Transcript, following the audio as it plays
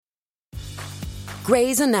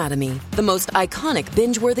Grey's Anatomy, the most iconic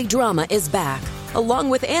binge-worthy drama, is back,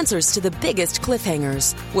 along with answers to the biggest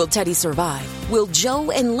cliffhangers. Will Teddy survive? Will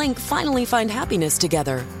Joe and Link finally find happiness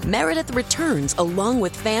together? Meredith returns along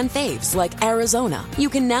with fan faves like Arizona. You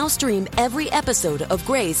can now stream every episode of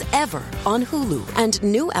Grey's ever on Hulu, and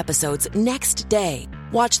new episodes next day.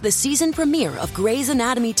 Watch the season premiere of Grey's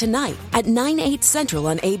Anatomy tonight at 9/8 Central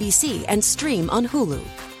on ABC and stream on Hulu.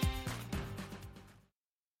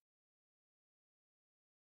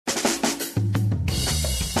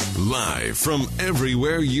 Live from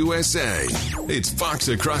everywhere USA, it's Fox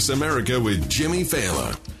Across America with Jimmy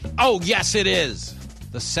Fallon. Oh, yes, it is.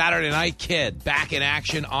 The Saturday Night Kid back in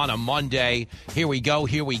action on a Monday. Here we go.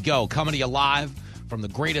 Coming to you live from the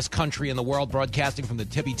greatest country in the world, broadcasting from the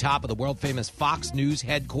tippy top of the world-famous Fox News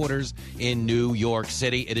headquarters in New York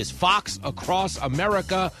City. It is Fox Across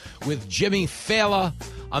America with Jimmy Fallon,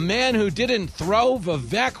 a man who didn't throw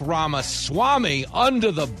Vivek Ramaswamy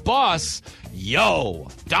under the bus. Yo,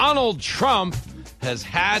 Donald Trump has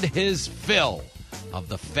had his fill of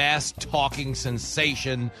the fast-talking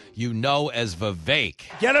sensation you know as Vivek.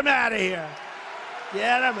 Get him out of here.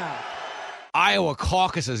 Get him out. Iowa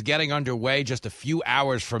caucus is getting underway just a few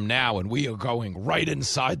hours from now, and we are going right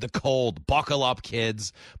inside the cold. Buckle up,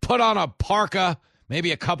 kids. Put on a parka,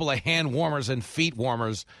 maybe a couple of hand warmers and feet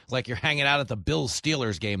warmers like you're hanging out at the Bills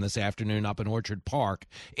Steelers game this afternoon up in Orchard Park.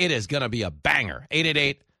 It is going to be a banger.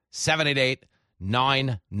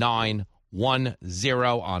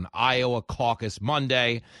 888-788-9910 on Iowa Caucus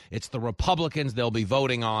Monday. It's the Republicans they'll be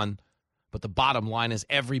voting on. But the bottom line is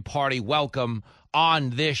every party welcome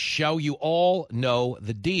on this show. You all know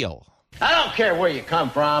the deal. I don't care where you come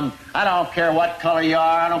from. I don't care what color you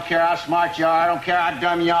are. I don't care how smart you are. I don't care how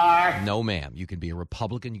dumb you are. No, ma'am. You can be a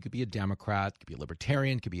Republican. You could be a Democrat. You could be a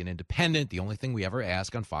Libertarian. You could be an Independent. The only thing we ever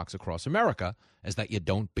ask on Fox Across America is that you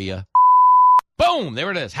don't be a... Boom! There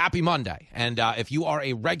it is. Happy Monday. And if you are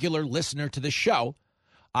a regular listener to this show,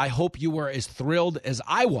 I hope you were as thrilled as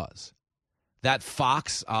I was that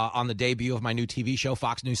Fox, on the debut of my new TV show,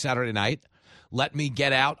 Fox News Saturday Night, let me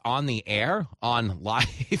get out on the air on live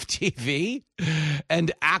TV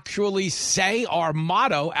and actually say our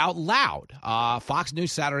motto out loud. Fox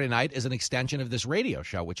News Saturday Night is an extension of this radio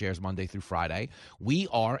show, which airs Monday through Friday. We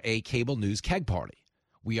are a cable news keg party.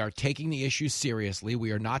 We are taking the issues seriously.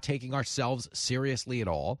 We are not taking ourselves seriously at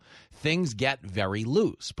all. Things get very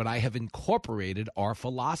loose, but I have incorporated our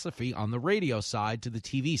philosophy on the radio side to the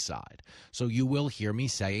TV side. So you will hear me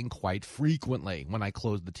saying quite frequently when I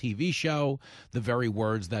close the TV show, the very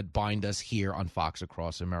words that bind us here on Fox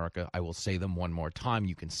Across America. I will say them one more time.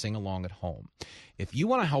 You can sing along at home. If you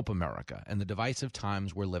want to help America and the divisive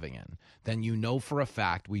times we're living in, then you know for a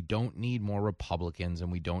fact we don't need more Republicans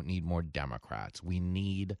and we don't need more Democrats. We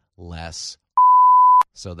need less.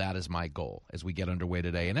 So that is my goal as we get underway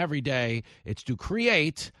today and every day. It's to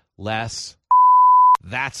create less.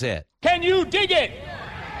 That's it. Can you dig it?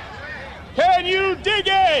 Can you dig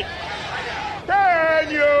it?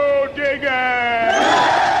 Can you dig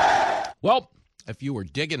it? Well, if you were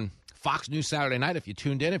digging Fox News Saturday Night, if you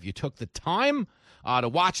tuned in, if you took the time to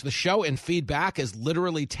watch the show and feedback, as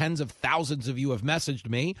literally tens of thousands of you have messaged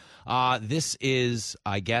me. This is,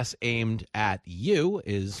 I guess, aimed at you.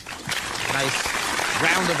 Is nice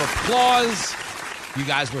round of applause. You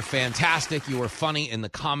guys were fantastic. You were funny in the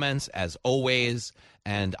comments, as always,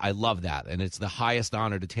 and I love that. And it's the highest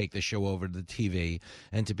honor to take the show over to the TV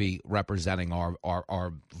and to be representing our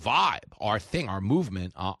vibe, our thing, our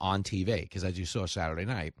movement on TV. Because as you saw Saturday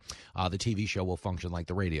night, the TV show will function like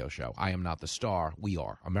the radio show. I am not the star. We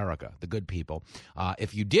are America, the good people.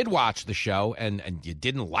 If you did watch the show and you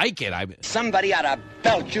didn't like it, Somebody ought to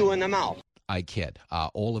belt you in the mouth. I kid.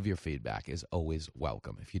 All of your feedback is always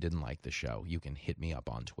welcome. If you didn't like the show, you can hit me up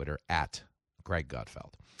on Twitter at Greg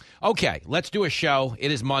Gutfeld. Okay, let's do a show.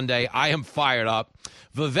 It is Monday. I am fired up.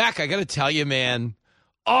 Vivek, I got to tell you, man,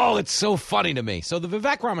 oh, it's so funny to me. So the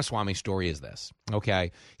Vivek Ramaswamy story is this,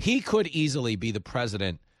 okay? He could easily be the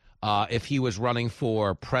president if he was running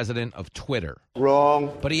for president of Twitter.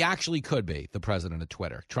 Wrong. But he actually could be the president of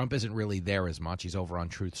Twitter. Trump isn't really there as much. He's over on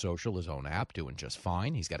Truth Social, his own app, doing just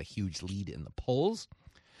fine. He's got a huge lead in the polls.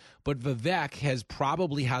 But Vivek has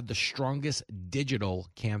probably had the strongest digital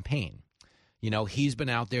campaign. You know, he's been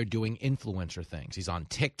out there doing influencer things. He's on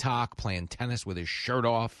TikTok playing tennis with his shirt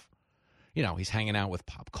off. You know, he's hanging out with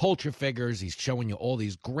pop culture figures. He's showing you all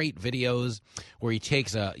these great videos where he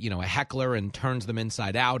takes a heckler and turns them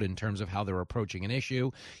inside out in terms of how they're approaching an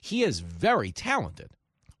issue. He is very talented,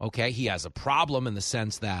 okay? He has a problem in the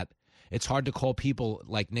sense that it's hard to call people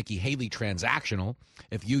like Nikki Haley transactional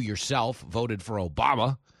if you yourself voted for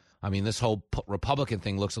Obama. I mean, this whole Republican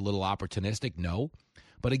thing looks a little opportunistic. No.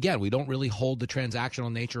 But again, we don't really hold the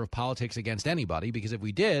transactional nature of politics against anybody, because if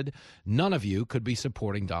we did, none of you could be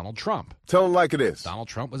supporting Donald Trump. Tell him like it is. Donald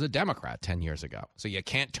Trump was a Democrat 10 years ago. So you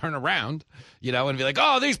can't turn around, and be like,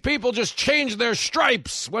 oh, these people just changed their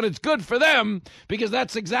stripes when it's good for them, because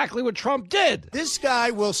that's exactly what Trump did. This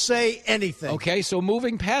guy will say anything. Okay, so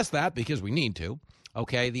moving past that, because we need to,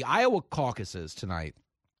 the Iowa caucuses tonight.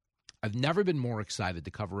 I've never been more excited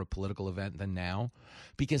to cover a political event than now,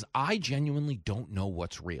 because I genuinely don't know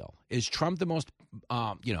what's real. Is Trump the most,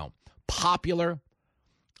 popular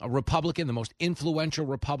Republican, the most influential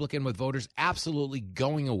Republican with voters? Absolutely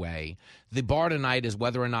going away. The bar tonight is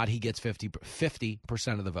whether or not he gets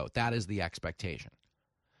 50% of the vote. That is the expectation.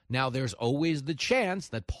 Now, there's always the chance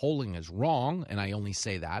that polling is wrong, and I only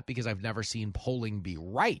say that because I've never seen polling be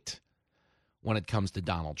right when it comes to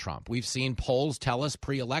Donald Trump. We've seen polls tell us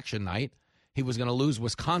pre-election night he was going to lose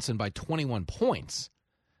Wisconsin by 21 points,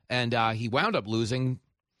 and he wound up losing,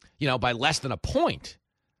 by less than a point.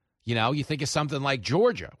 You think of something like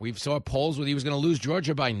Georgia. We saw polls where he was going to lose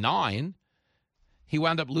Georgia by 9. He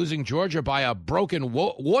wound up losing Georgia by a broken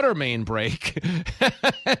water main break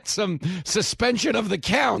and some suspension of the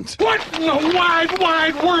count. What in the wide,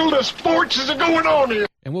 wide world of sports is going on here?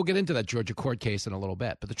 And we'll get into that Georgia court case in a little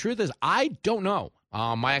bit. But the truth is, I don't know.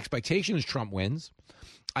 My expectation is Trump wins.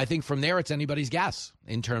 I think from there, it's anybody's guess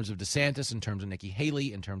in terms of DeSantis, in terms of Nikki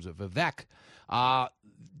Haley, in terms of Vivek.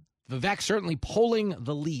 Vivek certainly polling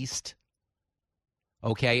the least,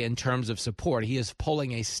 in terms of support. He is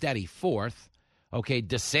polling a steady fourth.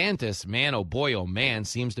 DeSantis, man, oh boy, oh man,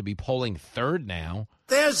 seems to be polling third now.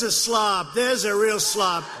 There's a slob. There's a real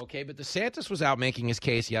slob. But DeSantis was out making his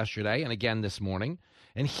case yesterday and again this morning.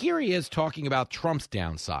 And here he is talking about Trump's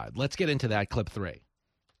downside. Let's get into that clip 3.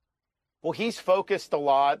 Well, he's focused a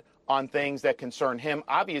lot on things that concern him.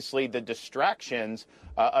 Obviously, the distractions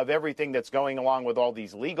of everything that's going along with all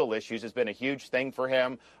these legal issues has been a huge thing for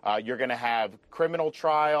him. You're going to have criminal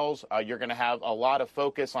trials. You're going to have a lot of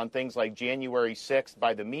focus on things like January 6th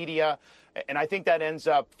by the media. And I think that ends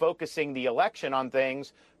up focusing the election on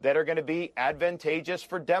things that are going to be advantageous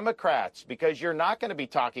for Democrats, because you're not going to be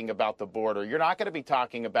talking about the border. You're not going to be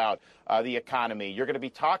talking about the economy. You're going to be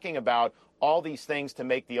talking about all these things to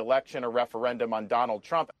make the election a referendum on Donald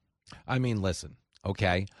Trump. I mean, listen,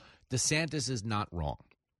 DeSantis is not wrong.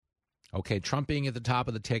 Trump being at the top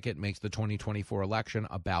of the ticket makes the 2024 election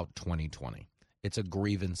about 2020. It's a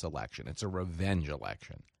grievance election. It's a revenge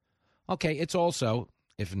election. It's also,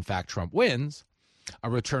 if in fact Trump wins, a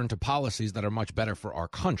return to policies that are much better for our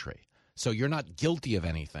country. So you're not guilty of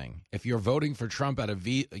anything if you're voting for Trump out of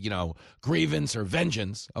grievance or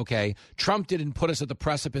vengeance. Trump didn't put us at the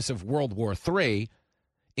precipice of World War III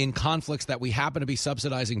in conflicts that we happen to be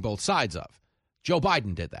subsidizing both sides of. Joe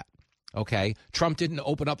Biden did that. Trump didn't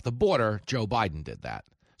open up the border. Joe Biden did that.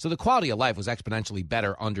 So the quality of life was exponentially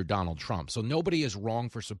better under Donald Trump. So nobody is wrong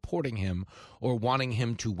for supporting him or wanting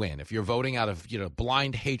him to win. If you're voting out of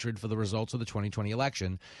blind hatred for the results of the 2020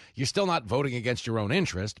 election, you're still not voting against your own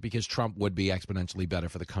interest, because Trump would be exponentially better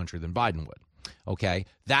for the country than Biden would.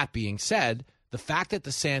 That being said, the fact that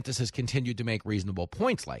DeSantis has continued to make reasonable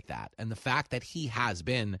points like that, and the fact that he has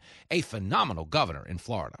been a phenomenal governor in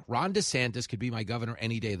Florida. Ron DeSantis could be my governor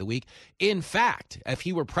any day of the week. In fact, if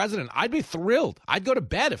he were president, I'd be thrilled. I'd go to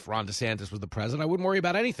bed if Ron DeSantis was the president. I wouldn't worry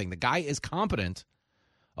about anything. The guy is competent,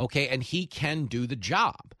 and he can do the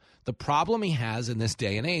job. The problem he has in this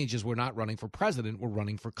day and age is we're not running for president. We're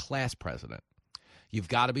running for class president. You've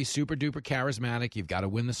got to be super duper charismatic. You've got to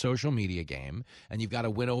win the social media game, and you've got to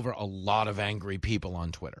win over a lot of angry people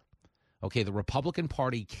on Twitter. The Republican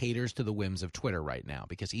Party caters to the whims of Twitter right now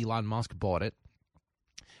because Elon Musk bought it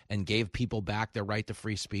and gave people back their right to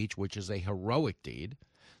free speech, which is a heroic deed.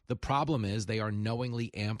 The problem is they are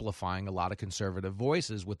knowingly amplifying a lot of conservative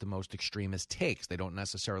voices with the most extremist takes. They don't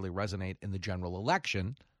necessarily resonate in the general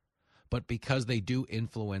election, but because they do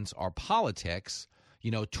influence our politics,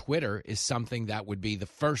 Twitter is something that would be the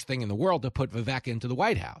first thing in the world to put Vivek into the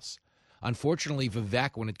White House. Unfortunately,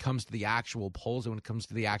 Vivek, when it comes to the actual polls and when it comes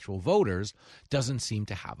to the actual voters, doesn't seem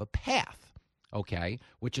to have a path,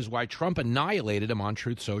 which is why Trump annihilated him on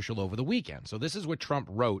Truth Social over the weekend. So this is what Trump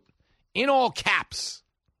wrote in all caps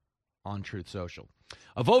on Truth Social.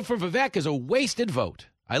 A vote for Vivek is a wasted vote.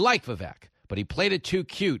 I like Vivek, but he played it too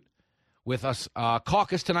cute. With us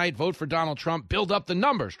caucus tonight, vote for Donald Trump, build up the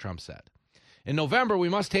numbers, Trump said. In November, we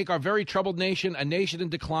must take our very troubled nation, a nation in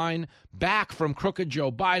decline, back from crooked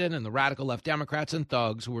Joe Biden and the radical left Democrats and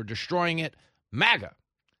thugs who are destroying it, MAGA.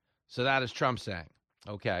 So that is Trump saying,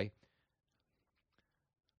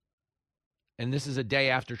 And this is a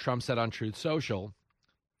day after Trump said on Truth Social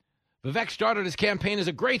Vivek started his campaign as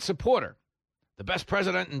a great supporter, the best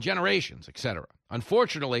president in generations, etc.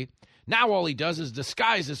 Unfortunately, now all he does is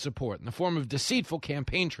disguise his support in the form of deceitful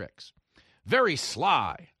campaign tricks. Very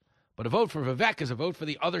sly. But a vote for Vivek is a vote for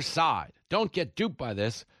the other side. Don't get duped by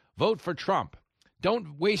this. Vote for Trump.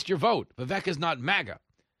 Don't waste your vote. Vivek is not MAGA.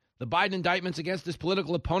 The Biden indictments against his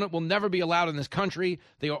political opponent will never be allowed in this country.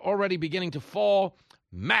 They are already beginning to fall.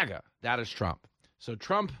 MAGA. That is Trump. So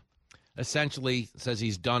Trump essentially says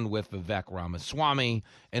he's done with Vivek Ramaswamy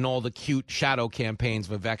and all the cute shadow campaigns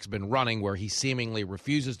Vivek's been running where he seemingly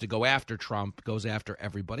refuses to go after Trump, goes after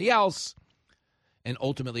everybody else, and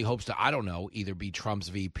ultimately hopes to, I don't know, either be Trump's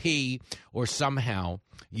VP or somehow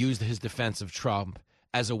use his defense of Trump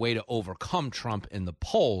as a way to overcome Trump in the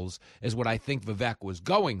polls, is what I think Vivek was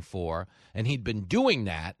going for. And he'd been doing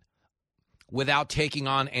that without taking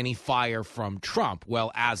on any fire from Trump.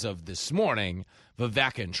 Well, as of this morning,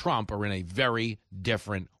 Vivek and Trump are in a very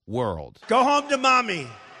different world. Go home to mommy.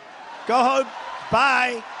 Go home.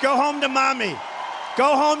 Bye. Go home to mommy.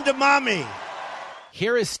 Go home to mommy.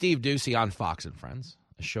 Here is Steve Doocy on Fox and Friends,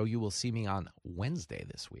 a show you will see me on Wednesday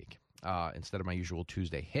this week. Instead of my usual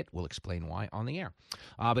Tuesday hit, we'll explain why on the air.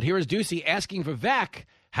 But here is Doocy asking Vivek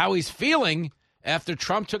how he's feeling after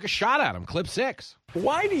Trump took a shot at him. Clip 6.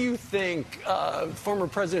 Why do you think former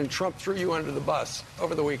President Trump threw you under the bus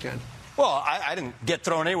over the weekend? Well, I didn't get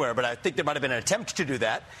thrown anywhere, but I think there might have been an attempt to do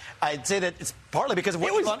that. I'd say that it's partly because of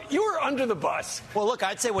what you were under the bus. Well, look,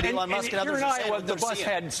 I'd say what Elon Musk and others are saying. The bus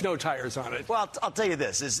had snow tires on it. Well, I'll tell you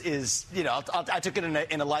this: I took it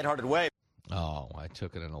in a lighthearted way. Oh, I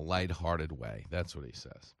took it in a lighthearted way. That's what he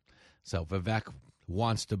says. So Vivek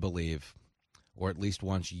wants to believe, or at least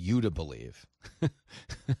wants you to believe,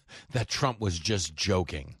 that Trump was just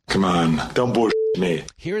joking. Come on, don't bullshit me.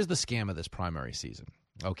 Here's the scam of this primary season,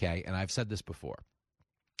 okay? And I've said this before.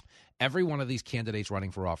 Every one of these candidates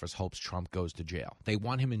running for office hopes Trump goes to jail. They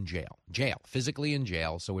want him in jail, physically in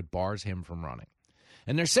jail, so it bars him from running.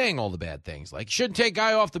 And they're saying all the bad things, like, shouldn't take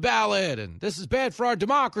guy off the ballot, and this is bad for our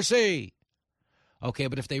democracy. Okay,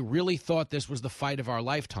 but if they really thought this was the fight of our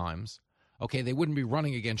lifetimes, okay, they wouldn't be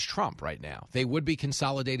running against Trump right now. They would be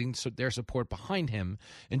consolidating their support behind him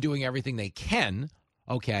and doing everything they can,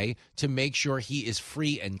 okay, to make sure he is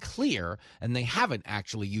free and clear, and they haven't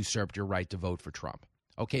actually usurped your right to vote for Trump.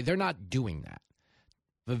 Okay, they're not doing that.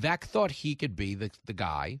 Vivek thought he could be the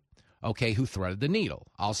guy, okay, who threaded the needle.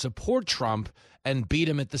 I'll support Trump and beat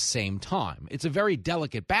him at the same time. It's a very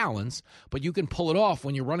delicate balance, but you can pull it off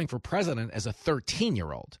when you're running for president as a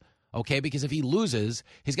 13-year-old, okay? Because if he loses,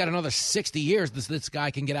 he's got another 60 years this guy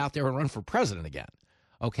can get out there and run for president again,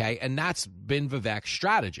 okay? And that's been Vivek's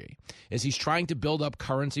strategy, is he's trying to build up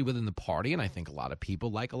currency within the party, and I think a lot of people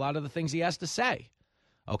like a lot of the things he has to say,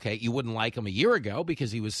 okay? You wouldn't like him a year ago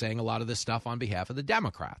because he was saying a lot of this stuff on behalf of the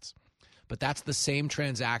Democrats. But that's the same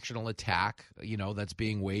transactional attack, that's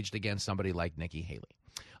being waged against somebody like Nikki Haley.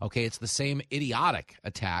 Okay, it's the same idiotic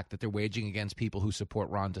attack that they're waging against people who support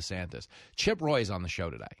Ron DeSantis. Chip Roy is on the show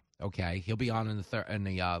today, okay? He'll be on in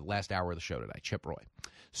the last hour of the show today, Chip Roy.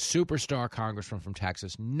 Superstar congressman from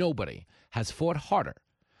Texas. Nobody has fought harder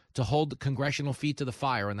to hold the congressional feet to the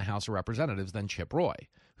fire in the House of Representatives than Chip Roy,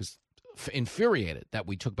 who's infuriated that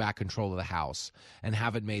we took back control of the House and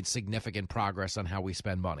haven't made significant progress on how we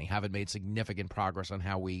spend money, haven't made significant progress on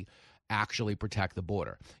how we actually protect the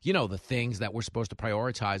border. The things that we're supposed to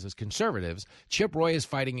prioritize as conservatives. Chip Roy is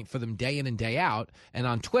fighting for them day in and day out, and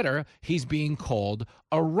on Twitter, he's being called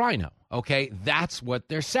a rhino, okay? That's what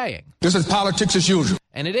they're saying. This is politics as usual.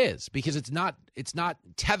 And it is, because it's not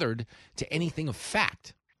tethered to anything of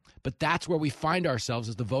fact. But that's where we find ourselves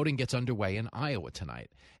as the voting gets underway in Iowa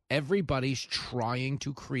tonight. Everybody's trying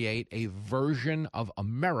to create a version of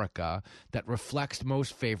America that reflects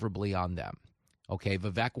most favorably on them. Okay,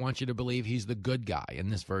 Vivek wants you to believe he's the good guy in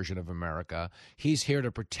this version of America. He's here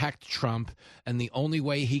to protect Trump, and the only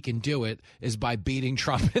way he can do it is by beating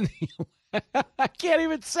Trump in the I can't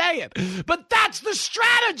even say it, but that's the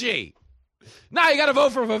strategy. Now you got to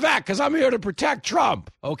vote for Vivek because I'm here to protect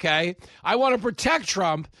Trump, okay? I want to protect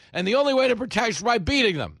Trump, and the only way to protect is by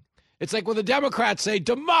beating them. It's like when the Democrats say,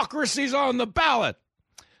 democracy's on the ballot.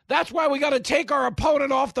 That's why we got to take our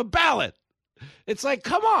opponent off the ballot. It's like,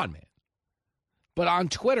 come on, man. But on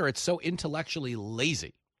Twitter, it's so intellectually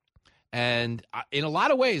lazy. And in a lot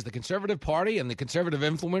of ways, the conservative party and the conservative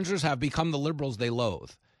influencers have become the liberals they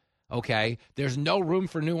loathe, okay? There's no room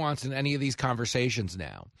for nuance in any of these conversations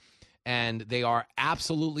now. And they are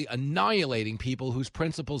absolutely annihilating people whose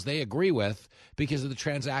principles they agree with because of the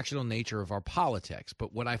transactional nature of our politics.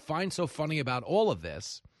 But what I find so funny about all of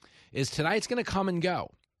this is tonight's going to come and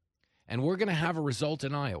go. And we're going to have a result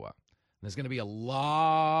in Iowa There's going to be a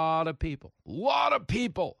lot of people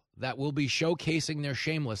that will be showcasing their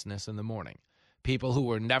shamelessness in the morning. People who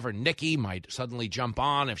were never Nikki might suddenly jump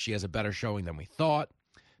on if she has a better showing than we thought.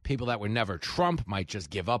 People that were never Trump might just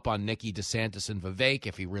give up on Nikki DeSantis and Vivek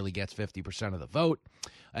if he really gets 50% of the vote.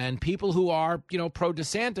 And people who are, pro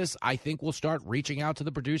DeSantis, I think will start reaching out to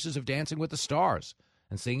the producers of Dancing with the Stars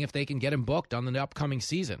and seeing if they can get him booked on the upcoming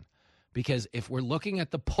season. Because if we're looking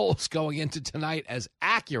at the polls going into tonight as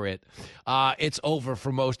accurate, it's over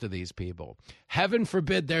for most of these people. Heaven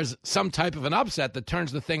forbid there's some type of an upset that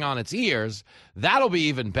turns the thing on its ears. That'll be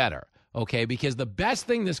even better. Okay, because the best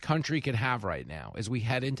thing this country can have right now as we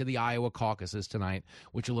head into the Iowa caucuses tonight,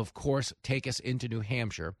 which will, of course, take us into New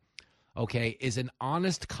Hampshire, okay, is an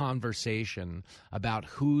honest conversation about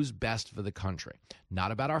who's best for the country.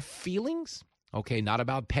 Not about our feelings, okay, not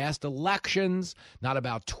about past elections, not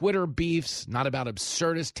about Twitter beefs, not about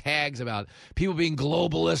absurdist tags about people being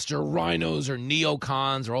globalists or rhinos or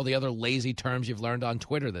neocons or all the other lazy terms you've learned on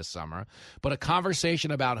Twitter this summer, but a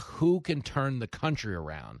conversation about who can turn the country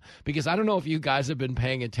around. Because I don't know if you guys have been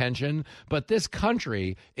paying attention, but this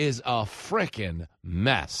country is a frickin'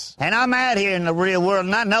 mess. And I'm out here in the real world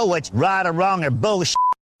and I know what's right or wrong or bullshit.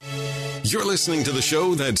 You're listening to the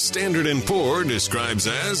show that Standard & Poor describes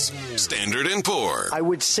as Standard & Poor. I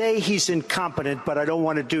would say he's incompetent, but I don't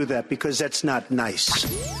want to do that because that's not nice.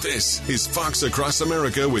 This is Fox Across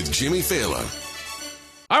America with Jimmy Fallon.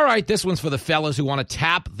 All right, this one's for the fellas who want to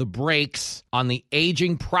tap the brakes on the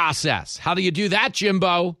aging process. How do you do that,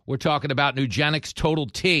 Jimbo? We're talking about Nugenix Total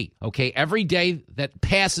T. Okay, every day that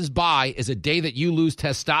passes by is a day that you lose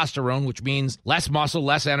testosterone, which means less muscle,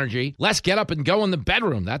 less energy, less get up and go in the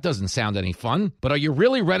bedroom. That doesn't sound any fun. But are you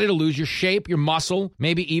really ready to lose your shape, your muscle,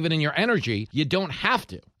 maybe even in your energy? You don't have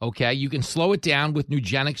to. Okay, you can slow it down with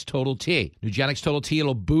Nugenix Total T. Nugenix Total T,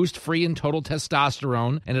 it'll boost free and total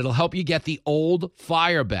testosterone, and it'll help you get the old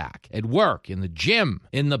fire back at work, in the gym,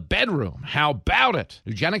 in the bedroom. How about it?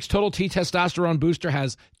 Nugenix Total T Testosterone Booster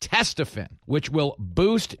has Testofen, which will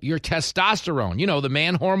boost your testosterone. You know, the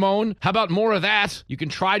man hormone. How about more of that? You can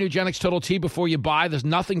try Nugenix Total T before you buy. There's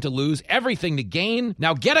nothing to lose, everything to gain.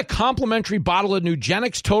 Now get a complimentary bottle of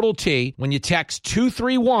Nugenix Total T when you text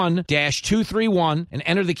 231-231 and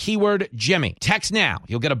enter the keyword Jimmy. Text now.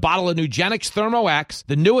 You'll get a bottle of Nugenix Thermo X,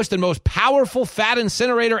 the newest and most powerful fat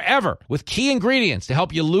incinerator ever, with key ingredients to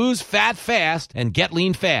help you lose fat fast and get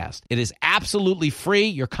lean fast. It is absolutely free.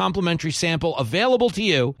 Your complimentary sample available to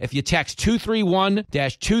you if you text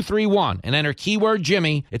 231-231 and enter keyword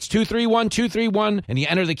Jimmy. It's 231-231 and you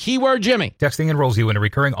enter the keyword Jimmy. Texting enrolls you in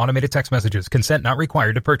recurring automated text messages. Consent not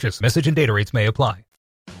required to purchase. Message and data rates may apply.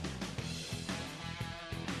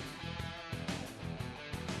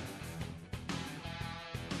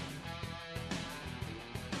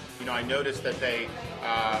 I noticed that they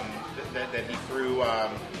that he threw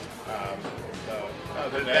the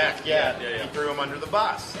back. He threw him under the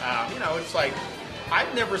bus. It's like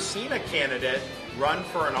I've never seen a candidate run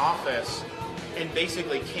for an office and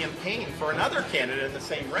basically campaign for another candidate in the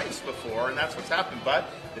same race before, and that's what's happened. But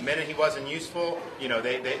the minute he wasn't useful,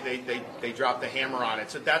 they dropped the hammer on it.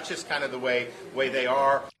 So that's just kind of the way they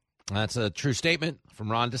are. That's a true statement from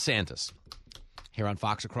Ron DeSantis. Here on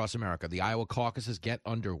Fox Across America, the Iowa caucuses get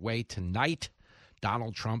underway tonight.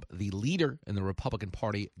 Donald Trump, the leader in the Republican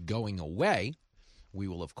Party, going away. We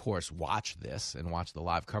will, of course, watch this and watch the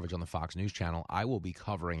live coverage on the Fox News Channel. I will be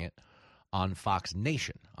covering it on Fox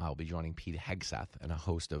Nation. I'll be joining Pete Hegseth and a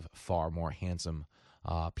host of far more handsome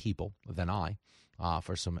people than I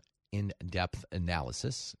for some in-depth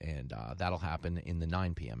analysis, and that'll happen in the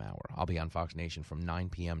 9 p.m. hour. I'll be on Fox Nation from 9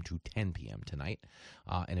 p.m. to 10 p.m. tonight,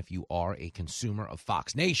 and if you are a consumer of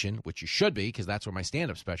Fox Nation, which you should be because that's where my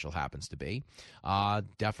stand-up special happens to be,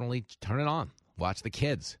 definitely turn it on. Watch the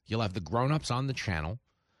kids. You'll have the grown-ups on the channel,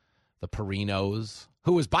 the Perinos,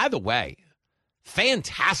 who is, by the way,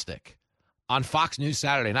 fantastic on Fox News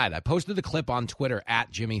Saturday night. I posted the clip on Twitter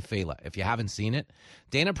at Jimmy Fallon. If you haven't seen it,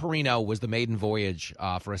 Dana Perino was the maiden voyage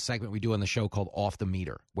for a segment we do on the show called Off the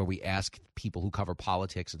Meter, where we ask people who cover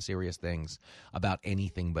politics and serious things about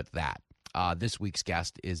anything but that. This week's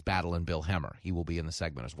guest is Battlein' Bill Hemmer. He will be in the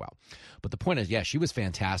segment as well. But the point is, she was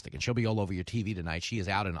fantastic, and she'll be all over your TV tonight. She is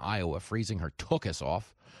out in Iowa freezing her tuchus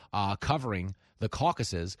off, covering the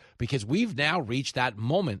caucuses, because we've now reached that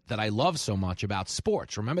moment that I love so much about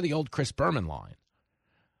sports. Remember the old Chris Berman line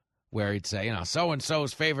where he'd say, so-and-so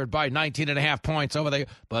is favored by 19.5 points over there,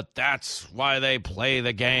 but that's why they play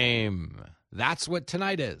the game. That's what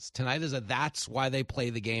tonight is. Tonight is a that's why they play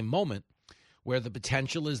the game moment where the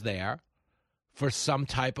potential is there for some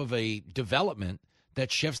type of a development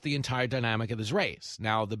that shifts the entire dynamic of this race.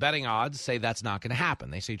 Now, the betting odds say that's not going to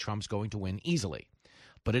happen. They say Trump's going to win easily.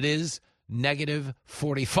 But it is negative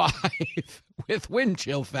 45 with wind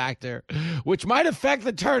chill factor, which might affect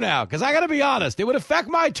the turnout. Because I got to be honest, it would affect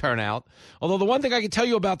my turnout. Although the one thing I can tell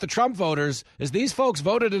you about the Trump voters is these folks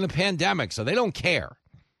voted in a pandemic, so they don't care.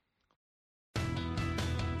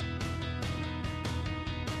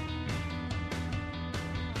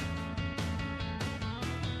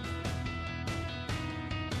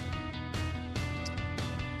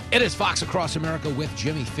 It is Fox Across America with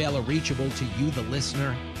Jimmy Fallon, reachable to you, the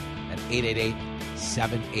listener, at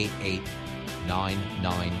 888-788-9910.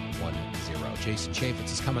 Jason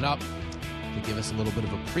Chaffetz is coming up to give us a little bit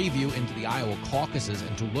of a preview into the Iowa caucuses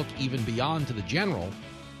and to look even beyond to the general,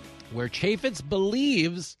 where Chaffetz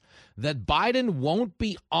believes that Biden won't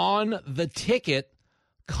be on the ticket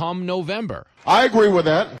come November. I agree with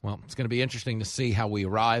that. Well, it's going to be interesting to see how we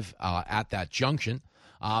arrive at that junction.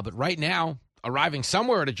 But right now, arriving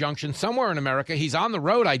somewhere at a junction, somewhere in America. He's on the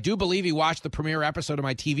road. I do believe he watched the premiere episode of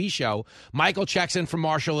my TV show. Michael checks in from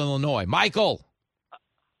Marshall, Illinois. Michael.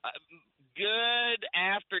 Good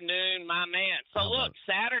afternoon, my man. So, look,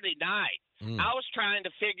 Saturday night, I was trying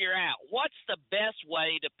to figure out what's the best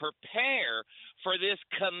way to prepare for this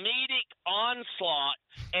comedic onslaught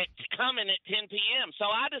coming at 10 p.m. So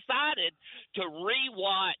I decided to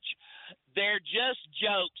rewatch They're Just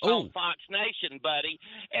Jokes on Fox Nation, buddy.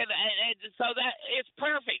 And so that it's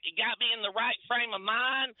perfect. It got me in the right frame of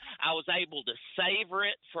mind. I was able to savor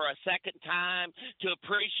it for a second time, to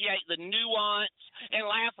appreciate the nuance and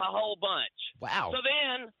laugh a whole bunch. Wow. So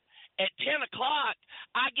then at 10 o'clock,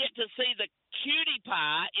 I get to see the cutie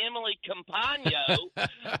pie, Emily Campagno,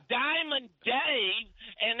 Diamond Dave,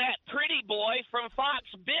 and that pretty boy from Fox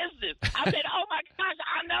Business. I said, oh, my gosh,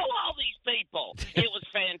 I know all these people. It was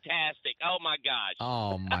fantastic. Oh, my gosh.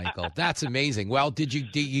 Oh, Michael, that's amazing. Well, did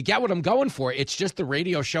you get what I'm going for? It's just the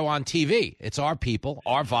radio show on TV. It's our people,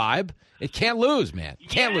 our vibe. It can't lose, man.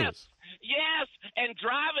 Can't lose. Yes, and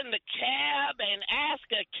driving the cab and ask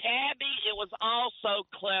a cabbie, it was all so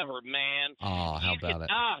clever, man. Oh, how about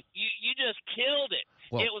it? You just killed it.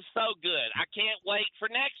 Well, it was so good. I can't wait for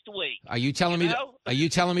next week. Are you telling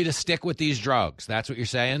me to stick with these drugs? That's what you're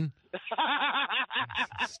saying?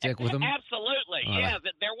 Stick with them? Absolutely. Yeah,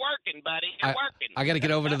 they're working, buddy. They're working. I got to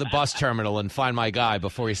get over to the bus terminal and find my guy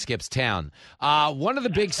before he skips town. One of the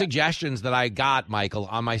big suggestions that I got, Michael,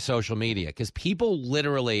 on my social media, because people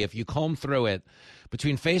literally, if you comb through it,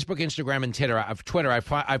 between Facebook, Instagram, and Twitter,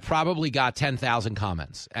 I've probably got 10,000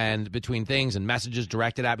 comments, and between things and messages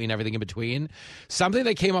directed at me and everything in between. Something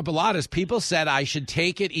that came up a lot is people said I should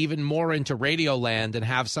take it even more into Radio Land and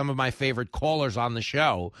have some of my favorite callers on the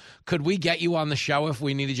show. Could we get you on the show if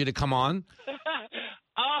we needed you to come on?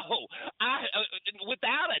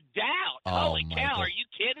 Without a doubt. Holy cow, are you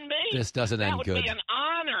kidding me? This doesn't end good. That would be an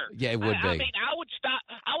honor. Yeah, it would be. I mean, I would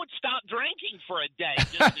stop drinking for a day.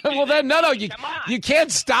 Just to well, then, no, you can't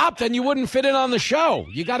stop. Then you wouldn't fit in on the show.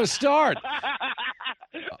 You got to start.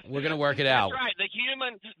 We're gonna work it out. That's right. The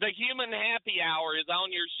human happy hour is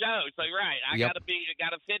on your show. So right, I gotta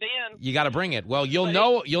fit in. You gotta bring it. Well, you'll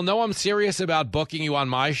know I'm serious about booking you on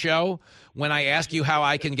my show when I ask you how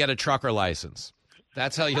I can get a trucker license.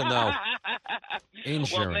 That's how you'll know.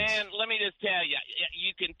 Insurance. Well, man, let me just tell you,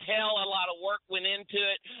 you can tell a lot of work went into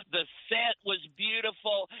it. The set was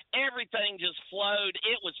beautiful. Everything just flowed.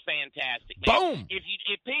 It was fantastic, man. Boom! If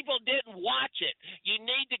people didn't watch it, you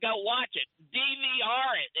need to go watch it.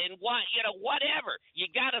 DVR it and whatever. You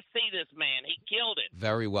got to see this man. He killed it.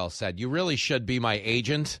 Very well said. You really should be my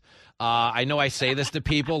agent. I know I say this to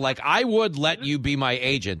people. Like, I would let you be my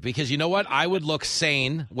agent because you know what? I would look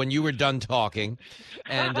sane when you were done talking.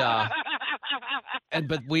 But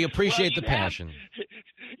we appreciate the passion.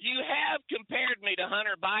 You have compared me to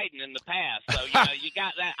Hunter Biden in the past, so you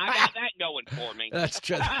got that. I got that going for me. That's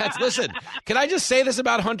true. Listen, can I just say this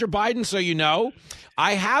about Hunter Biden so you know?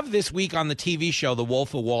 I have this week on the TV show The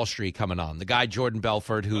Wolf of Wall Street coming on. The guy Jordan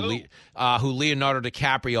Belfort, who Leonardo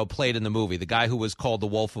DiCaprio played in the movie, the guy who was called The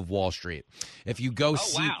Wolf of Wall Street. If you go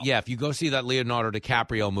if you go see that Leonardo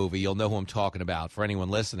DiCaprio movie, you'll know who I'm talking about. For anyone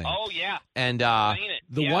listening. Oh yeah. And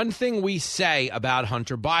one thing we say about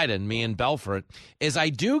Hunter Biden, me and Belfort, is I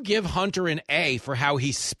do give Hunter an A for how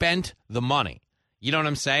he spent the money. You know what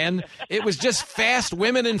I'm saying? It was just fast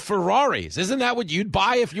women and Ferraris. Isn't that what you'd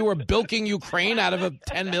buy if you were bilking Ukraine out of a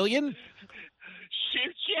 $10 million?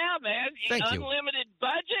 Shoot, yeah, man. Thank you. Unlimited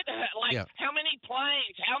budget? How many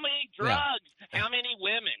planes? How many drugs? How many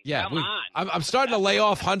women? Yeah, Come on. I'm starting to lay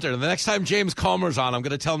off Hunter. The next time James Comer's on, I'm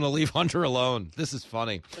going to tell him to leave Hunter alone. This is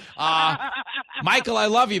funny. Michael, I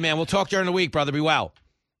love you, man. We'll talk during the week, brother. Be well.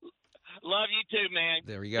 Love you too, man.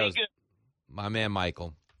 There he goes. My man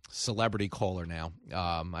Michael, celebrity caller now.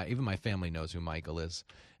 Even my family knows who Michael is.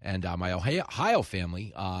 And my Ohio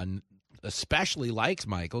family especially likes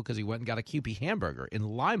Michael because he went and got a Kewpie hamburger in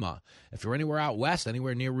Lima. If you're anywhere out west,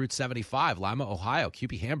 anywhere near Route 75, Lima, Ohio,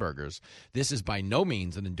 Kewpie hamburgers. This is by no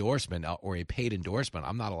means an endorsement or a paid endorsement.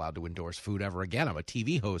 I'm not allowed to endorse food ever again. I'm a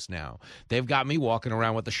TV host now. They've got me walking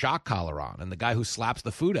around with the shock collar on and the guy who slaps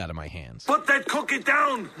the food out of my hands. Put that cookie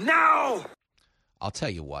down now! I'll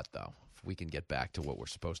tell you what, though, if we can get back to what we're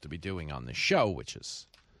supposed to be doing on this show, which is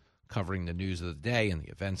covering the news of the day and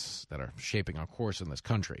the events that are shaping our course in this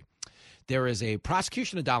country. There is a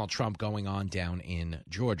prosecution of Donald Trump going on down in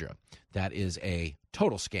Georgia. That is a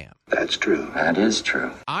total scam. That's true. That is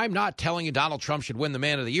true. I'm not telling you Donald Trump should win the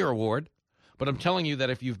Man of the Year award, but I'm telling you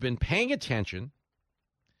that if you've been paying attention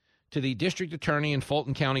to the district attorney in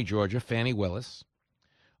Fulton County, Georgia, Fani Willis,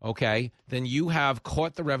 okay, then you have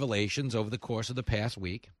caught the revelations over the course of the past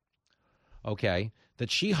week, okay,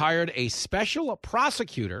 that she hired a special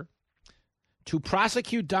prosecutor to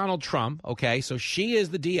prosecute Donald Trump, okay, so she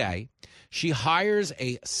is the DA. She hires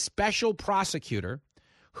a special prosecutor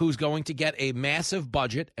who's going to get a massive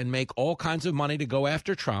budget and make all kinds of money to go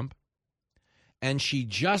after Trump, and she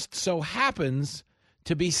just so happens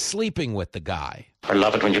to be sleeping with the guy. I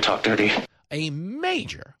love it when you talk dirty. A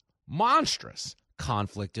major, monstrous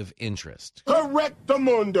conflict of interest.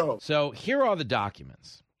 Correctamundo. So here are the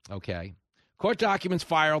documents, okay? Court documents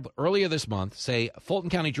filed earlier this month say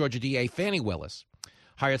Fulton County, Georgia DA Fani Willis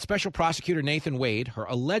hired Special Prosecutor Nathan Wade, her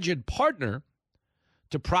alleged partner,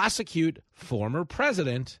 to prosecute former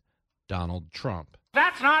President Donald Trump.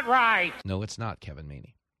 That's not right. No, it's not, Kevin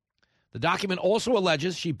Meaney. The document also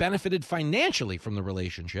alleges she benefited financially from the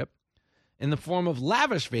relationship in the form of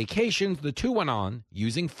lavish vacations the two went on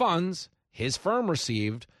using funds his firm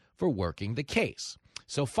received for working the case.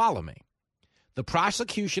 So follow me. The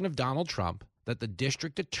prosecution of Donald Trump that the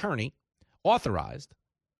district attorney authorized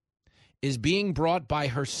is being brought by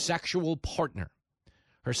her sexual partner.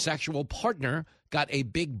 Her sexual partner got a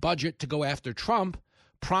big budget to go after Trump,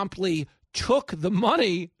 promptly took the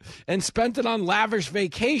money and spent it on lavish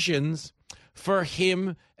vacations for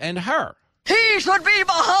him and her. He should be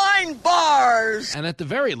behind bars! And at the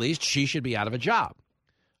very least, she should be out of a job.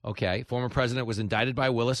 Okay, former president was indicted by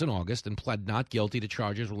Willis in August and pled not guilty to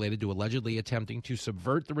charges related to allegedly attempting to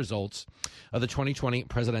subvert the results of the 2020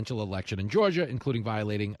 presidential election in Georgia, including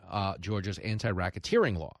violating Georgia's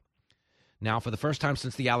anti-racketeering law. Now, for the first time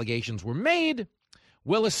since the allegations were made,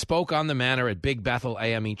 Willis spoke on the matter at Big Bethel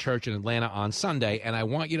AME Church in Atlanta on Sunday, and I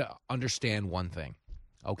want you to understand one thing,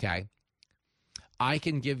 okay? I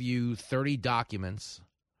can give you 30 documents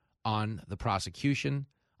on the prosecution.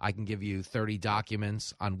 I can give you 30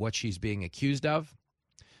 documents on what she's being accused of.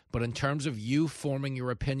 But in terms of you forming your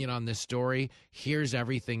opinion on this story, here's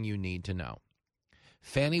everything you need to know.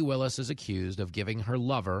 Fani Willis is accused of giving her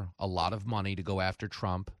lover a lot of money to go after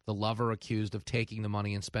Trump. The lover accused of taking the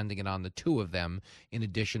money and spending it on the two of them in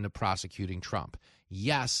addition to prosecuting Trump.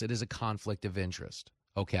 Yes, it is a conflict of interest,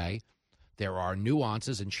 okay? There are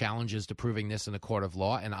nuances and challenges to proving this in a court of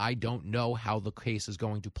law, and I don't know how the case is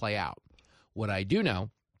going to play out. What I do know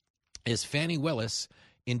is Fani Willis,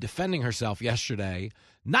 in defending herself yesterday,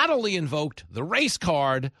 not only invoked the race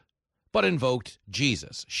card, but invoked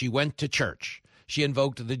Jesus. She went to church. She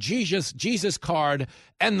invoked the Jesus card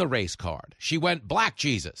and the race card. She went black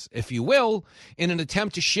Jesus, if you will, in an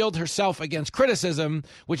attempt to shield herself against criticism,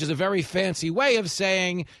 which is a very fancy way of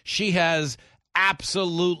saying she has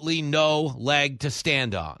absolutely no leg to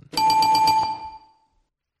stand on.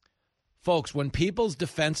 Folks, when people's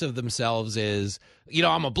defense of themselves is,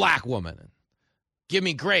 I'm a black woman, give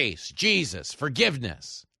me grace, Jesus,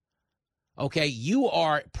 forgiveness, okay, you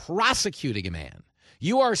are prosecuting a man.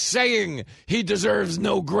 You are saying he deserves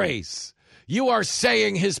no grace. You are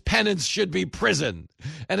saying his penance should be prison.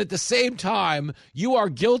 And at the same time, you are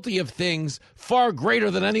guilty of things far greater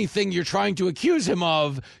than anything you're trying to accuse him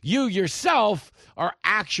of. You yourself are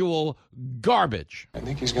actual garbage. I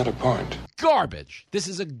think he's got a point. Garbage. This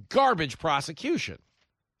is a garbage prosecution.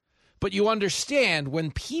 But you understand, when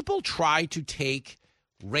people try to take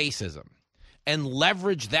racism and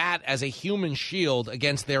leverage that as a human shield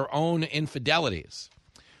against their own infidelities,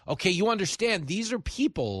 okay, you understand these are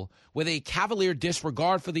people with a cavalier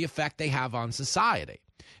disregard for the effect they have on society.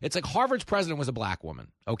 It's like Harvard's president was a black woman,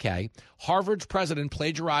 okay? Harvard's president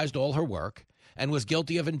plagiarized all her work and was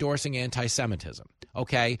guilty of endorsing anti-Semitism,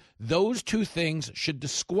 okay? Those two things should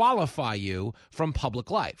disqualify you from public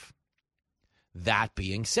life. That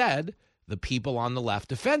being said, the people on the left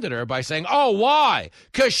defended her by saying, oh, why?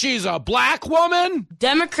 Because she's a black woman?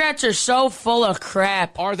 Democrats are so full of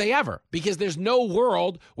crap. Are they ever? Because there's no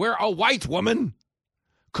world where a white woman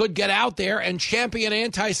could get out there and champion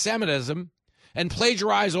anti-Semitism and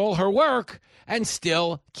plagiarize all her work and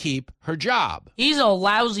still keep her job. He's a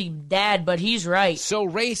lousy dad, but he's right. So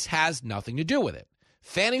race has nothing to do with it.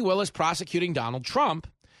 Fannie Willis prosecuting Donald Trump,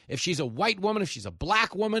 if she's a white woman, if she's a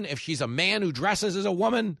black woman, if she's a man who dresses as a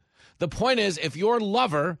woman, the point is, if your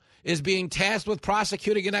lover is being tasked with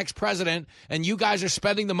prosecuting an ex-president and you guys are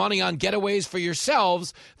spending the money on getaways for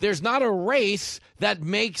yourselves, there's not a race that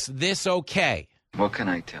makes this okay. What can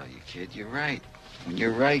I tell you, kid? You're right. When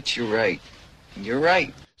you're right, you're right. You're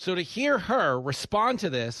right. So to hear her respond to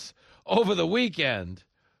this over the weekend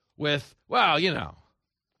with, well, you know,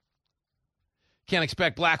 can't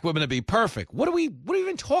expect black women to be perfect. What are we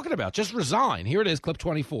even talking about? Just resign. Here it is, clip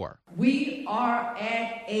 24. We are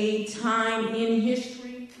at a time in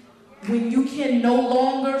history when you can no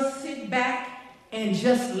longer sit back and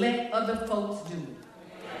just let other folks do it.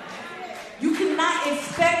 You cannot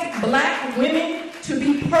expect black women to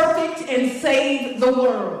be perfect and save the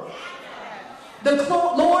world. The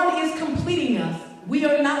Lord is completing us. We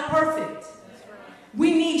are not perfect.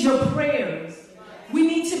 We need your prayers. We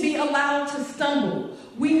need to be allowed to stumble.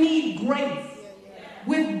 We need grace.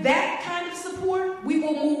 With that kind of support, we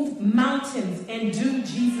will move mountains and do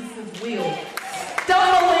Jesus' will.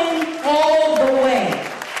 Stumbling all the way.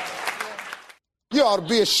 You ought to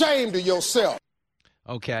be ashamed of yourself.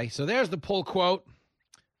 Okay, so there's the pull quote.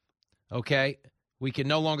 Okay, we can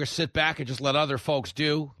no longer sit back and just let other folks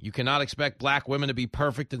do. You cannot expect black women to be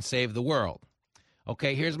perfect and save the world.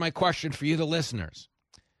 Okay, here's my question for you, the listeners.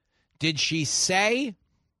 Did she say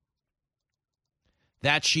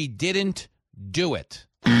that she didn't do it?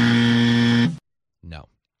 No.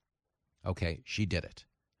 Okay, she did it.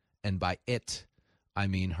 And by it, I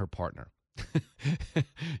mean her partner.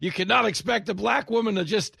 You cannot expect a black woman to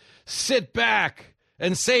just sit back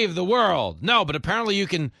and save the world. No, but apparently you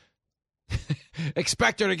can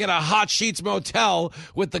expect her to get a hot sheets motel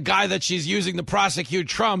with the guy that she's using to prosecute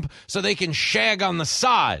Trump so they can shag on the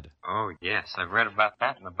side. Oh, yes, I've read about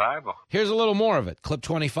that in the Bible. Here's a little more of it. Clip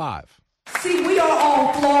 25. See, we are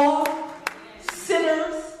all flawed,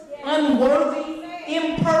 sinners, unworthy,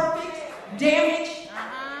 imperfect, damaged,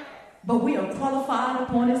 but we are qualified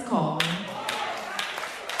upon his call.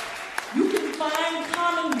 You can find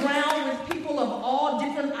common ground with people of all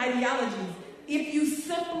different ideologies if you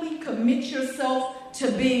simply commit yourself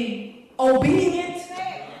to being obedient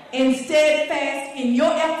and steadfast in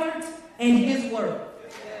your efforts and his word.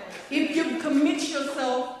 If you commit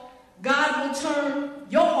yourself, God will turn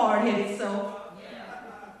your hard-headed self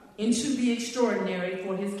into the extraordinary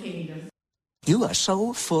for his kingdom. You are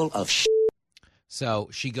so full of shit. So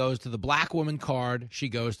she goes to the black woman card. She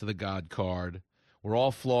goes to the God card. We're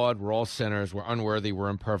all flawed. We're all sinners. We're unworthy. We're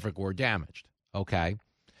imperfect. We're damaged. Okay.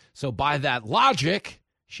 So by that logic,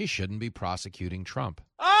 she shouldn't be prosecuting Trump.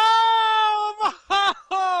 Oh,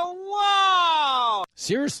 wow!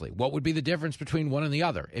 Seriously, what would be the difference between one and the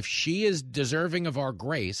other? If she is deserving of our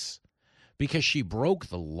grace because she broke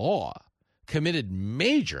the law, committed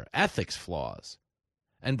major ethics flaws,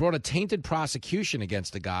 and brought a tainted prosecution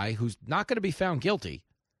against a guy who's not going to be found guilty,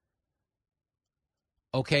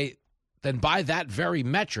 okay, then by that very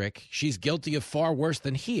metric, she's guilty of far worse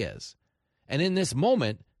than he is. And in this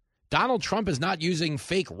moment, Donald Trump is not using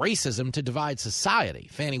fake racism to divide society.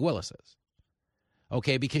 Fannie Willis is.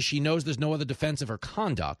 Okay, because she knows there's no other defense of her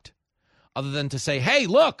conduct other than to say, hey,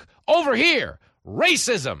 look, over here,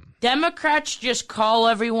 racism. Democrats just call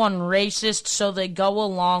everyone racist so they go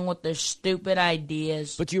along with their stupid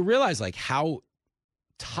ideas. But do you realize, like, how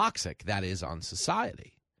toxic that is on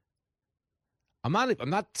society? I'm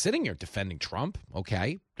not sitting here defending Trump,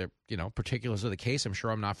 okay? There, particulars of the case I'm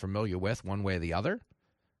sure I'm not familiar with one way or the other.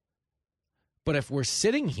 But if we're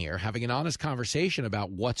sitting here having an honest conversation about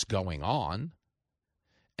what's going on,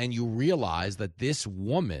 and you realize that this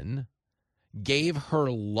woman gave her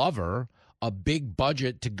lover a big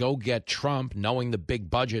budget to go get Trump, knowing the big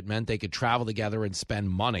budget meant they could travel together and spend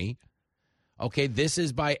money, okay, this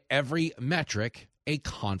is by every metric a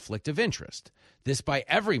conflict of interest. This, by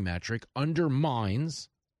every metric, undermines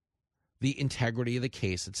the integrity of the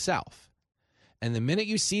case itself. And the minute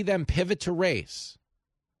you see them pivot to race,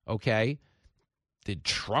 okay, did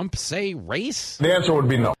Trump say race? The answer would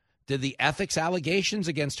be no. Did the ethics allegations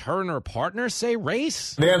against her and her partner say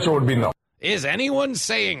race? The answer would be no. Is anyone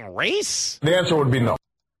saying race? The answer would be no.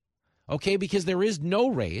 Okay, because there is no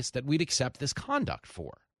race that we'd accept this conduct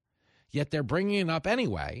for. Yet they're bringing it up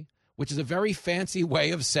anyway, which is a very fancy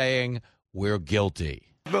way of saying we're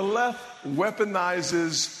guilty. The left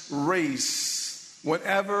weaponizes race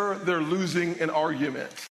whenever they're losing an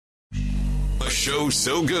argument. A show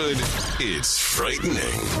so good, it's frightening.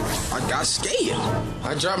 I got scared.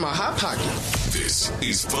 I dropped my hot pocket. This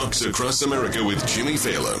is Fox Across America with Jimmy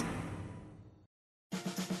Fallon.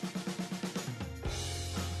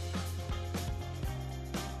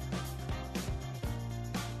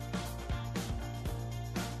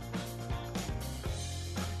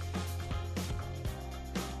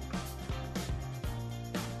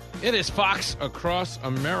 It is Fox Across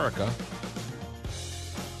America.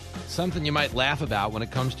 Something you might laugh about when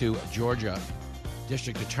it comes to Georgia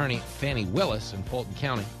District Attorney Fani Willis in Fulton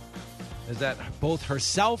County is that both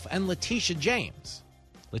herself and Letitia James,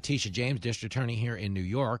 District Attorney here in New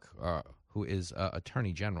York, who is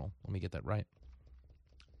Attorney General, let me get that right,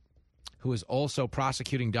 who is also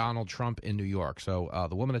prosecuting Donald Trump in New York. So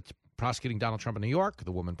the woman prosecuting Donald Trump in New York,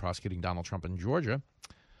 the woman prosecuting Donald Trump in Georgia,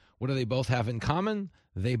 what do they both have in common?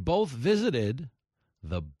 They both visited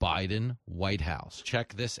the Biden White House.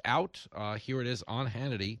 Check this out. Here it is on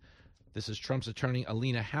Hannity. This is Trump's attorney,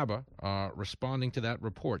 Alina Habba, responding to that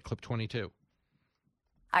report. Clip 22.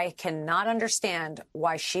 I cannot understand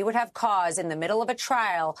why she would have cause in the middle of a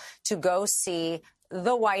trial to go see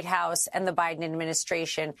the White House and the Biden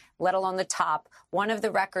administration, let alone the top. One of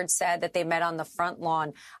the records said that they met on the front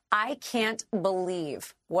lawn. I can't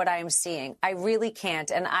believe what I'm seeing. I really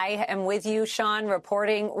can't. And I am with you, Sean,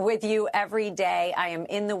 reporting with you every day. I am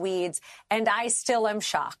in the weeds, and I still am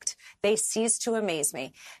shocked. They cease to amaze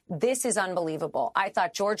me. This is unbelievable. I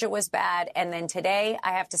thought Georgia was bad, and then today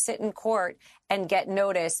I have to sit in court and get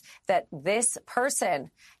notice that this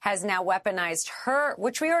person has now weaponized her,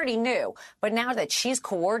 which we already knew, but now that she's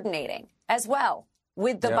coordinating as well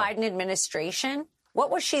with the Biden administration. What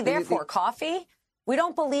was she there for? Coffee? We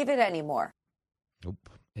don't believe it anymore. Nope.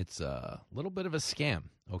 It's a little bit of a scam,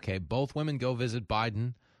 okay? Both women go visit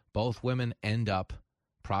Biden. Both women end up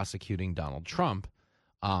prosecuting Donald Trump.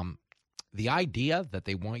 The idea that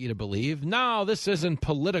they want you to believe, no, this isn't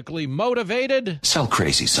politically motivated. Sell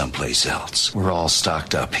crazy someplace else. We're all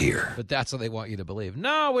stocked up here. But that's what they want you to believe.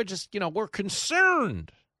 No, we're just, we're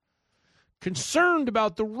concerned. Concerned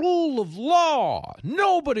about the rule of law.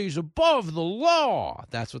 Nobody's above the law.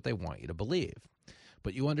 That's what they want you to believe.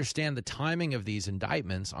 But you understand the timing of these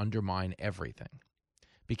indictments undermine everything.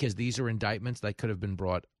 Because these are indictments that could have been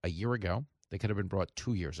brought a year ago. They could have been brought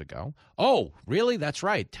 2 years ago. Oh, really? That's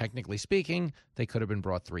right. Technically speaking, they could have been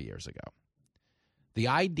brought 3 years ago. The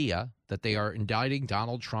idea that they are indicting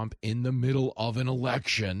Donald Trump in the middle of an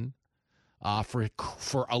election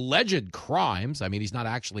for alleged crimes. I mean, he's not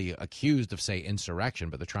actually accused of, say, insurrection,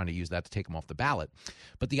 but they're trying to use that to take him off the ballot.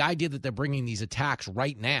 But the idea that they're bringing these attacks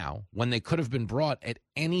right now when they could have been brought at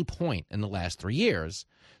any point in the last 3 years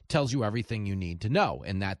tells you everything you need to know,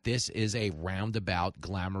 and that this is a roundabout,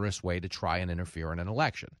 glamorous way to try and interfere in an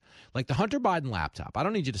election. Like the Hunter Biden laptop. I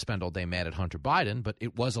don't need you to spend all day mad at Hunter Biden, but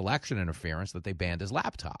it was election interference that they banned his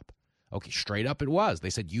laptop. Okay, straight up it was. They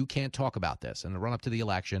said, you can't talk about this. In the run-up to the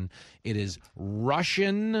election, it is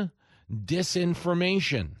Russian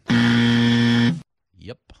disinformation.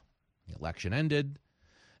 Yep. The election ended,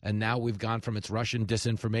 and now we've gone from it's Russian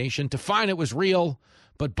disinformation to fine, it was real,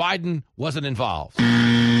 but Biden wasn't involved.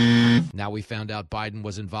 Now we found out Biden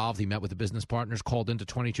was involved. He met with the business partners, called into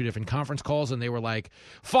 22 different conference calls, and they were like,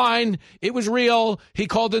 fine, it was real. He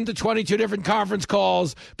called into 22 different conference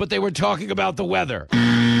calls, but they were talking about the weather.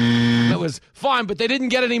 That was fine, but they didn't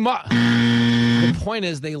get any money. The point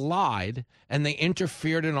is they lied, and they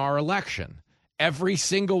interfered in our election. Every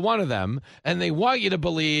single one of them, and they want you to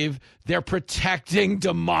believe they're protecting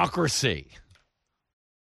democracy.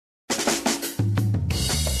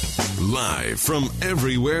 Live from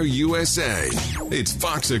everywhere USA, it's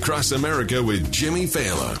Fox Across America with Jimmy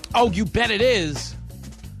Fallon. Oh, you bet it is.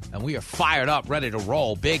 And we are fired up, ready to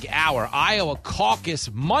roll. Big hour, Iowa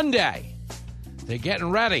Caucus Monday. They're getting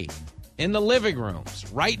ready in the living rooms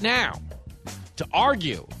right now to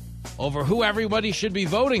argue over who everybody should be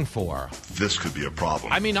voting for. This could be a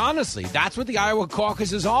problem. I mean, honestly, that's what the Iowa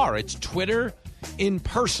caucuses are. It's Twitter in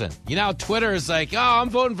person. You know, Twitter is like, oh, I'm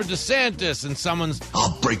voting for DeSantis, and someone's...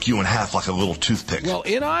 I'll break you in half like a little toothpick. Well,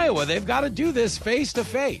 in Iowa, they've got to do this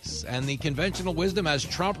face-to-face, and the conventional wisdom has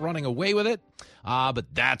Trump running away with it, but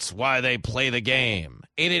that's why they play the game.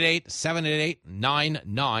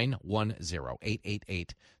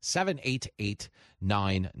 888-788-9910.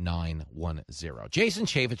 888-788-9910. Jason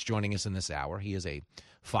Chaffetz joining us in this hour. He is a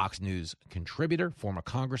Fox News contributor, former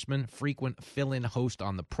congressman, frequent fill-in host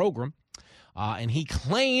on the program. And he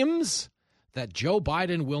claims that Joe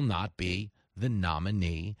Biden will not be the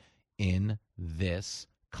nominee in this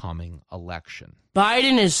coming election.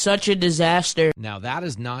 Biden is such a disaster. Now, that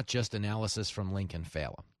is not just analysis from Lincoln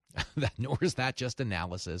Fela, nor is that just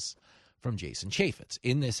analysis from Jason Chaffetz.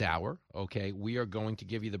 In this hour, okay, we are going to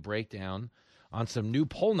give you the breakdown on some new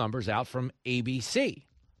poll numbers out from ABC.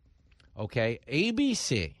 Okay,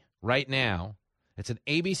 ABC right now, it's an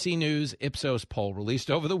ABC News Ipsos poll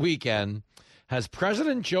released over the weekend, has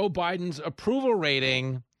President Joe Biden's approval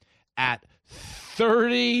rating at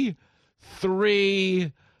 33%.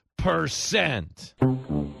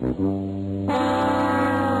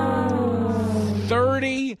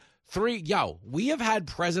 33. Yo, we have had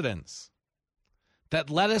presidents that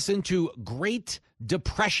led us into great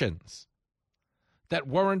depressions that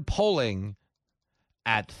weren't polling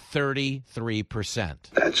at 33%.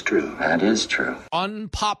 That's true. That is true.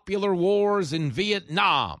 Unpopular wars in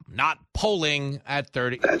Vietnam, not polling at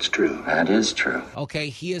 30. That's true. That is true. Okay,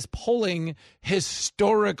 he is polling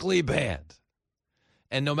historically bad.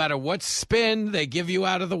 And no matter what spin they give you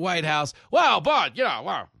out of the White House, well, but, they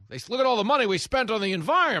look at all the money we spent on the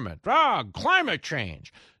environment. Climate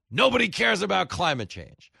change. Nobody cares about climate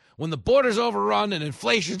change. When the border's overrun and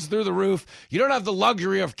inflation's through the roof, you don't have the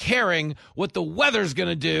luxury of caring what the weather's going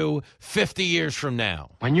to do 50 years from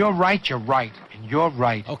now. When you're right, you're right. And you're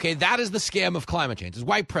right. Okay, that is the scam of climate change. It's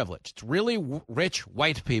white privilege. It's really rich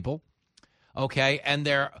white people, okay, and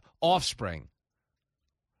their offspring,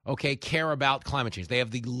 okay, care about climate change. They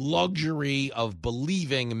have the luxury of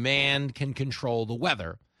believing man can control the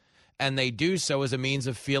weather. And they do so as a means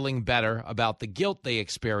of feeling better about the guilt they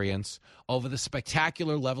experience over the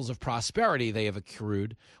spectacular levels of prosperity they have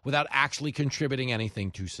accrued without actually contributing anything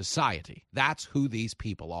to society. That's who these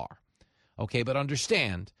people are. Okay, but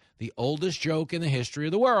understand, the oldest joke in the history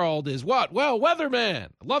of the world is what? Well, weatherman.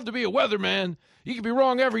 I'd love to be a weatherman. You can be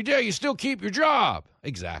wrong every day. You still keep your job.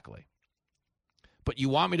 Exactly. But you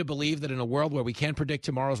want me to believe that in a world where we can't predict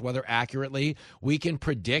tomorrow's weather accurately, we can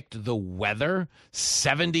predict the weather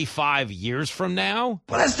 75 years from now?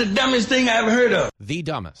 Well, that's the dumbest thing I ever heard of. The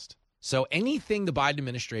dumbest. So anything the Biden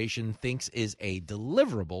administration thinks is a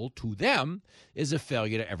deliverable to them is a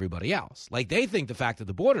failure to everybody else. Like they think the fact that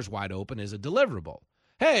the border's wide open is a deliverable.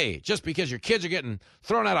 Hey, just because your kids are getting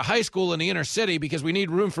thrown out of high school in the inner city because we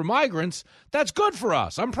need room for migrants, that's good for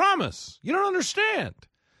us, I promise. You don't understand.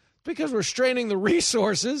 Because we're straining the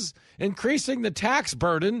resources, increasing the tax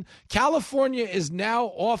burden, California is now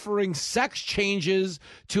offering sex changes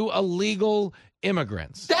to illegal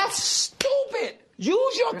immigrants. That's stupid.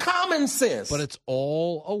 Use your common sense. But it's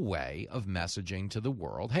all a way of messaging to the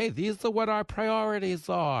world, hey, these are what our priorities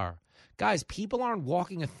are. Guys, people aren't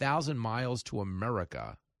walking 1,000 miles to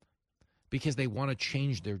America because they want to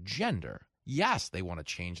change their gender. Yes, they want to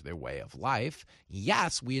change their way of life.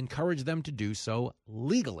 Yes, we encourage them to do so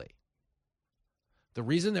legally. The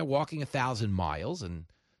reason they're walking 1,000 miles and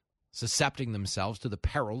suscepting themselves to the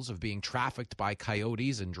perils of being trafficked by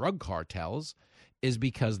coyotes and drug cartels is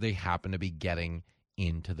because they happen to be getting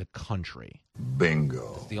into the country.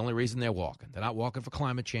 Bingo. That's the only reason they're walking. They're not walking for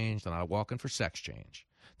climate change. They're not walking for sex change.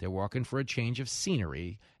 They're walking for a change of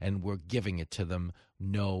scenery, and we're giving it to them,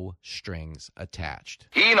 no strings attached.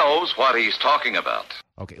 He knows what he's talking about.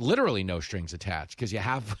 Okay, literally no strings attached, because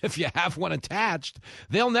if you have one attached,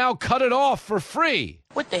 they'll now cut it off for free.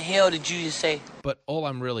 What the hell did you just say? But all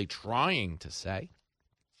I'm really trying to say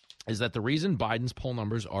is that the reason Biden's poll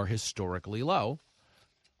numbers are historically low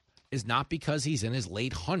is not because he's in his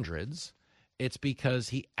late hundreds. It's because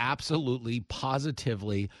he absolutely,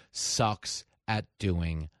 positively sucks at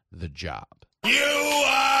doing the job. You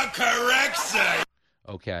are correct, sir.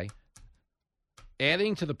 Okay.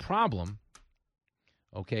 Adding to the problem,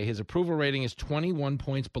 okay, his approval rating is 21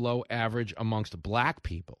 points below average amongst black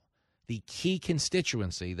people, the key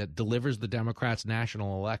constituency that delivers the Democrats'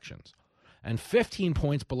 national elections, and 15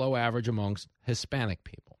 points below average amongst Hispanic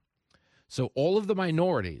people. So all of the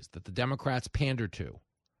minorities that the Democrats pander to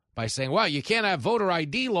by saying, well, you can't have voter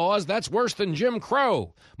ID laws, that's worse than Jim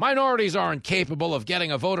Crow. Minorities aren't capable of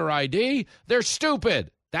getting a voter ID. They're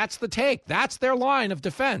stupid. That's the take. That's their line of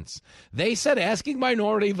defense. They said asking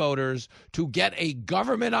minority voters to get a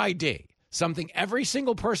government ID, something every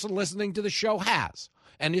single person listening to the show has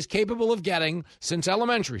and is capable of getting since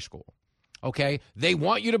elementary school. Okay? They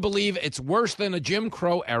want you to believe it's worse than a Jim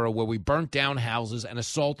Crow era where we burnt down houses and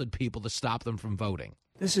assaulted people to stop them from voting.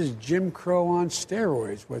 This is Jim Crow on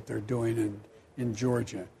steroids, what they're doing in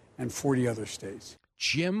Georgia and 40 other states.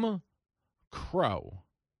 Jim Crow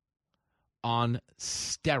on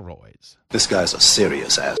steroids. This guy's a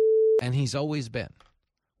serious ass. And he's always been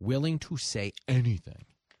willing to say anything.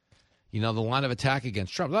 You know, the line of attack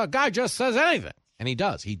against Trump, the guy just says anything. And he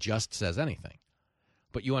does. He just says anything.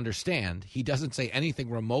 But you understand, he doesn't say anything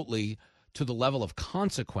remotely to the level of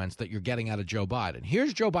consequence that you're getting out of Joe Biden.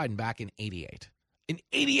 Here's Joe Biden back in 88. In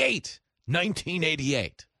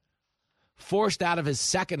 1988. Forced out of his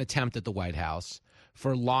second attempt at the White House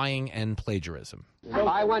for lying and plagiarism.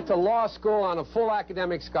 I went to law school on a full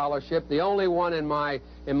academic scholarship, the only one in my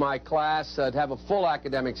class to have a full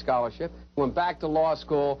academic scholarship. Went back to law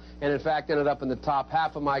school and, in fact, ended up in the top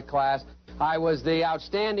half of my class. I was the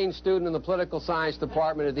outstanding student in the political science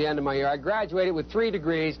department at the end of my year. I graduated with 3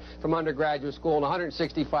 degrees from undergraduate school and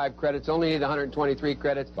 165 credits, only needed 123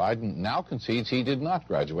 credits. Biden now concedes he did not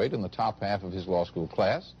graduate in the top half of his law school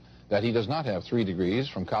class, that he does not have 3 degrees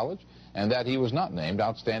from college, and that he was not named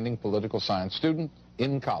outstanding political science student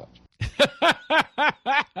in college.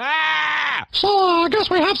 So I guess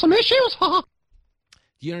we have some issues, huh?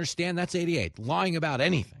 Do you understand? That's 88. Lying about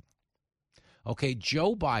anything. Okay,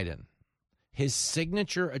 Joe Biden, his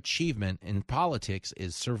signature achievement in politics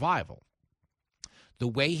is survival. The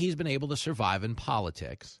way he's been able to survive in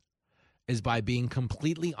politics is by being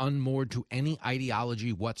completely unmoored to any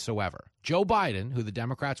ideology whatsoever. Joe Biden, who the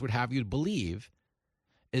Democrats would have you believe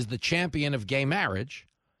is the champion of gay marriage,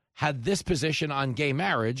 had this position on gay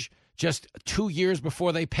marriage just 2 years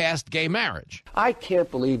before they passed gay marriage. I can't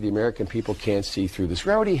believe the American people can't see through this.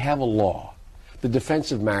 We already have a law, the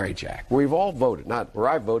Defense of Marriage Act, where we've all voted, not where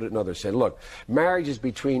I voted and others said, look, marriage is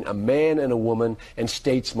between a man and a woman, and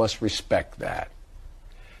states must respect that.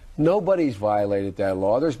 Nobody's violated that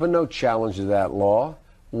law. There's been no challenge to that law.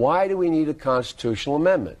 Why do we need a constitutional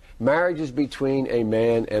amendment? Marriage is between a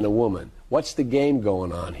man and a woman. What's the game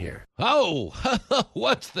going on here? Oh,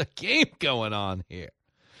 what's the game going on here?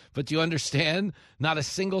 But do you understand? Not a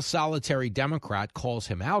single solitary Democrat calls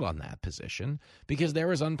him out on that position because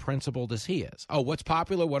they're as unprincipled as he is. Oh, what's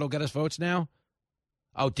popular? What'll get us votes now?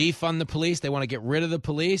 Oh, defund the police. They want to get rid of the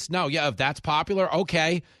police. No, yeah, if that's popular,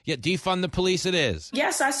 okay. Yeah, defund the police it is.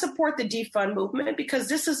 Yes, I support the defund movement because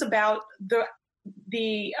this is about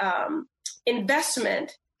the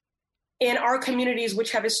investment in our communities,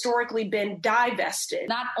 which have historically been divested.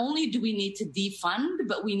 Not only do we need to defund,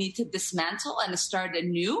 but we need to dismantle and start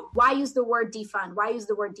anew. Why use the word defund? Why use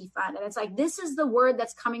the word defund? And it's like, this is the word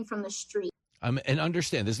that's coming from the street. And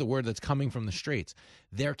understand, this is the word that's coming from the streets.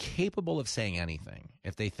 They're capable of saying anything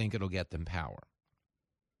if they think it'll get them power.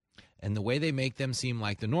 And the way they make them seem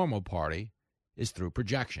like the normal party is through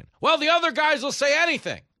projection. Well, the other guys will say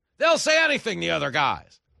anything. They'll say anything, the other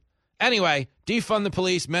guys. Anyway, defund the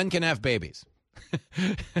police. Men can have babies.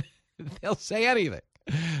 They'll say anything.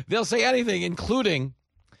 They'll say anything, including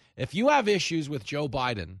if you have issues with Joe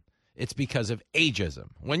Biden, it's because of ageism.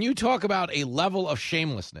 When you talk about a level of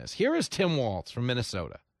shamelessness, here is Tim Walz from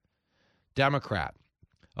Minnesota, Democrat,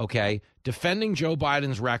 okay, defending Joe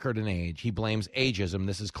Biden's record in age. He blames ageism.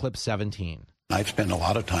 This is clip 17. I've spent a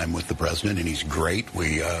lot of time with the president, and he's great.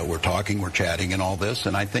 We're talking, we're chatting and all this,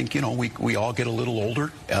 and I think, we all get a little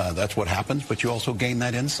older. That's what happens, but you also gain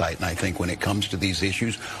that insight. And I think when it comes to these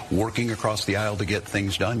issues, working across the aisle to get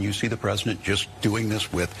things done, you see the president just doing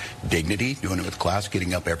this with dignity, doing it with class,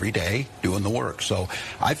 getting up every day, doing the work. So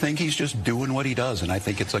I think he's just doing what he does, and I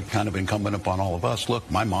think it's kind of incumbent upon all of us. Look,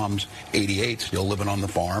 my mom's 88, still living on the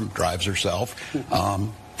farm, drives herself.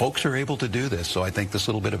 Folks are able to do this, so I think this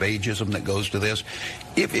little bit of ageism that goes to this,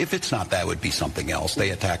 if it's not that, would be something else. They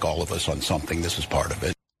attack all of us on something. This is part of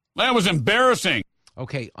it. That was embarrassing.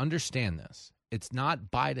 Okay, understand this. It's not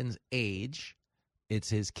Biden's age. It's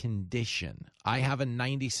his condition. I have a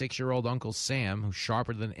 96-year-old Uncle Sam who's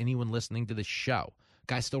sharper than anyone listening to this show.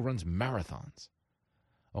 Guy still runs marathons.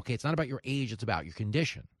 Okay, it's not about your age. It's about your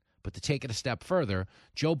condition. But to take it a step further,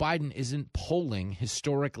 Joe Biden isn't polling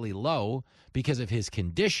historically low because of his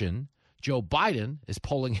condition. Joe Biden is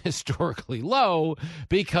polling historically low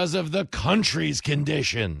because of the country's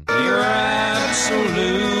condition. You're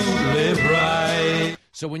absolutely right.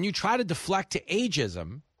 So when you try to deflect to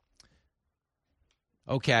ageism,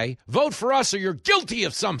 okay, vote for us or you're guilty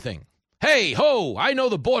of something. Hey, ho, I know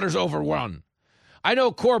the border's overrun. I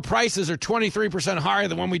know core prices are 23% higher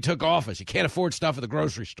than when we took office. You can't afford stuff at the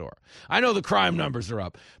grocery store. I know the crime numbers are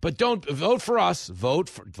up. But don't vote for us.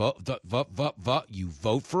 Vote. You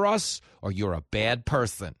vote for us or you're a bad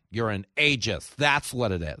person. You're an ageist. That's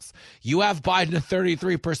what it is. You have Biden at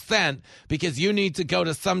 33% because you need to go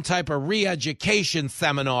to some type of re-education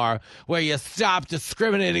seminar where you stop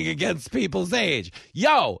discriminating against people's age.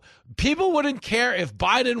 Yo, people wouldn't care if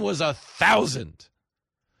Biden was 1,000.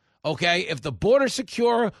 Okay, if the border's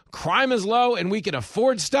secure, crime is low, and we can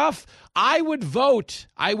afford stuff, I would vote.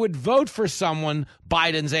 I would vote for someone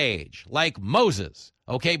Biden's age, like Moses.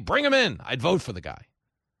 Okay, bring him in. I'd vote for the guy.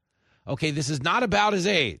 Okay, this is not about his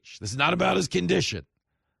age. This is not about his condition.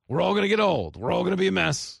 We're all going to get old. We're all going to be a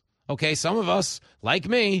mess. Okay, some of us, like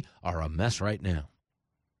me, are a mess right now.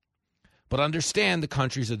 But understand the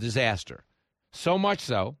country's a disaster. So much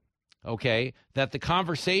so, okay, that the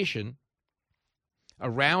conversation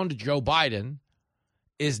around Joe Biden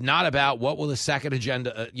is not about what will the second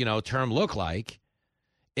agenda, term look like.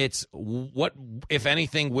 It's what, if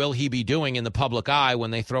anything, will he be doing in the public eye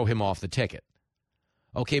when they throw him off the ticket?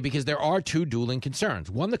 Okay, because there are two dueling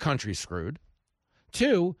concerns. One, the country's screwed.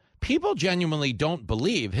 Two, people genuinely don't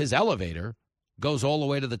believe his elevator goes all the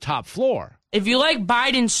way to the top floor. If you like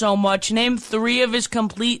Biden so much, name 3 of his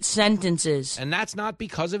complete sentences. And that's not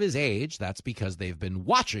because of his age. That's because they've been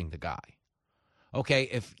watching the guy. Okay,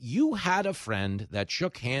 if you had a friend that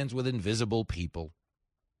shook hands with invisible people,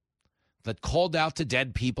 that called out to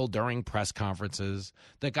dead people during press conferences,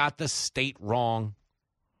 that got the state wrong,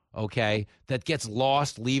 okay, that gets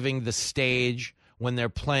lost leaving the stage when they're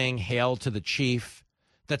playing Hail to the Chief,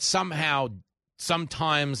 that somehow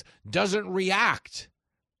sometimes doesn't react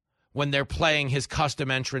when they're playing his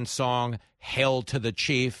custom entrance song, Hail to the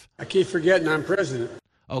Chief. I keep forgetting I'm president.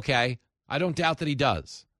 Okay, I don't doubt that he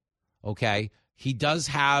does. Okay, he does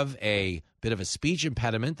have a bit of a speech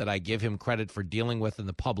impediment that I give him credit for dealing with in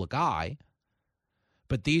the public eye.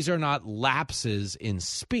 But these are not lapses in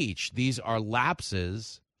speech. These are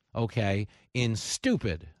lapses, okay, in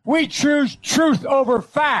stupid. We choose truth over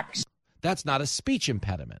facts. That's not a speech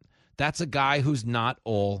impediment. That's a guy who's not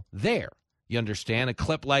all there. You understand? A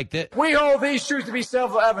clip like this. We hold these truths to be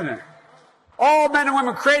self-evident. All men and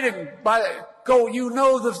women created by you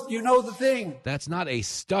know the thing. That's not a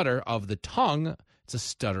stutter of the tongue. It's a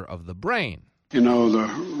stutter of the brain. You know, the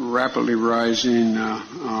rapidly rising I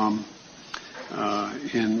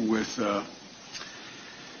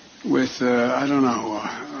don't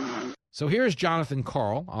know. So here's Jonathan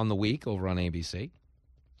Karl on The Week over on ABC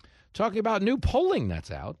talking about new polling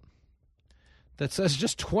that's out that says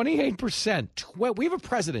just 28%. We have a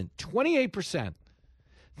president, 28%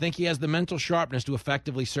 think he has the mental sharpness to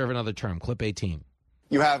effectively serve another term. Clip 18.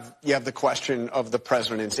 You have the question of the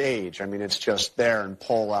president's age. I mean, it's just there in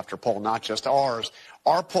poll after poll, not just ours.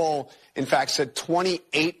 Our poll, in fact, said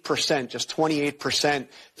 28%, just 28%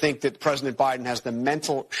 think that President Biden has the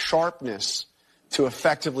mental sharpness to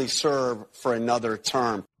effectively serve for another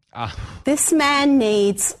term. This man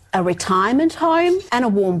needs a retirement home and a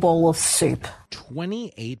warm bowl of soup.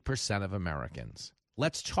 28% of Americans.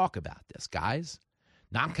 Let's talk about this, guys.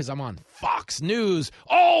 Not because I'm on Fox News.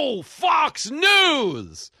 Oh, Fox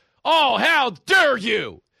News! Oh, how dare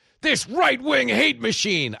you! This right-wing hate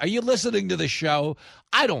machine. Are you listening to the show?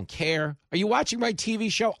 I don't care. Are you watching my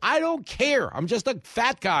TV show? I don't care. I'm just a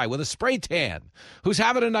fat guy with a spray tan who's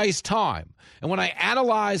having a nice time. And when I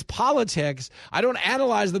analyze politics, I don't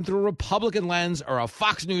analyze them through a Republican lens or a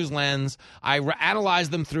Fox News lens. I analyze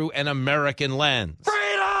them through an American lens.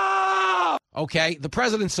 Okay, the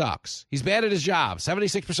president sucks. He's bad at his job.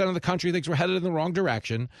 76% of the country thinks we're headed in the wrong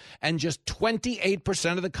direction, and just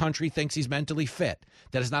 28% of the country thinks he's mentally fit.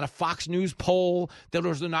 That is not a Fox News poll.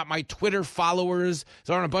 Those are not my Twitter followers.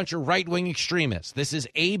 Those aren't a bunch of right-wing extremists. This is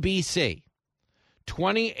ABC.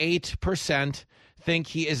 28% think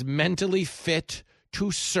he is mentally fit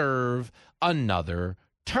to serve another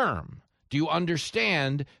term. Do you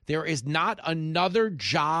understand? There is not another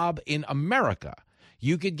job in America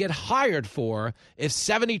you could get hired for if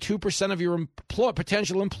 72% of your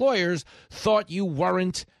potential employers thought you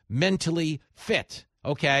weren't mentally fit,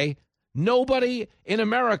 okay? Nobody in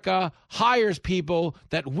America hires people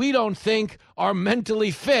that we don't think are mentally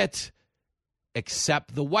fit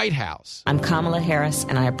except the White House. I'm Kamala Harris,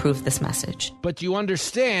 and I approve this message. But do you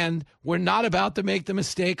understand, we're not about to make the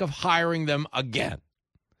mistake of hiring them again.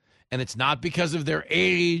 And it's not because of their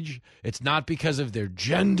age. It's not because of their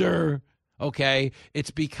gender. Okay, it's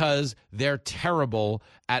because they're terrible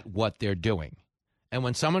at what they're doing. And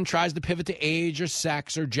when someone tries to pivot to age or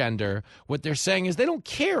sex or gender, what they're saying is they don't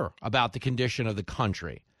care about the condition of the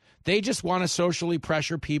country. They just want to socially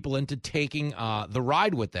pressure people into taking the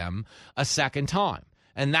ride with them a second time.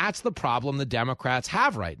 And that's the problem the Democrats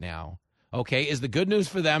have right now. Okay, is the good news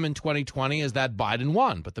for them in 2020 is that Biden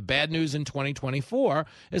won. But the bad news in 2024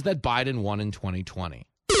 is that Biden won in 2020.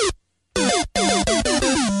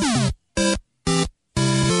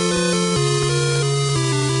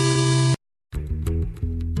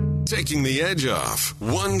 Taking the edge off,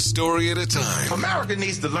 one story at a time. America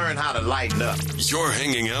needs to learn how to lighten up. You're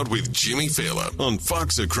hanging out with Jimmy Fallon on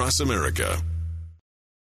Fox Across America.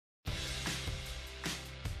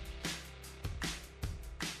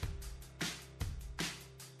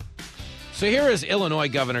 So here is Illinois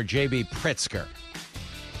Governor J.B. Pritzker,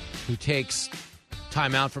 who takes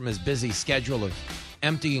time out from his busy schedule of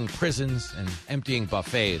emptying prisons and emptying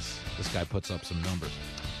buffets. This guy puts up some numbers.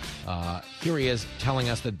 Here he is telling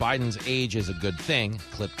us that Biden's age is a good thing.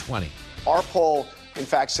 Clip 20. Our poll, in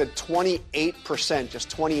fact, said 28%, just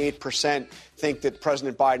 28%, think that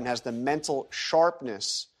President Biden has the mental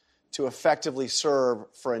sharpness to effectively serve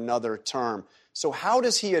for another term. So how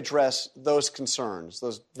does he address those concerns,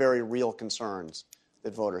 those very real concerns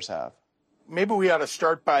that voters have? Maybe we ought to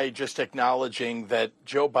start by just acknowledging that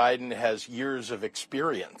Joe Biden has years of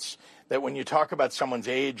experience, that when you talk about someone's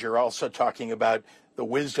age, you're also talking about the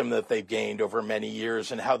wisdom that they've gained over many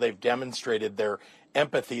years and how they've demonstrated their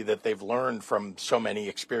empathy that they've learned from so many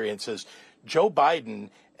experiences. Joe Biden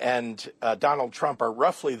and Donald Trump are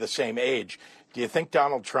roughly the same age. Do you think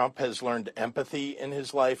Donald Trump has learned empathy in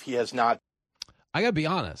his life? He has not. I got to be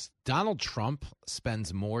honest. Donald Trump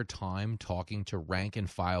spends more time talking to rank and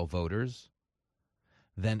file voters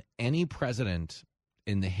than any president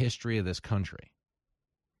in the history of this country.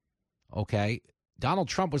 Okay? Donald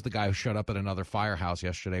Trump was the guy who showed up at another firehouse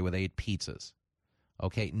yesterday with 8 pizzas.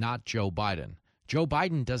 Okay? Not Joe Biden. Joe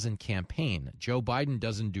Biden doesn't campaign. Joe Biden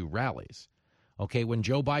doesn't do rallies. Okay? When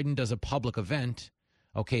Joe Biden does a public event,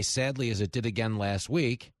 okay, sadly, as it did again last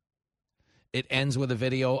week, it ends with a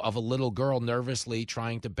video of a little girl nervously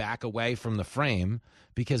trying to back away from the frame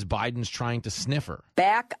because Biden's trying to sniff her.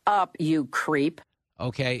 Back up, you creep.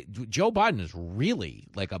 Okay, Joe Biden is really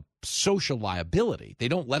like a social liability. They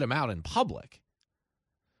don't let him out in public.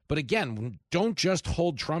 But again, don't just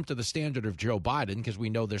hold Trump to the standard of Joe Biden because we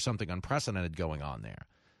know there's something unprecedented going on there.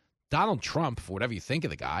 Donald Trump, for whatever you think of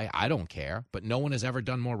the guy, I don't care, but no one has ever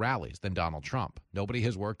done more rallies than Donald Trump. Nobody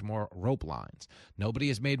has worked more rope lines. Nobody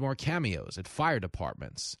has made more cameos at fire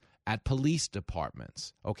departments, at police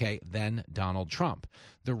departments, okay, than Donald Trump.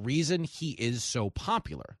 The reason he is so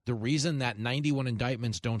popular, the reason that 91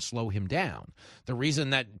 indictments don't slow him down, the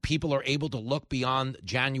reason that people are able to look beyond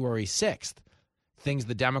January 6th, things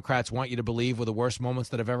the Democrats want you to believe were the worst moments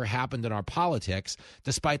that have ever happened in our politics,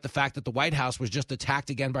 despite the fact that the White House was just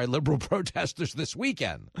attacked again by liberal protesters this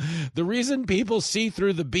weekend. The reason people see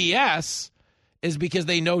through the BS is because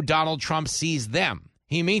they know Donald Trump sees them.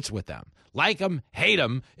 He meets with them. Like them, hate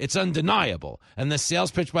them, it's undeniable. And the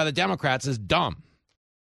sales pitch by the Democrats is dumb.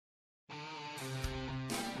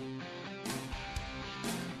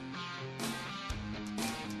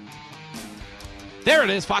 There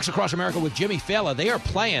it is, Fox Across America with Jimmy Fallon. They are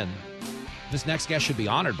playing. This next guest should be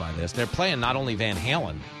honored by this. They're playing not only Van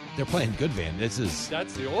Halen, they're playing good Van. That's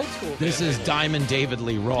the old school. This is Diamond David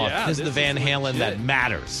Lee Roth. Yeah, this is the Van Halen that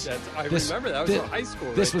matters. I remember that was in high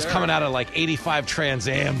school. This was coming out of like 85 Trans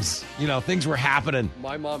Ams. You know, things were happening.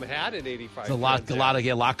 My mom had an 85. There's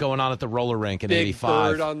a lot going on at the roller rink in Big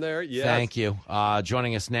 85. Bird on there. Yes. Thank you.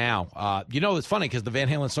 Joining us now. You know, it's funny because the Van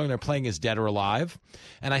Halen song they're playing is Dead or Alive.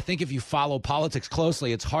 And I think if you follow politics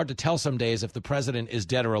closely, it's hard to tell some days if the president is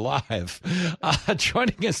dead or alive.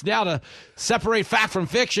 Joining us now to separate fact from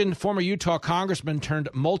fiction, former Utah congressman turned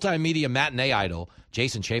multimedia matinee idol,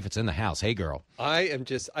 Jason Chaffetz in the house. Hey, girl. I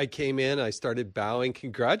came in, I started bowing.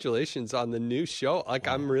 Congratulations on the new show.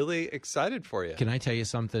 I'm really excited for you. Can I tell you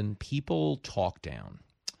something? People talk down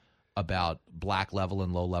about black level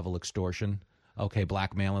and low level extortion. Okay,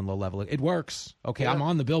 blackmail and low level. It works. Okay, yeah. I'm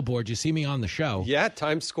on the billboard. You see me on the show. Yeah,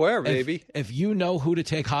 Times Square, baby. If you know who to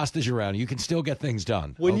take hostage around, you can still get things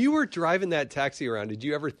done. When you were driving that taxi around, did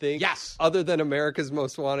you ever think, yes, other than America's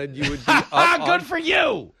Most Wanted, you would be up Good for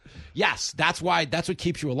you. Yes, that's what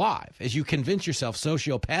keeps you alive, is you convince yourself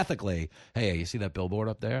sociopathically, hey, you see that billboard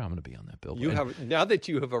up there? I'm going to be on that billboard. Now that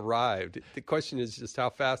you have arrived, the question is just how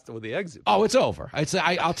fast will the exit be? Oh, it's over.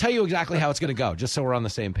 I'll tell you exactly how it's going to go, just so we're on the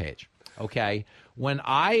same page. Okay, when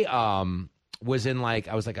I was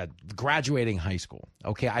a graduating high school.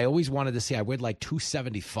 Okay, I always wanted to see. I weighed like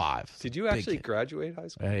 275. Did you actually graduate high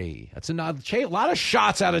school? Hey, that's a lot of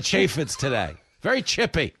shots out of Chaffetz today. Very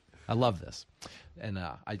chippy. I love this, and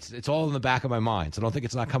it's all in the back of my mind. So don't think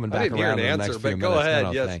it's not coming back around in the next few minutes. Go ahead.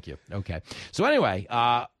 No, yes. Thank you. Okay. So anyway,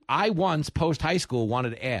 I once post high school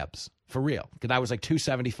wanted abs. For real, because I was like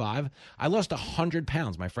 275. I lost 100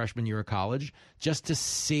 pounds my freshman year of college just to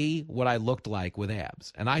see what I looked like with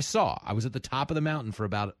abs. And I was at the top of the mountain for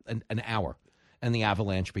about an hour, and the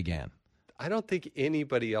avalanche began. I don't think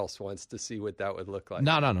anybody else wants to see what that would look like.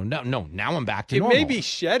 No. Now I'm back to normal. It may be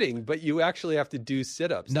shedding, but you actually have to do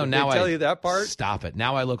sit-ups. No, Did now they tell you that part? Stop it.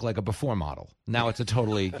 Now I look like a before model. Now it's a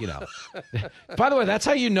totally, By the way, that's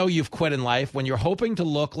how you know you've quit in life, when you're hoping to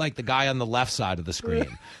look like the guy on the left side of the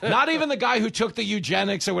screen. Not even the guy who took the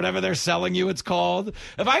eugenics or whatever they're selling you, it's called.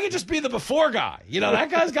 If I could just be the before guy, that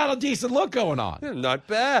guy's got a decent look going on. Yeah, not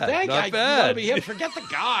bad. Not bad. bad. You gotta be him. Forget the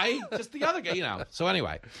guy, just the other guy, So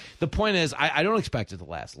anyway, the point is, is, I don't expect it to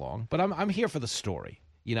last long, but I'm here for the story.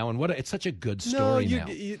 And it's such a good story now.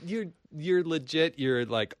 You're legit. You're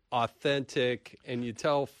like authentic, and you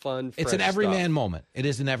tell fun. It's an everyman moment. It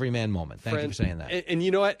is an everyman moment. Thank you for saying that. And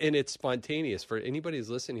you know what? And it's spontaneous. For anybody who's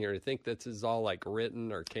listening here to think this is all like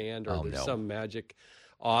written or canned or there's some magic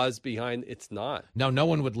Oz behind. It's not. No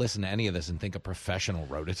one would listen to any of this and think a professional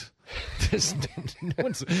wrote it. That's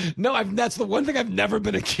the one thing I've never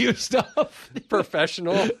been accused of.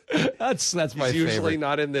 Professional. That's my favorite. Usually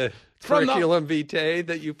not in the curriculum vitae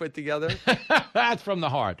that you put together. That's from the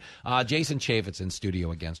heart. Jason Chaffetz in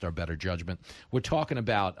studio against our better judgment. We're talking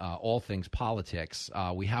about all things politics.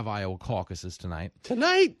 We have Iowa caucuses tonight.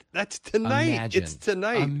 Tonight? That's tonight. Imagine. It's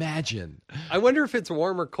tonight. Imagine. I wonder if it's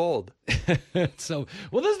warm or cold.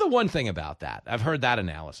 Well, there's the one thing about that. I've heard that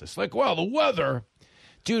analysis. Like, well, the weather.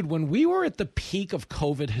 Dude, when we were at the peak of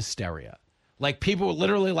COVID hysteria, like people were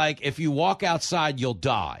literally like, if you walk outside, you'll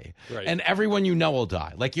die. Right. And everyone you know will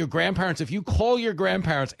die. Like your grandparents, if you call your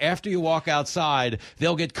grandparents after you walk outside,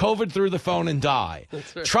 they'll get COVID through the phone and die.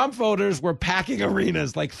 Right. Trump voters were packing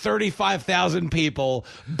arenas, like 35,000 people,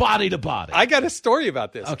 body to body. I got a story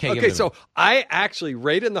about this. Okay, so I actually,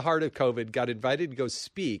 right in the heart of COVID, got invited to go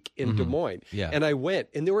speak in Des Moines. Yeah. And I went,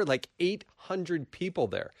 and there were like 800 people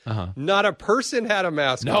there. Not a person had a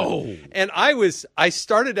mask on. And I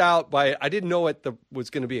started out by, I didn't know what was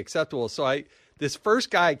going to be acceptable. So this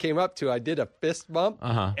first guy I came up to, I did a fist bump,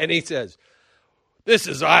 and he says, "This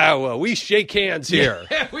is Iowa. We shake hands here."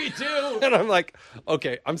 Yeah, we do. And I'm like,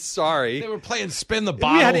 okay, I'm sorry. They were playing spin the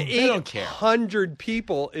bottle. We had They don't care. 800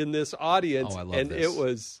 people in this audience, I love and this. it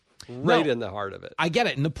was right in the heart of it. I get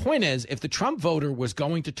it. And the point is, if the Trump voter was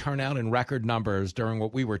going to turn out in record numbers during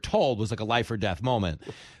what we were told was like a life or death moment,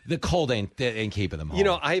 the cold ain't keeping them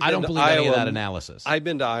home. I don't believe any of that analysis. I've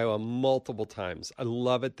been to Iowa multiple times. I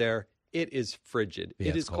love it there. It is frigid. Yeah,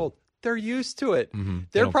 it is cold. They're used to it. Mm-hmm.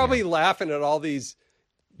 They're probably laughing at all these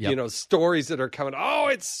stories that are coming. Oh,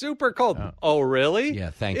 it's super cold. Oh, really? Yeah,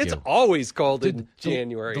 thank you. It's you. always cold in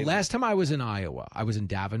January. The last time I was in Iowa, I was in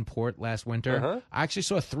Davenport last winter. I actually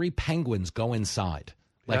saw 3 penguins go inside,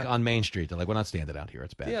 on Main Street. They're like, we're not standing out here.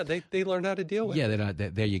 It's bad. Yeah, they learn how to deal with it. Yeah,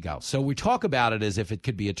 there you go. So we talk about it as if it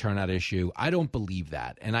could be a turnout issue. I don't believe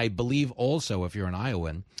that. And I believe also, if you're an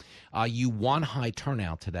Iowan, you want high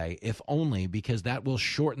turnout today, if only because that will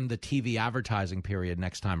shorten the TV advertising period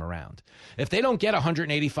next time around. If they don't get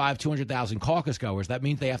 185, 200,000 caucus goers, that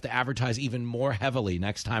means they have to advertise even more heavily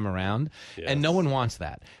next time around, and no one wants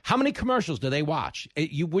that. How many commercials do they watch?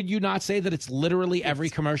 Would you not say that it's literally every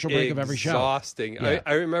commercial break of every show? Exhausting. Yeah.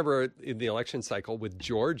 I remember in the election cycle with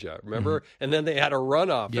Georgia, remember? And then they had a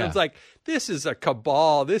runoff. Yeah. It's like, this is a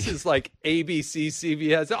cabal. This is like ABC,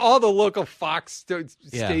 CBS, all the local Fox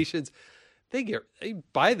stations. They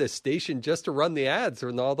buy the station just to run the ads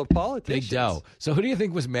and all the politicians. Big dough. So who do you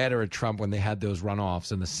think was madder at Trump when they had those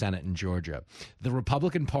runoffs in the Senate in Georgia? The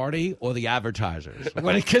Republican Party or the advertisers?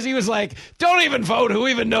 Because he was like, don't even vote. Who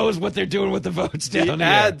even knows what they're doing with the votes down here? The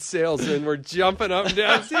ad salesmen were jumping up and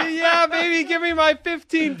down. Yeah, baby, give me my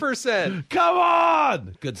 15%. Come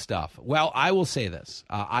on. Good stuff. Well, I will say this.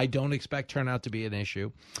 I don't expect turnout to be an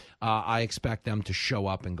issue. I expect them to show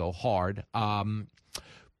up and go hard.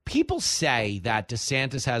 People say that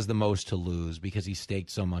DeSantis has the most to lose because he staked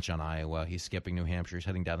so much on Iowa. He's skipping New Hampshire. He's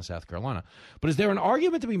heading down to South Carolina. But is there an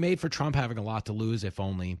argument to be made for Trump having a lot to lose, if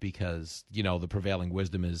only because, the prevailing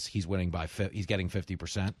wisdom is he's winning he's getting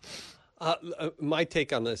 50%? My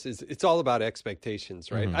take on this is it's all about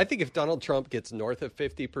expectations, right? I think if Donald Trump gets north of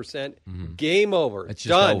 50%, game over. It's just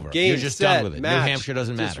done. over. Game You're just set, done with it. match. New Hampshire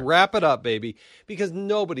doesn't matter. Just wrap it up, baby, because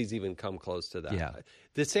nobody's even come close to that. Yeah.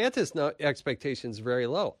 DeSantis' expectations very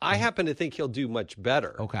low. I happen to think he'll do much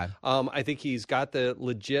better. Okay. I think he's got the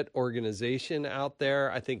legit organization out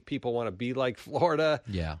there. I think people want to be like Florida.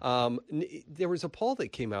 Yeah. There was a poll that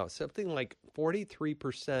came out, something like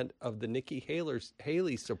 43% of the Nikki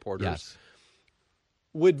Haley supporters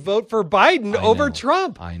would vote for Biden over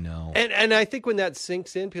Trump. I know. And I think when that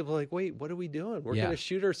sinks in, people are like, wait, what are we doing? We're Yeah. going to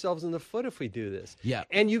shoot ourselves in the foot if we do this. Yeah.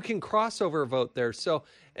 And you can crossover vote there. So,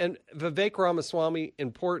 and Vivek Ramaswamy,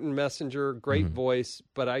 important messenger, great voice,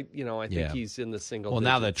 but I think he's in the single Well,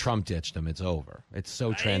 digits. now that Trump ditched him, it's over. It's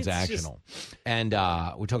so transactional. And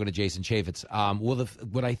we're talking to Jason Chaffetz.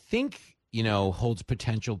 What I think, holds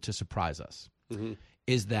potential to surprise us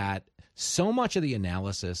is that so much of the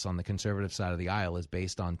analysis on the conservative side of the aisle is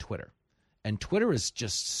based on Twitter. And Twitter is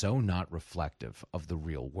just so not reflective of the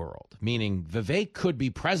real world, meaning Vivek could be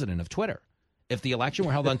president of Twitter If the election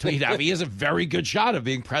were held on Twitter, he has a very good shot of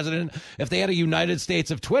being president. If they had a United States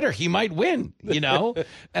of Twitter, he might win,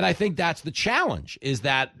 And I think that's the challenge, is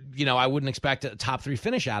that, I wouldn't expect a top 3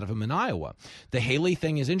 finish out of him in Iowa. The Haley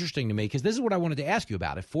thing is interesting to me because this is what I wanted to ask you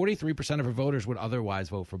about. If 43% of her voters would otherwise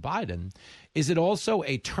vote for Biden, is it also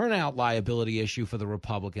a turnout liability issue for the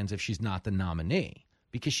Republicans if she's not the nominee?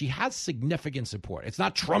 Because she has significant support. It's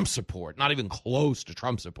not Trump support, not even close to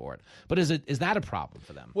Trump support. But is that a problem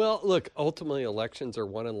for them? Well, look, ultimately elections are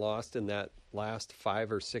won and lost in that last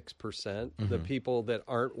 5 or 6%. The people that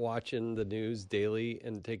aren't watching the news daily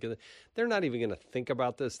and they're not even going to think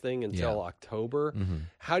about this thing until October.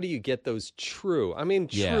 How do you get those true? I mean,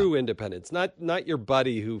 true independents, not your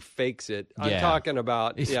buddy who fakes it. I'm talking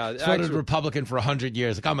about voted Republican for 100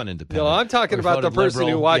 years. Like, I'm an independent. No, I'm talking about the person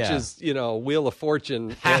liberal. who watches, Wheel of Fortune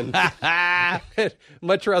and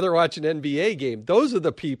much rather watch an NBA game. Those are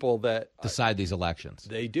the people that decide these elections.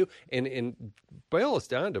 They do, and boil us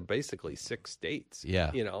down to basically 6 states.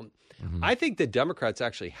 Yeah, I think the Democrats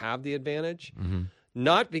actually have the advantage.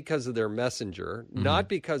 Not because of their messenger, not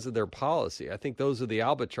because of their policy. I think those are the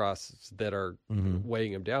albatrosses that are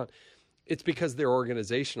weighing them down. It's because their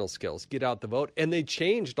organizational skills get out the vote. And they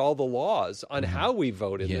changed all the laws on how we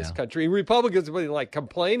vote in this country. Republicans have been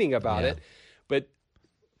complaining about it, but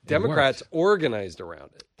Democrats organized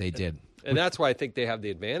around it. They did. And that's why I think they have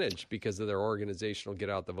the advantage, because of their organizational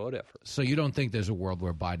get out the vote effort. So you don't think there's a world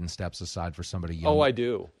where Biden steps aside for somebody young? Oh, I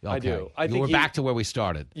do. Okay. I do. I think we're back to where we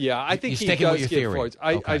started. Yeah, I think he does get forced.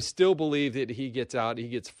 I still believe that he gets out. He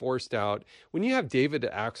gets forced out. When you have David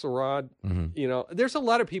Axelrod, there's a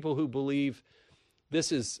lot of people who believe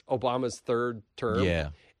this is Obama's 3rd term. Yeah.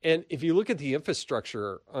 And if you look at the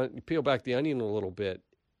infrastructure, peel back the onion a little bit,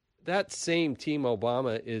 that same Team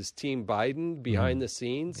Obama is Team Biden behind the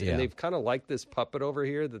scenes, and they've kind of like this puppet over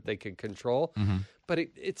here that they can control. But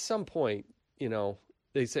at some point,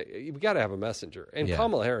 they say, we got to have a messenger. And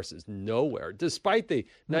Kamala Harris is nowhere, despite the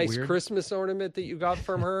nice Christmas ornament that you got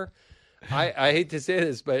from her. I hate to say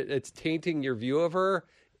this, but it's tainting your view of her.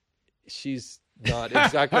 She's not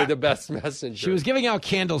exactly the best messenger. She was giving out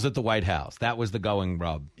candles at the White House. That was the going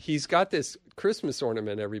rub. He's got this Christmas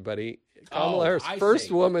ornament, everybody. Kamala Harris,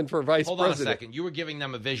 first woman for vice president. Hold on a second. You were giving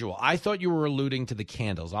them a visual. I thought you were alluding to the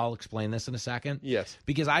candles. I'll explain this in a second. Yes.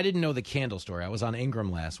 Because I didn't know the candle story. I was on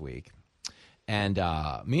Ingram last week. And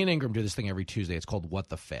me and Ingram do this thing every Tuesday. It's called What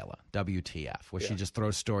the Fela, WTF, where she just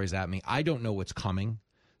throws stories at me. I don't know what's coming,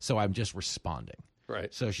 so I'm just responding.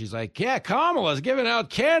 Right. So she's like, Kamala's giving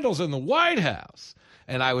out candles in the White House.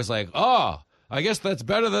 And I was like, I guess that's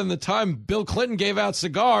better than the time Bill Clinton gave out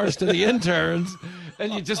cigars to the interns.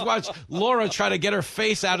 And you just watch Laura try to get her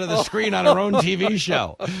face out of the screen on her own TV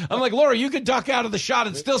show. I'm like, Laura, you could duck out of the shot.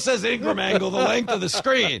 It still says Ingram angle the length of the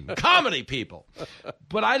screen. Comedy, people.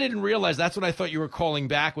 But I didn't realize that's what I thought you were calling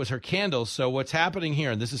back was her candles. So what's happening here,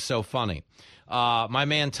 and this is so funny, my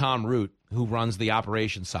man Tom Root, who runs the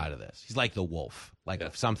operations side of this, he's like the wolf. Like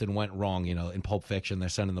if something went wrong, in Pulp Fiction, they're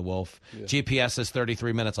sending the wolf. GPS says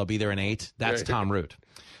 33 minutes. I'll be there in 8. That's Tom Root.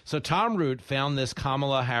 So Tom Root found this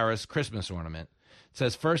Kamala Harris Christmas ornament. It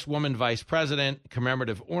says first woman vice president,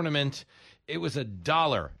 commemorative ornament. It was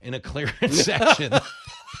 $1 in a clearance section.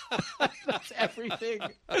 That's everything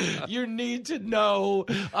you need to know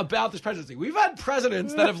about this presidency. We've had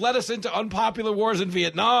presidents that have led us into unpopular wars in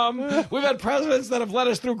Vietnam. We've had presidents that have led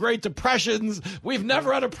us through Great Depressions. We've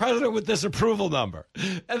never had a president with this approval number.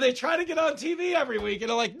 And they try to get on TV every week and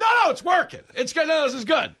they're like, no, it's working. It's good. No, this is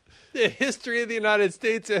good. The history of the United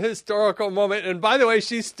States, a historical moment. And by the way,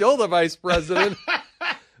 she's still the vice president.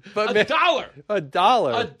 But $1.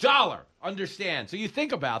 $1. Understand. So you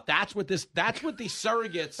think about that's what these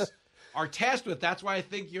surrogates are tasked with. That's why I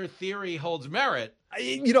think your theory holds merit.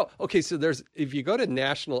 Okay, so if you go to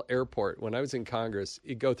National Airport, when I was in Congress,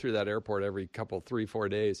 you go through that airport every 3-4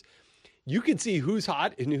 days. You can see who's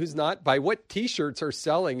hot and who's not by what T-shirts are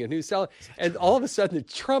selling and who's selling. And all of a sudden,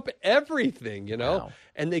 it's Trump everything, Wow.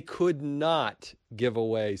 And they could not give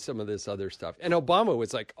away some of this other stuff. And Obama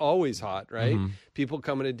was always hot, right? People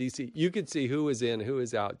coming to D.C. You could see who is in, who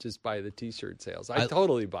is out just by the T-shirt sales. I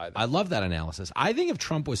totally buy that. I love that analysis. I think if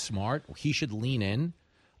Trump was smart, he should lean in,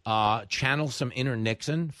 channel some inner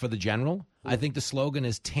Nixon for the general. I think the slogan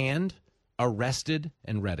is tanned, arrested,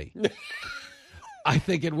 and ready. I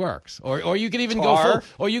think it works. Or you could even go full,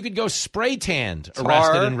 or you could go spray tanned,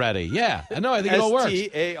 arrested and ready. Yeah. No, I think it all works.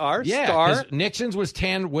 STAR, yeah, star. Nixon's was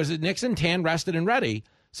Nixon tanned, rested, and ready.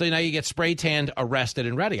 So now you get spray tanned, arrested,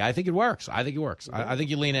 and ready. I think it works. I think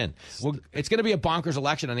you lean in. Well, it's going to be a bonkers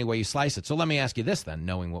election any way you slice it. So let me ask you this then,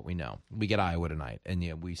 knowing what we know. We get Iowa tonight,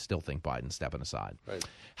 and we still think Biden's stepping aside. Right.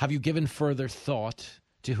 Have you given further thought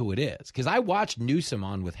to who it is. Because I watched Newsom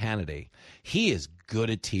on with Hannity. He is good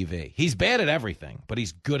at TV. He's bad at everything, but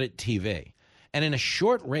he's good at TV. And in a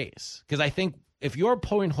short race, because I think if your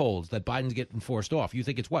point holds that Biden's getting forced off, you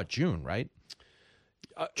think it's what, June, right?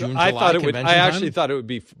 June, I July, thought it would. I actually time? thought it would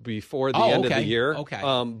be before the end of the year. Okay.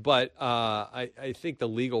 But I think the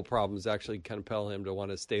legal problems actually compel him to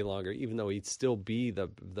want to stay longer, even though he'd still be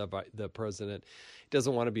the president. He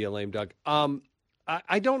doesn't want to be a lame duck.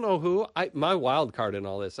 I don't know who. My wild card in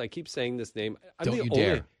all this. I keep saying this name. Don't you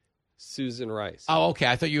dare. Susan Rice. Oh, okay.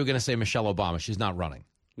 I thought you were going to say Michelle Obama. She's not running.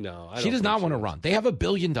 No, she does not want to run. They have $1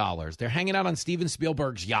 billion. They're hanging out on Steven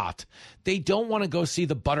Spielberg's yacht. They don't want to go see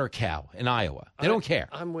the butter cow in Iowa. They don't care.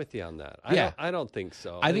 I'm with you on that. I don't think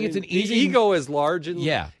so. I think it's an easy the ego is large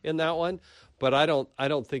in that one, but I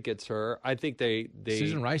don't think it's her. I think they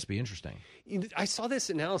Susan Rice be interesting. I saw this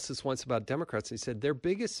analysis once about Democrats. They said their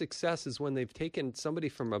biggest success is when they've taken somebody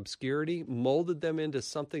from obscurity, molded them into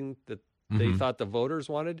something that they thought the voters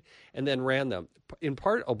wanted, and then ran them. In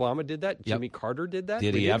part, Obama did that. Jimmy Carter did that.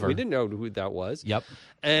 Did he ever? We didn't know who that was. Yep.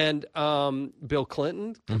 And Bill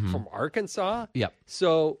Clinton from Arkansas. Yep.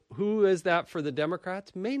 So who is that for the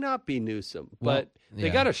Democrats? May not be Newsom, but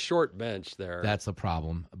they got a short bench there. That's the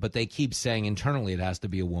problem. But they keep saying internally it has to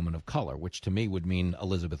be a woman of color, which to me would mean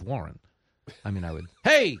Elizabeth Warren. I mean, I would.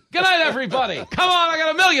 Hey, good night, everybody. Come on, I got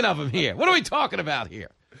 1 million of them here. What are we talking about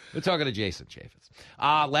here? We're talking to Jason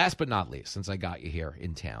Chaffetz. Last but not least, since I got you here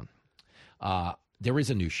in town, there is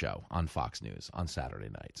a new show on Fox News on Saturday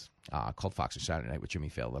nights called Fox News Saturday Night with Jimmy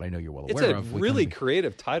Fallon that I know you're well aware of. It's a really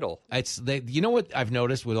creative title. You know what I've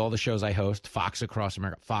noticed with all the shows I host, Fox Across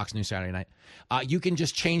America, Fox News Saturday Night, you can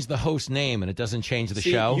just change the host name and it doesn't change the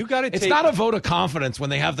show. It's not a vote of confidence when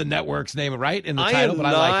they have the network's name right in the title, but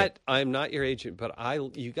I like it. I'm not your agent,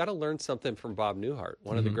 but you got to learn something from Bob Newhart,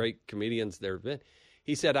 one of the great comedians there have been.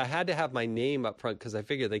 He said, I had to have my name up front because I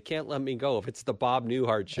figured they can't let me go if it's the Bob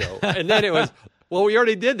Newhart Show. And then it was, well, we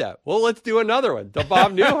already did that. Well, let's do another one, the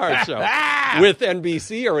Bob Newhart Show with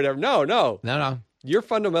NBC or whatever. No. Your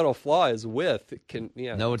fundamental flaw is with.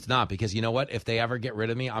 No, it's not, because you know what? If they ever get rid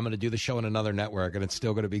of me, I'm going to do the show in another network, and it's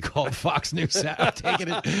still going to be called Fox News. I'm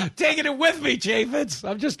taking it with me, Chaffetz.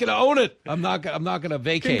 I'm just going to own it. I'm not going to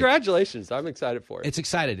vacate. Congratulations. I'm excited for it. It's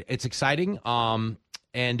exciting.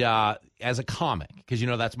 And as a comic, because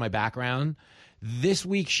that's my background, this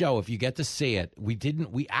week's show, if you get to see it,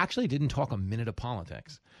 we actually didn't talk a minute of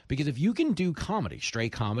politics. Because if you can do comedy,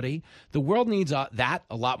 straight comedy, the world needs that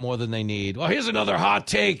a lot more than they need. Well, here's another hot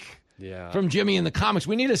take from Jimmy in the comics.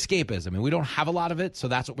 We need escapism, and we don't have a lot of it, so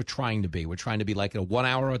that's what we're trying to be. We're trying to be like a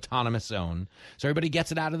 1-hour autonomous zone, so everybody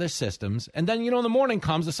gets it out of their systems. And then, in the morning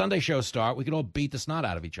comes, the Sunday shows start, we can all beat the snot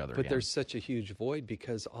out of each other But again. There's such a huge void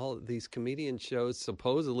because all these comedian shows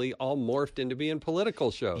supposedly all morphed into being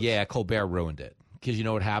political shows. Yeah, Colbert ruined it. Because you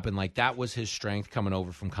know what happened? Like, that was his strength coming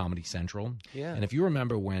over from Comedy Central. Yeah. And if you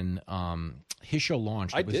remember when his show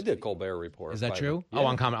launched. I did the Colbert Report. Is that true? Yeah. Oh,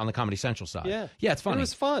 on the Comedy Central side. Yeah. Yeah, it's funny. It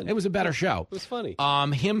was fun. It was a better show. It was funny.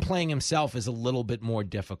 Him playing himself is a little bit more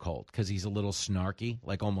difficult because he's a little snarky,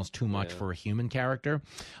 like almost too much for a human character.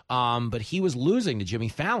 But he was losing to Jimmy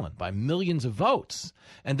Fallon by millions of votes.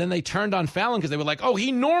 And then they turned on Fallon because they were like, oh,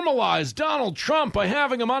 he normalized Donald Trump by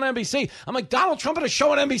having him on NBC. I'm like, Donald Trump had a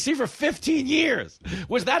show on NBC for 15 years.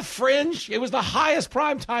 Was that fringe? It was the highest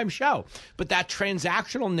primetime show. But that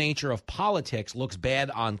transactional nature of politics looks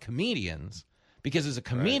bad on comedians because as a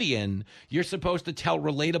comedian, you're supposed to tell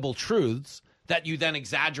relatable truths that you then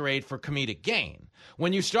exaggerate for comedic gain.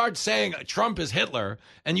 When you start saying Trump is Hitler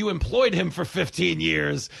and you employed him for 15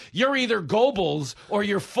 years, you're either Goebbels or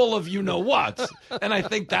you're full of you-know-what. And I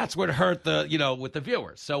think that's what hurt with the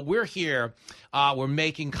viewers. So we're here. We're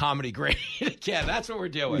making comedy great again. That's what we're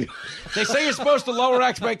doing. They say you're supposed to lower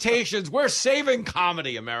expectations. We're saving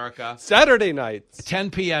comedy, America. Saturday nights.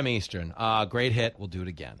 10 p.m. Eastern. Great hit. We'll do it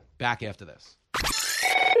again. Back after this.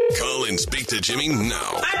 Call and speak to Jimmy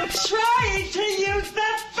now. I'm trying to use the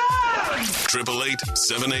phone.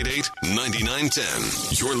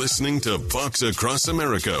 888-788-9910. You're listening to Fox Across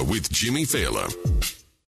America with Jimmy Fallon.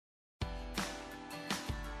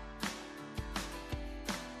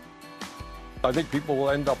 I think people will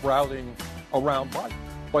end up rallying around Biden.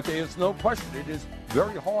 But there is no question it is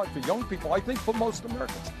very hard for young people, I think for most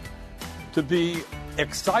Americans, to be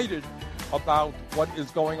excited about what is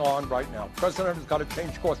going on right now. The president has got to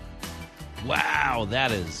change course. Wow,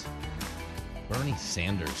 that is Bernie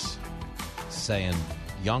Sanders saying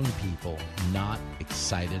young people not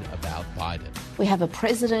excited about Biden. We have a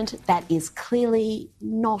president that is clearly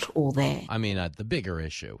not all there. I mean, the bigger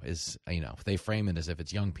issue is, they frame it as if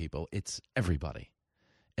it's young people. It's everybody.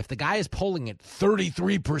 If the guy is polling at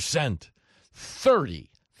 33%,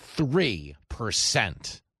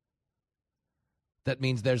 33%. That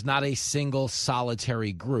means there's not a single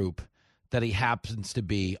solitary group that he happens to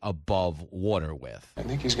be above water with. I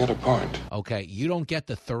think he's got a point. Okay, you don't get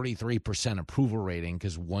the 33% approval rating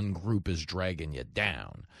because one group is dragging you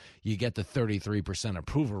down. You get the 33%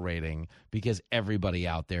 approval rating because everybody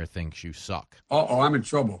out there thinks you suck. Uh-oh, I'm in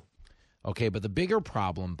trouble. Okay, but the bigger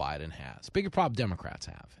problem Biden has, bigger problem Democrats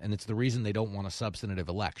have, and it's the reason they don't want a substantive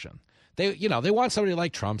election. They want somebody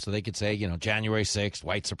like Trump so they could say, January 6th,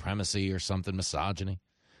 white supremacy or something, misogyny.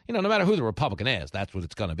 No matter who the Republican is, that's what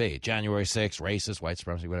it's going to be. January 6th, racist, white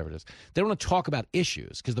supremacy, whatever it is. They don't want to talk about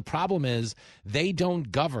issues because the problem is they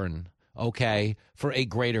don't govern, for a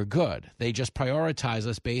greater good. They just prioritize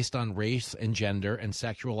us based on race and gender and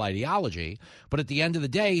sexual ideology. But at the end of the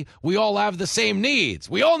day, we all have the same needs.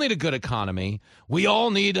 We all need a good economy. We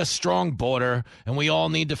all need a strong border. And we all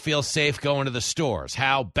need to feel safe going to the stores.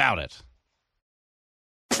 How about it?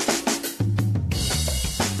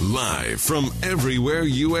 Live from everywhere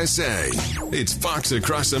USA, it's Fox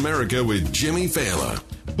Across America with Jimmy Fallon.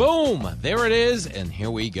 Boom! There it is, and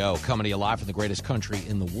here we go. Coming to you live from the greatest country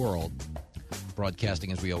in the world.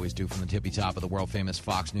 Broadcasting, as we always do, from the tippy top of the world-famous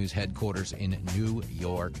Fox News headquarters in New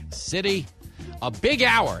York City. A big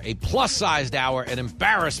hour, a plus-sized hour, an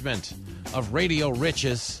embarrassment of radio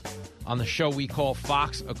riches on the show we call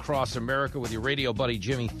Fox Across America with your radio buddy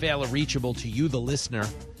Jimmy Fallon, reachable to you, the listener,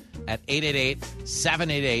 at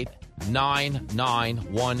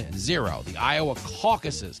 888-788-9910. The Iowa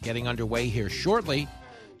caucuses getting underway here shortly.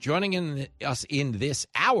 Joining us in this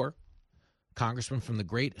hour, Congressman from the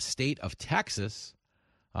great state of Texas,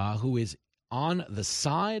 who is on the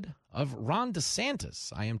side of Ron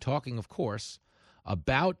DeSantis. I am talking, of course,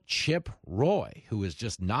 about Chip Roy, who is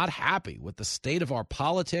just not happy with the state of our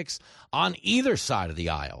politics on either side of the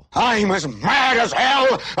aisle. I'm as mad as hell,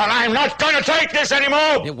 and I'm not going to take this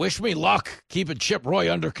anymore. Yeah, wish me luck keeping Chip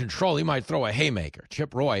Roy under control. He might throw a haymaker.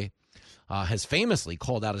 Chip Roy has famously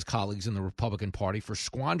called out his colleagues in the Republican Party for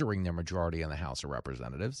squandering their majority in the House of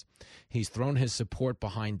Representatives. He's thrown his support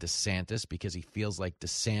behind DeSantis because he feels like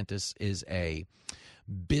DeSantis is a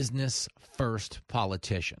business-first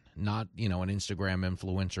politician, not, an Instagram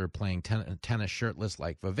influencer playing tennis shirtless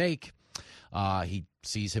like Vivek. He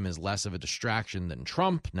sees him as less of a distraction than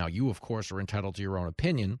Trump. Now, you, of course, are entitled to your own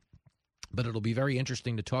opinion, but it'll be very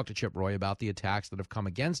interesting to talk to Chip Roy about the attacks that have come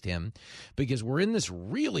against him because we're in this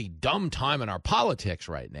really dumb time in our politics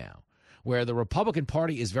right now where the Republican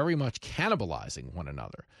Party is very much cannibalizing one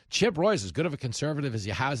another. Chip Roy is as good of a conservative as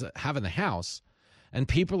you have in the House, and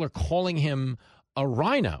people are calling him a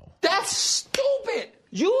rhino. That's stupid.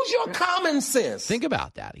 Use your common sense. Think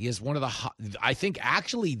about that. He is one of I think,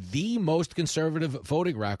 actually the most conservative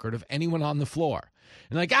voting record of anyone on the floor.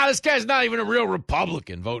 And this guy's not even a real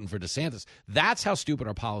Republican voting for DeSantis. That's how stupid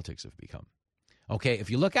our politics have become. Okay, if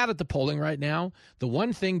you look out at the polling right now, the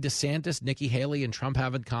one thing DeSantis, Nikki Haley, and Trump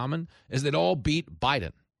have in common is they all beat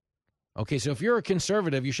Biden. Okay, so if you're a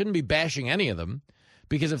conservative, you shouldn't be bashing any of them,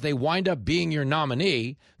 because if they wind up being your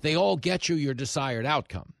nominee, they all get you your desired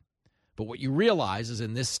outcome. But what you realize is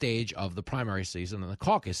in this stage of the primary season and the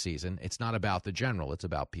caucus season, it's not about the general. It's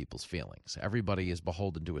about people's feelings. Everybody is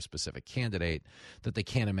beholden to a specific candidate that they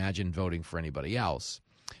can't imagine voting for anybody else.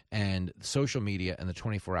 And social media and the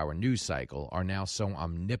 24-hour news cycle are now so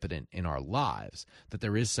omnipotent in our lives that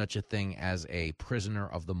there is such a thing as a prisoner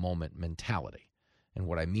of the moment mentality. And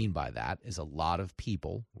what I mean by that is a lot of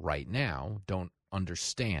people right now don't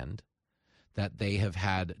understand that they have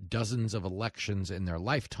had dozens of elections in their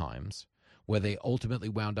lifetimes where they ultimately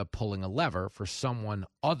wound up pulling a lever for someone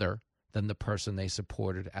other than the person they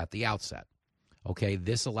supported at the outset. Okay,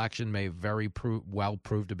 this election may very well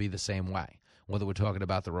prove to be the same way, whether we're talking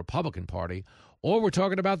about the Republican Party or we're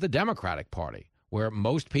talking about the Democratic Party, where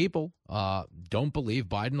most people don't believe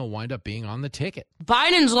Biden will wind up being on the ticket.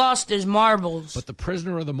 Biden's lost his marbles. But the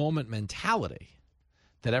prisoner of the moment mentality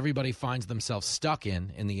that everybody finds themselves stuck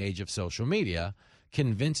in the age of social media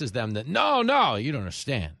convinces them that, no, you don't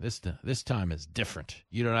understand. This time is different.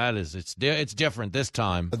 You know that is it's different this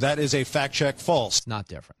time. That is a fact check false. It's not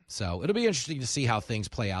different. So it'll be interesting to see how things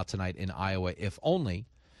play out tonight in Iowa, if only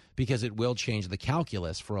because it will change the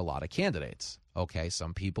calculus for a lot of candidates. Okay,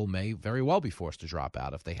 some people may very well be forced to drop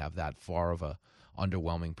out if they have that far of a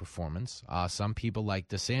underwhelming performance. Some people like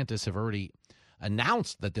DeSantis have already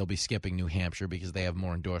announced that they'll be skipping New Hampshire because they have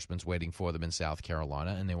more endorsements waiting for them in South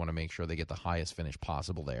Carolina, and they want to make sure they get the highest finish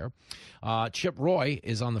possible there. Chip Roy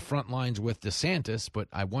is on the front lines with DeSantis, but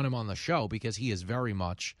I want him on the show because he is very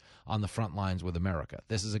much on the front lines with America.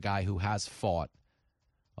 This is a guy who has fought,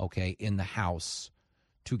 in the House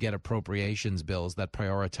to get appropriations bills that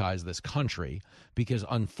prioritize this country, because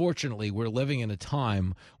unfortunately we're living in a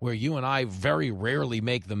time where you and I very rarely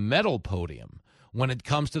make the medal podium when it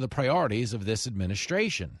comes to the priorities of this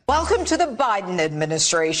administration. Welcome to the Biden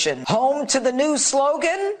administration, home to the new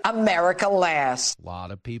slogan, America Last. A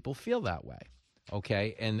lot of people feel that way,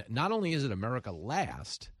 okay? And not only is it America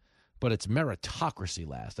Last, but it's meritocracy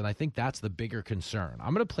last, and I think that's the bigger concern.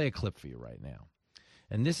 I'm going to play a clip for you right now.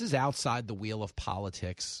 And this is outside the wheel of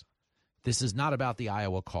politics. This is not about the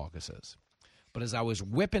Iowa caucuses. But as I was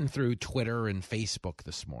whipping through Twitter and Facebook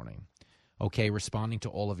this morning, okay, responding to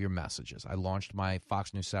all of your messages, I launched my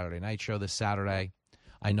Fox News Saturday Night Show this Saturday.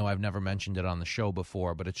 I know I've never mentioned it on the show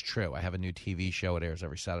before, but it's true. I have a new TV show. It airs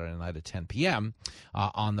every Saturday night at 10 p.m.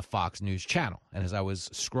 On the Fox News channel. And as I was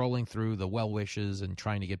scrolling through the well wishes and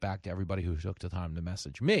trying to get back to everybody who took the time to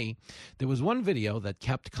message me, there was one video that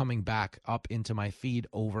kept coming back up into my feed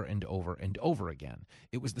over and over and over again.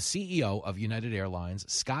 It was the CEO of United Airlines,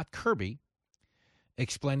 Scott Kirby,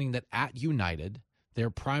 explaining that at United,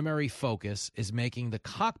 their primary focus is making the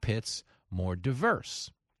cockpits more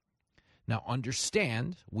diverse. Now,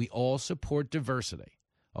 understand, we all support diversity,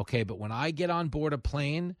 okay? But when I get on board a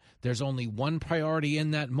plane, there's only one priority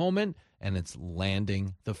in that moment, and it's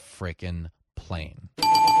landing the frickin' plane.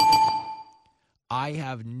 I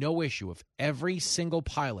have no issue if every single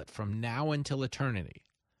pilot from now until eternity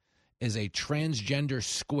is a transgender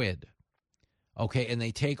squid, okay? And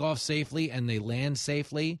they take off safely and they land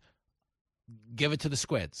safely. Give it to the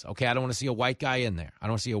squids, okay? I don't want to see a white guy in there. I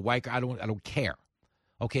don't want to see a white guy. I don't care.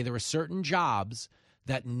 Okay, there are certain jobs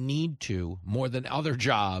that need to, more than other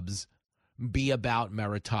jobs, be about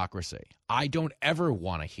meritocracy. I don't ever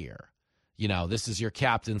want to hear, this is your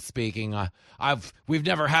captain speaking. We've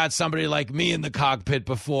never had somebody like me in the cockpit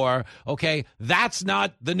before. Okay, that's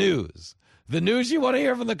not the news. The news you want to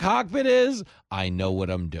hear from the cockpit is, I know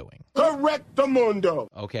what I'm doing. Correctamundo.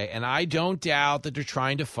 Okay, and I don't doubt that they're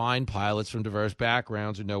trying to find pilots from diverse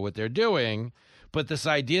backgrounds who know what they're doing. But this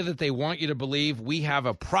idea that they want you to believe we have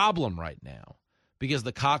a problem right now because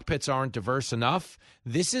the cockpits aren't diverse enough,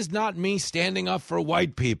 this is not me standing up for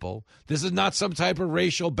white people. This is not some type of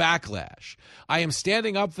racial backlash. I am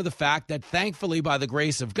standing up for the fact that, thankfully, by the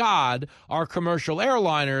grace of God, our commercial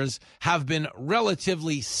airliners have been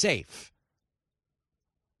relatively safe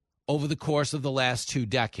over the course of the last 2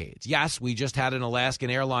 decades. Yes, we just had an Alaskan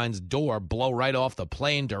Airlines door blow right off the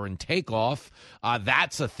plane during takeoff.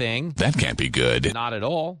 That's a thing. That can't be good. Not at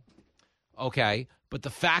all. Okay, but the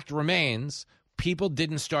fact remains, people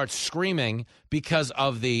didn't start screaming because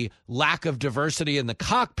of the lack of diversity in the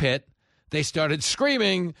cockpit. They started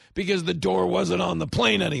screaming because the door wasn't on the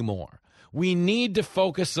plane anymore. We need to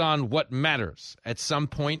focus on what matters at some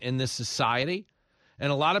point in this society, and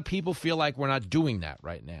a lot of people feel like we're not doing that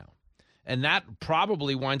right now. And that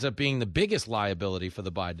probably winds up being the biggest liability for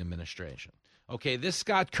the Biden administration. Okay, this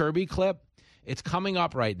Scott Kirby clip, it's coming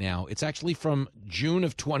up right now. It's actually from June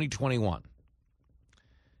of 2021.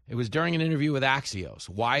 It was during an interview with Axios.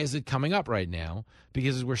 Why is it coming up right now?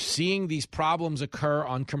 Because we're seeing these problems occur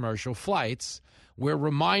on commercial flights. We're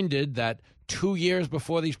reminded that 2 years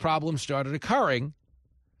before these problems started occurring,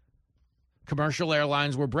 commercial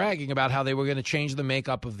airlines were bragging about how they were going to change the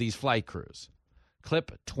makeup of these flight crews.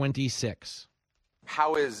 Clip 26.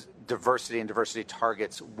 How is diversity and diversity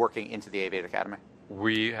targets working into the Aviate Academy?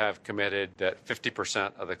 We have committed that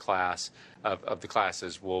 50% of the class of the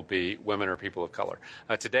classes will be women or people of color.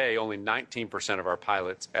 Today, only 19% of our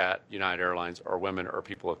pilots at United Airlines are women or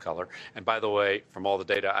people of color. And by the way, from all the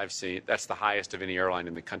data I've seen, that's the highest of any airline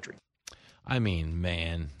in the country. I mean,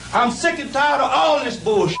 man. I'm sick and tired of all this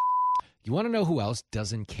bullshit. You want to know who else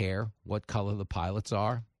doesn't care what color the pilots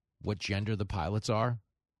are? What gender the pilots are?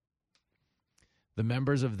 The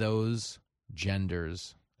members of those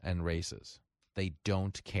genders and races. They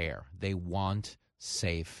don't care. They want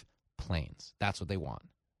safe planes. That's what they want.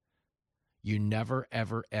 You never,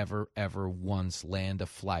 ever, ever, ever once land a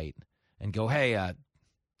flight and go, hey,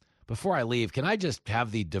 before I leave, can I just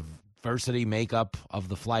have the diversity makeup of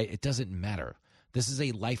the flight? It doesn't matter. This is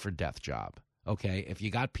a life or death job. Okay? If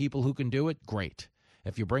you got people who can do it, great.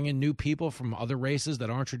 If you bring in new people from other races that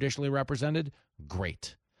aren't traditionally represented,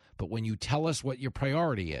 great. But when you tell us what your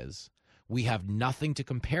priority is, we have nothing to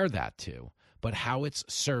compare that to but how it's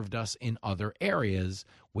served us in other areas,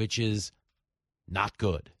 which is not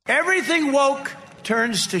good. Everything woke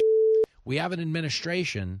turns to We have an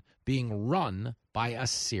administration being run by a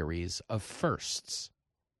series of firsts.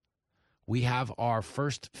 We have our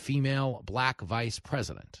first female black vice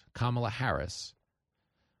president, Kamala Harris,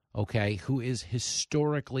 okay, who is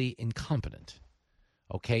historically incompetent,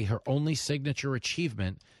 Okay, her only signature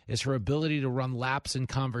achievement is her ability to run laps in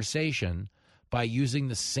conversation by using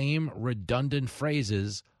the same redundant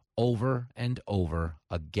phrases over and over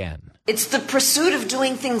again. It's the pursuit of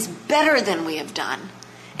doing things better than we have done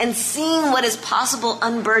and seeing what is possible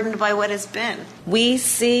unburdened by what has been. We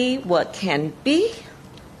see what can be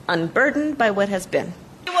unburdened by what has been.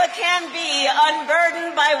 What can be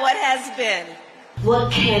unburdened by what has been.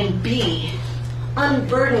 What can be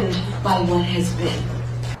unburdened by what has been.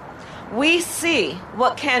 We see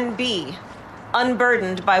what can be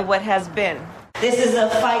unburdened by what has been. This is a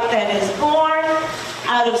fight that is born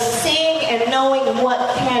out of seeing and knowing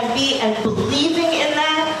what can be and believing in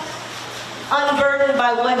that, unburdened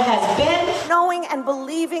by what has been. Knowing and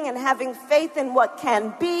believing and having faith in what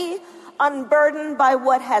can be, unburdened by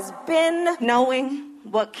what has been. Knowing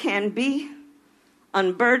what can be,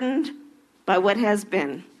 unburdened by what has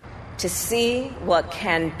been. To see what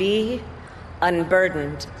can be,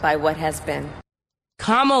 unburdened by what has been.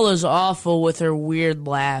 Kamala's awful with her weird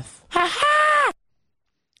laugh. Ha ha!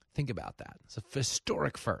 Think about that. It's a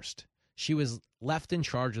historic first. She was left in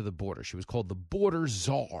charge of the border. She was called the border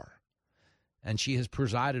czar. And she has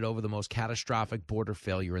presided over the most catastrophic border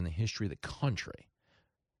failure in the history of the country.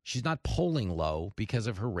 She's not polling low because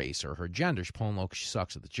of her race or her gender. She's polling low because she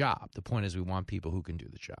sucks at the job. The point is we want people who can do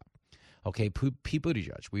the job. Okay, Pete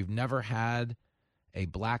Buttigieg. We've never had a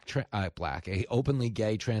a openly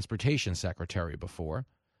gay transportation secretary before.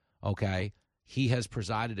 Okay, he has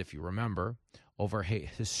presided, if you remember, over a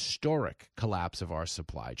historic collapse of our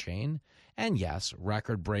supply chain, and yes,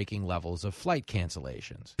 record-breaking levels of flight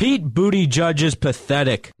cancellations. Pete Buttigieg is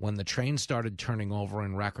pathetic. When the train started turning over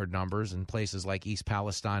in record numbers in places like East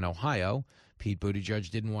Palestine, Ohio, Pete Buttigieg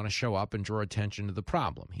didn't want to show up and draw attention to the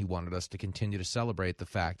problem. He wanted us to continue to celebrate the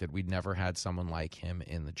fact that we'd never had someone like him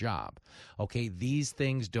in the job. Okay, these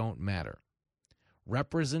things don't matter.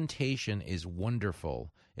 Representation is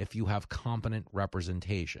wonderful if you have competent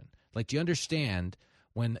representation. Like, do you understand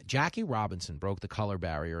when Jackie Robinson broke the color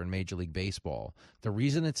barrier in Major League Baseball, the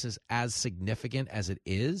reason it's as significant as it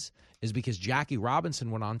is because Jackie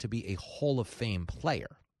Robinson went on to be a Hall of Fame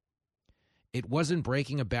player. It wasn't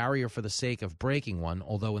breaking a barrier for the sake of breaking one,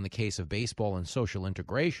 although in the case of baseball and social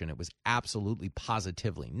integration, it was absolutely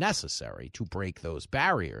positively necessary to break those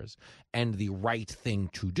barriers and the right thing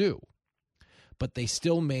to do. But they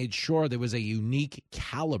still made sure there was a unique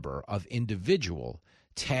caliber of individual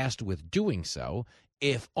tasked with doing so,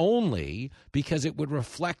 if only because it would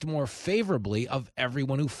reflect more favorably of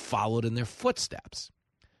everyone who followed in their footsteps.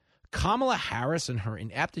 Kamala Harris and her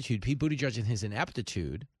ineptitude, Pete Buttigieg and his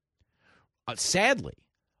ineptitude, sadly,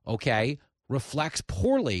 okay, reflects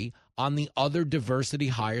poorly on the other diversity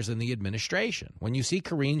hires in the administration. When you see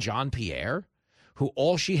Karine Jean-Pierre, who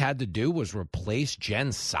all she had to do was replace Jen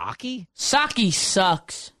Psaki. Psaki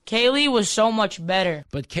sucks. Kaylee was so much better.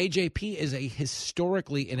 But KJP is a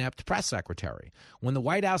historically inept press secretary. When the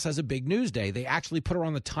White House has a big news day, they actually put her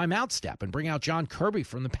on the timeout step and bring out John Kirby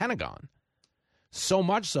from the Pentagon. So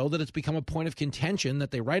much so that it's become a point of contention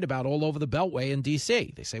that they write about all over the Beltway in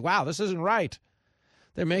D.C. They say, wow, this isn't right.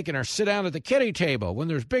 They're making her sit down at the kiddie table when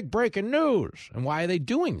there's big breaking news. And why are they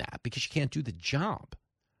doing that? Because she can't do the job.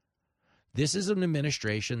 This is an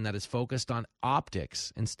administration that is focused on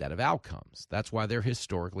optics instead of outcomes. That's why they're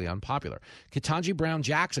historically unpopular. Ketanji Brown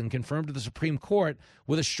Jackson confirmed to the Supreme Court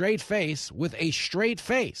with a straight face,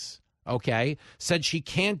 okay, said she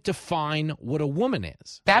can't define what a woman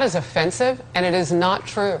is. That is offensive, and it is not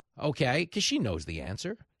true. Okay, because she knows the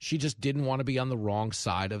answer. She just didn't want to be on the wrong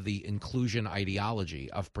side of the inclusion ideology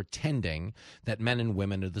of pretending that men and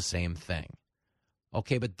women are the same thing.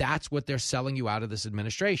 Okay, but that's what they're selling you out of this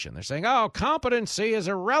administration. They're saying, oh, competency is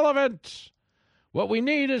irrelevant. What we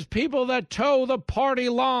need is people that toe the party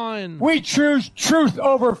line. We choose truth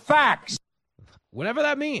over facts. Whatever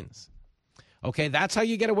that means. Okay, that's how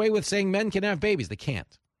you get away with saying men can have babies. They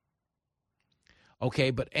can't.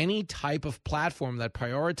 Okay, but any type of platform that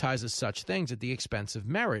prioritizes such things at the expense of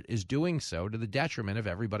merit is doing so to the detriment of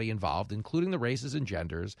everybody involved, including the races and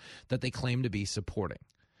genders that they claim to be supporting.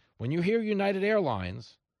 When you hear United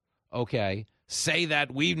Airlines, okay, say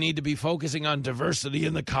that we need to be focusing on diversity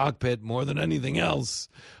in the cockpit more than anything else,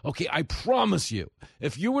 okay, I promise you,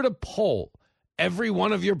 if you were to poll every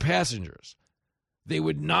one of your passengers, they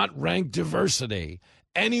would not rank diversity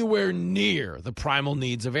anywhere near the primal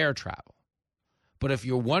needs of air travel. But if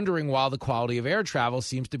you're wondering why the quality of air travel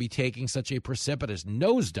seems to be taking such a precipitous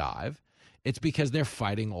nosedive, it's because they're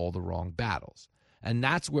fighting all the wrong battles. And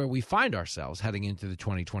that's where we find ourselves heading into the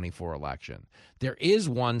 2024 election. There is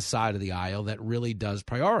one side of the aisle that really does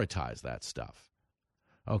prioritize that stuff.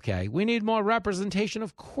 Okay, we need more representation.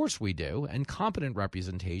 Of course we do, and competent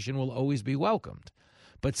representation will always be welcomed.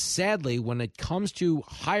 But sadly, when it comes to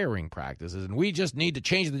hiring practices, and we just need to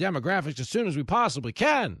change the demographics as soon as we possibly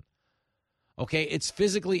can, okay, it's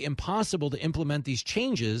physically impossible to implement these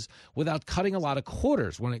changes without cutting a lot of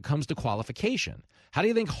quarters when it comes to qualification. How do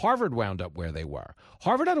you think Harvard wound up where they were?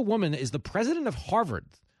 Harvard had a woman is the president of Harvard,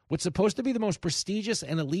 what's supposed to be the most prestigious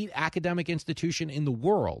and elite academic institution in the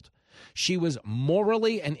world. She was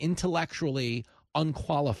morally and intellectually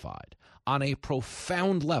unqualified on a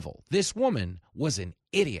profound level. This woman was an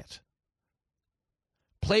idiot.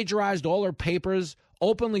 Plagiarized all her papers,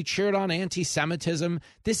 openly cheered on anti-Semitism.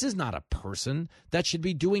 This is not a person that should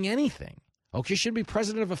be doing anything. Okay, she should be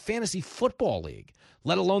president of a fantasy football league,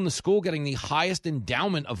 let alone the school getting the highest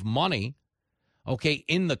endowment of money, okay,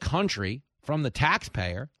 in the country from the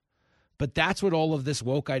taxpayer. But that's what all of this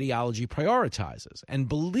woke ideology prioritizes. And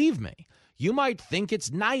believe me, you might think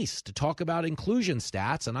it's nice to talk about inclusion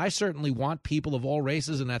stats, and I certainly want people of all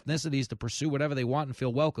races and ethnicities to pursue whatever they want and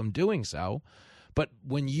feel welcome doing so. But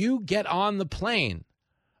when you get on the plane,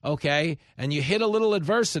 okay, and you hit a little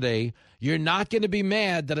adversity, you're not going to be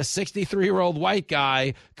mad that a 63-year-old white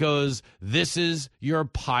guy goes, "This is your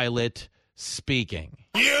pilot speaking."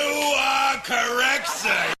 You are correct,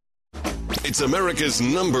 sir. It's America's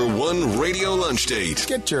 #1 radio lunch date.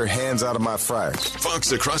 Get your hands out of my fries.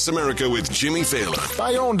 Fox Across America with Jimmy Fallon.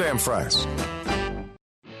 Buy your own damn fries.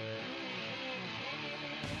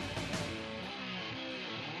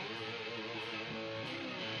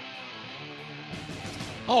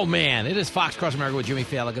 Oh, man, it is Fox Across America with Jimmy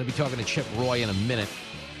Fallon. Going to be talking to Chip Roy in a minute.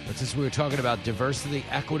 But since we were talking about diversity,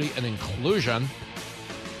 equity, and inclusion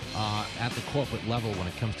at the corporate level when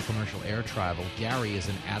it comes to commercial air travel, Gary is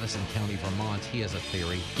in Addison County, Vermont. He has a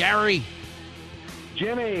theory. Gary!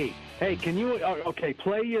 Jimmy, hey, can you,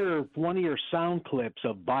 play one of your sound clips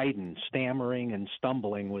of Biden stammering and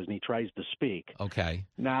stumbling when he tries to speak. Okay.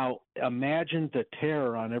 Now, imagine the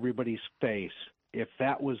terror on everybody's face if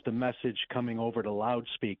that was the message coming over the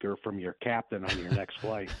loudspeaker from your captain on your next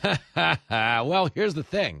flight. Well, here's the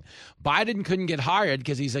thing. Biden couldn't get hired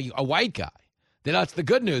because he's a white guy. That's the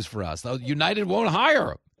good news for us. United won't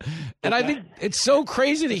hire him. And I think it's so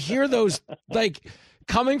crazy to hear those,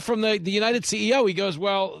 coming from the United CEO. He goes,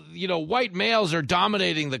 well, white males are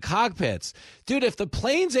dominating the cockpits. Dude, if the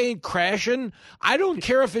planes ain't crashing, I don't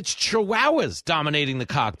care if it's chihuahuas dominating the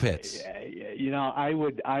cockpits. I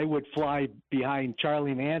would fly behind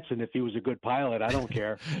Charlie Manson if he was a good pilot. I don't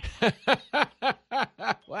care.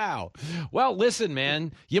 Wow. Well, listen,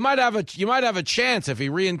 man, you might have a chance if he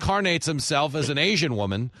reincarnates himself as an Asian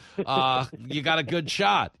woman. You got a good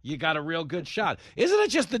shot. You got a real good shot. Isn't it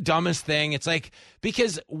just the dumbest thing? It's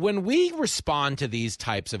because when we respond to these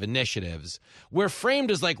types of initiatives, we're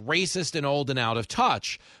framed as racist and old and out of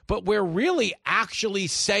touch, but we're really actually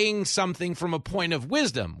saying something from a point of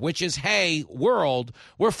wisdom, which is, hey, world,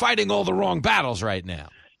 we're fighting all the wrong battles right now.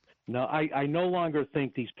 No, I no longer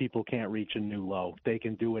think these people can't reach a new low. They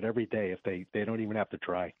can do it every day if they don't even have to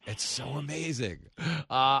try. It's so amazing.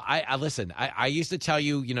 I listen, I used to tell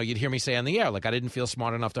you, you'd hear me say on the air, I didn't feel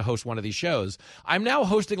smart enough to host one of these shows. I'm now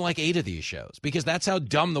hosting 8 of these shows because that's how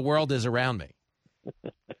dumb the world is around me.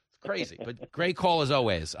 It's crazy, but great call as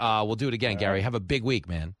always. We'll do it again, Gary. Have a big week,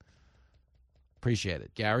 man. Appreciate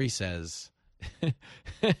it. Gary says...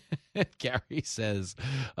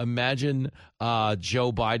 imagine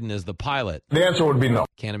Joe Biden as the pilot. The answer would be no.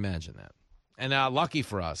 Can't imagine that. And lucky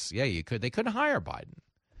for us, yeah, you could. They couldn't hire Biden.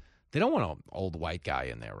 They don't want an old white guy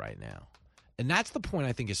in there right now. And that's the point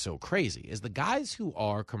I think is so crazy, is the guys who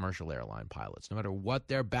are commercial airline pilots, no matter what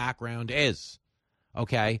their background is,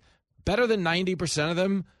 okay, better than 90% of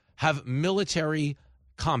them have military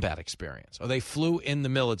combat experience, or they flew in the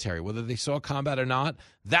military, whether they saw combat or not.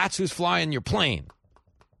 That's who's flying your plane.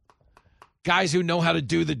 Guys who know how to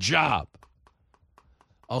do the job.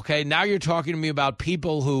 Okay, now you're talking to me about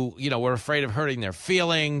people who, were afraid of hurting their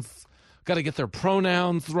feelings, got to get their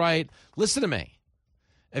pronouns right. Listen to me.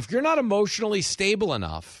 If you're not emotionally stable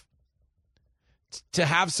enough to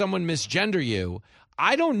have someone misgender you,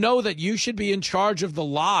 I don't know that you should be in charge of the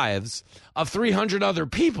lives of 300 other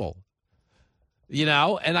people.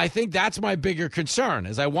 And I think that's my bigger concern,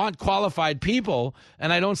 is I want qualified people,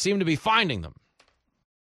 and I don't seem to be finding them.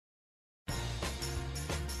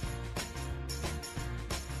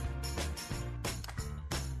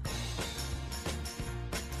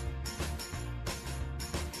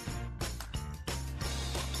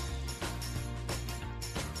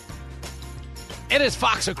 It is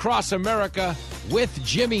Fox Across America with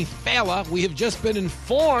Jimmy Fallon. We have just been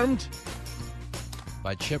informed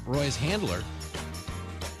by Chip Roy's handler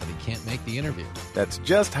he can't make the interview. That's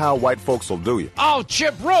just how white folks will do you. Oh,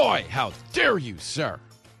 Chip Roy! How dare you, sir?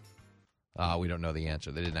 We don't know the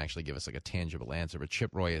answer. They didn't actually give us like a tangible answer, but Chip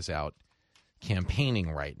Roy is out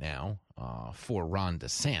campaigning right now for Ron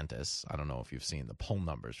DeSantis. I don't know if you've seen the poll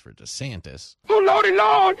numbers for DeSantis. Oh, Lordy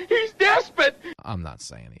Lord, he's desperate. I'm not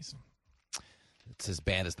saying it's as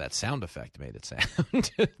bad as that sound effect made it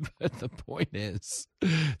sound. But the point is,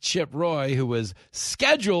 Chip Roy, who was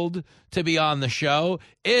scheduled to be on the show,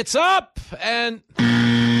 it's up and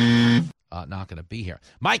not going to be here.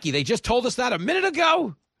 Mikey, they just told us that a minute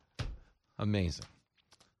ago. Amazing.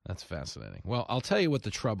 That's fascinating. Well, I'll tell you what the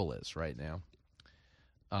trouble is right now.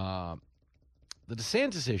 The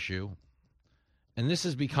DeSantis issue, and this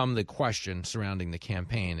has become the question surrounding the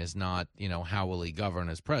campaign, is not, how will he govern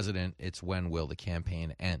as president? It's when will the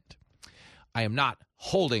campaign end? I am not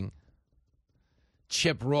holding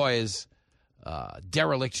Chip Roy's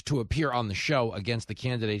derelict to appear on the show against the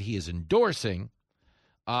candidate he is endorsing,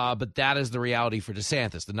 but that is the reality for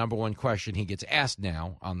DeSantis. The number one question he gets asked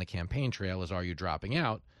now on the campaign trail is, are you dropping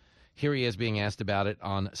out? Here he is being asked about it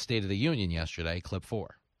on State of the Union yesterday, clip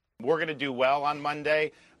 4. We're going to do well on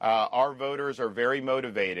Monday. Our voters are very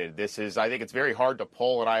motivated. I think it's very hard to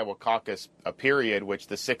poll an Iowa caucus, period, which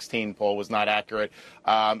the 16 poll was not accurate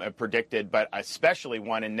predicted, but especially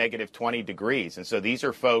one in negative 20 degrees. And so these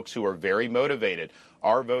are folks who are very motivated.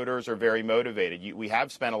 Our voters are very motivated. We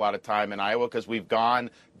have spent a lot of time in Iowa because we've gone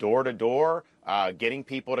door to door, getting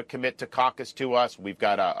people to commit to caucus to us. We've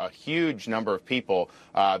got a huge number of people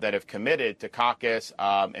that have committed to caucus,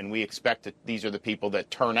 and we expect that these are the people that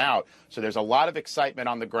turn out. So there's a lot of excitement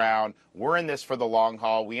on the ground. We're in this for the long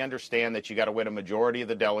haul. We understand that you got to win a majority of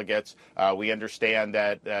the delegates. We understand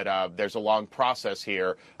that there's a long process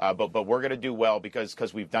here, but we're going to do well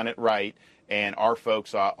because we've done it right, and our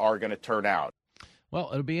folks are going to turn out. Well,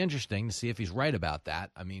 it'll be interesting to see if he's right about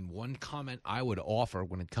that. I mean, one comment I would offer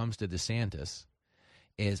when it comes to DeSantis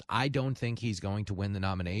is I don't think he's going to win the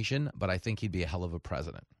nomination, but I think he'd be a hell of a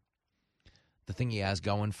president. The thing he has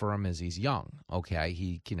going for him is he's young. Okay,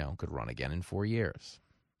 he could run again in 4 years.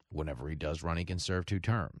 Whenever he does run, he can serve 2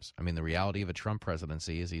 terms. I mean, the reality of a Trump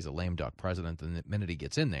presidency is he's a lame duck president the minute he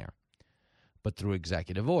gets in there. But through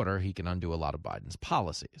executive order, he can undo a lot of Biden's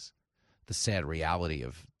policies. The sad reality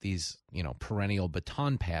of these, perennial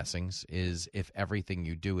baton passings is if everything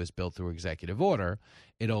you do is built through executive order,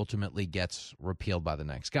 it ultimately gets repealed by the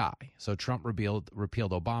next guy. So Trump repealed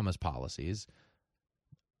Obama's policies.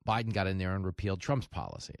 Biden got in there and repealed Trump's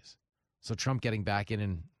policies. So Trump getting back in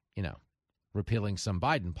and, repealing some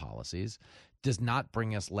Biden policies does not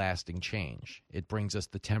bring us lasting change. It brings us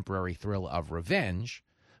the temporary thrill of revenge,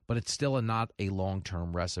 but it's still not a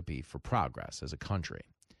long-term recipe for progress as a country.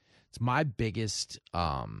 It's my biggest,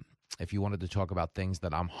 if you wanted to talk about things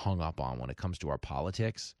that I'm hung up on when it comes to our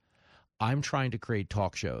politics, I'm trying to create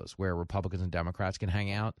talk shows where Republicans and Democrats can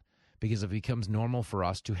hang out, because if it becomes normal for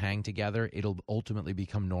us to hang together, it'll ultimately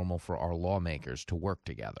become normal for our lawmakers to work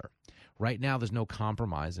together. Right now, there's no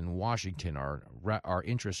compromise in Washington. Our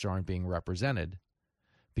interests aren't being represented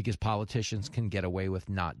because politicians can get away with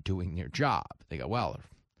not doing their job. They go, well,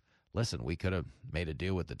 listen, we could have made a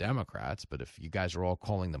deal with the Democrats, but if you guys are all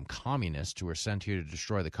calling them communists who are sent here to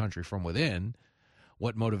destroy the country from within,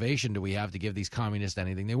 what motivation do we have to give these communists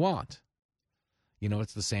anything they want?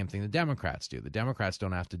 It's the same thing the Democrats do. The Democrats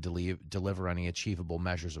don't have to deliver any achievable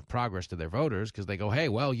measures of progress to their voters because they go, hey,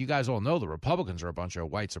 well, you guys all know the Republicans are a bunch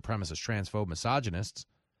of white supremacist, transphobe, misogynists.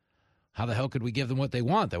 How the hell could we give them what they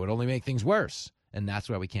want? That would only make things worse. And that's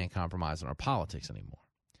why we can't compromise on our politics anymore.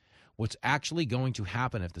 What's actually going to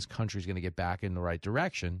happen if this country is going to get back in the right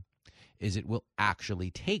direction is it will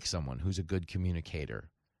actually take someone who's a good communicator,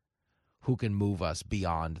 who can move us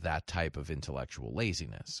beyond that type of intellectual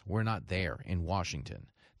laziness. We're not there in Washington.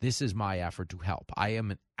 This is my effort to help. I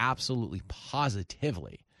am absolutely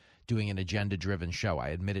positively doing an agenda-driven show. I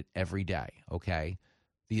admit it every day, okay?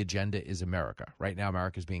 The agenda is America. Right now,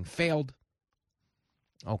 America is being failed.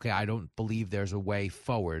 Okay, I don't believe there's a way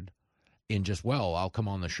forward in just, well, I'll come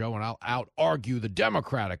on the show and I'll out-argue the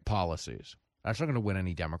Democratic policies. That's not going to win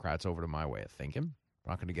any Democrats over to my way of thinking.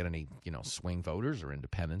 We're not going to get any, swing voters or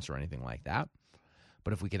independents or anything like that.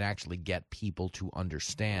 But if we can actually get people to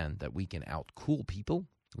understand that we can out-cool people,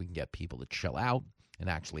 we can get people to chill out and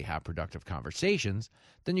actually have productive conversations,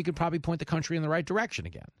 then you can probably point the country in the right direction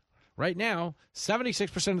again. Right now,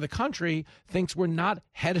 76% of the country thinks we're not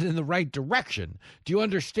headed in the right direction. Do you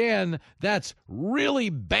understand that's really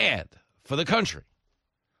bad for the country?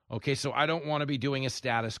 Okay, so I don't want to be doing a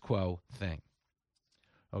status quo thing.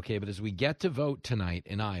 Okay, but as we get to vote tonight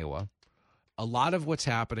in Iowa, a lot of what's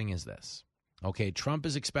happening is this. Okay, Trump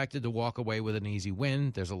is expected to walk away with an easy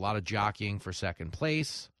win. There's a lot of jockeying for second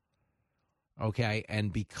place. Okay,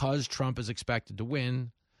 and because Trump is expected to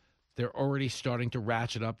win, they're already starting to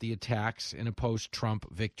ratchet up the attacks in a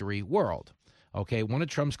post-Trump victory world. Okay, one of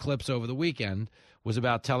Trump's clips over the weekend was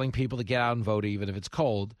about telling people to get out and vote even if it's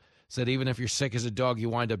cold. Said even if you're sick as a dog, you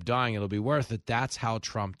wind up dying, it'll be worth it. That's how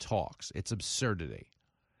Trump talks. It's absurdity.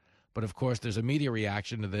 But, of course, there's a media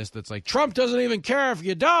reaction to this that's like, Trump doesn't even care if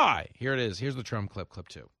you die. Here it is. Here's the Trump clip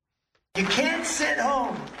 2. You can't sit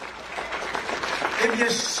home. If you're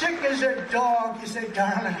sick as a dog, you say,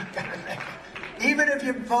 darling, I gotta make it. Even if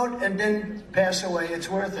you vote and then pass away, it's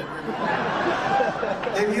worth it.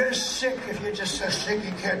 If you're sick, if you're just so sick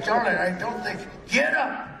you can't, darling, I don't think, get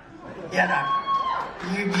up. Get up.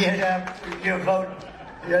 You get up, you vote.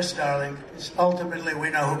 Yes, darling. Ultimately, we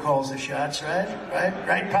know who calls the shots, right?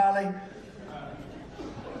 Right, Polly?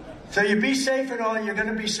 So you be safe and all. You're going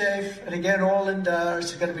to be safe. And again, all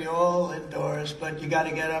indoors. It's going to be all indoors. But you got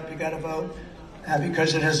to get up. You got to vote.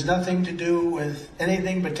 Because it has nothing to do with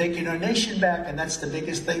anything but taking our nation back. And that's the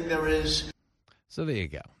biggest thing there is. So there you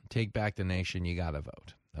go. Take back the nation. You got to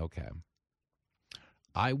vote. Okay.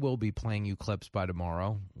 I will be playing you clips by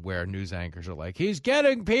tomorrow where news anchors are like, he's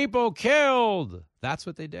getting people killed. That's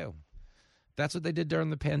what they do. That's what they did during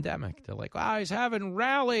the pandemic. They're like, he's having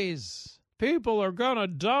rallies. People are going to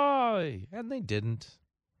die. And they didn't.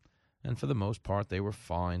 And for the most part, they were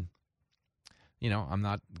fine. You know, I'm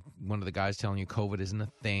not one of the guys telling you COVID isn't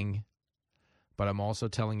a thing. But I'm also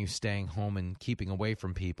telling you staying home and keeping away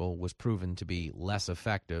from people was proven to be less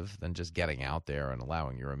effective than just getting out there and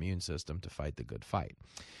allowing your immune system to fight the good fight.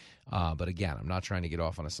 But again, I'm not trying to get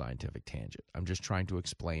off on a scientific tangent. I'm just trying to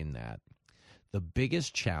explain that the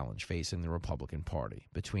biggest challenge facing the Republican Party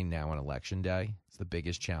between now and Election Day is the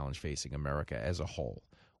biggest challenge facing America as a whole.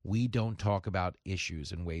 We don't talk about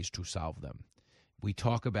issues and ways to solve them. We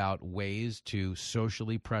talk about ways to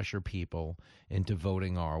socially pressure people into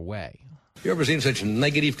voting our way. You ever seen such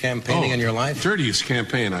negative campaigning in your life? Dirtiest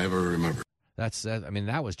campaign I ever remember.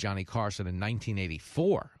 That was Johnny Carson in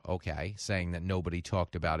 1984, okay, saying that nobody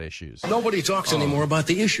talked about issues. Nobody talks anymore about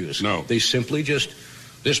the issues. No. They simply just,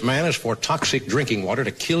 this man is for toxic drinking water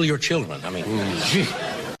to kill your children. I mean,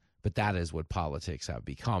 But that is what politics have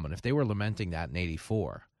become. And if they were lamenting that in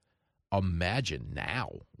 84, imagine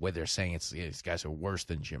now where they're saying these guys are worse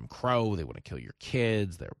than Jim Crow. They want to kill your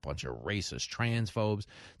kids. They're a bunch of racist transphobes.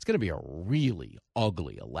 It's going to be a really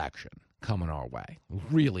ugly election coming our way.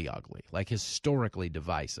 Really ugly, like historically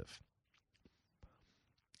divisive.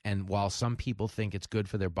 And while some people think it's good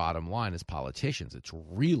for their bottom line as politicians, it's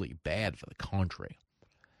really bad for the country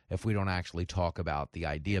if we don't actually talk about the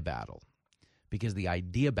idea battle. Because the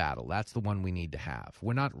idea battle, that's the one we need to have.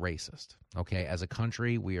 We're not racist, okay? As a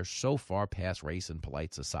country, we are so far past race and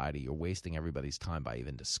polite society, you're wasting everybody's time by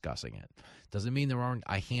even discussing it. Doesn't mean there aren't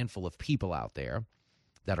a handful of people out there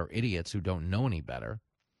that are idiots who don't know any better,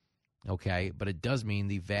 okay? But it does mean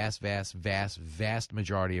the vast, vast, vast, vast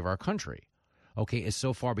majority of our country, okay, is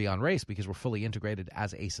so far beyond race because we're fully integrated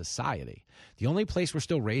as a society. The only place we're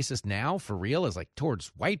still racist now, for real, is like towards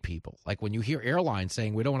white people. Like when you hear airlines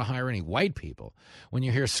saying we don't want to hire any white people. When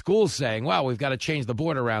you hear schools saying, well, we've got to change the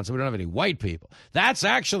border around so we don't have any white people. That's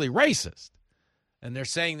actually racist. And they're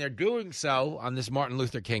saying they're doing so on this Martin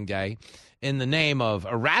Luther King Day in the name of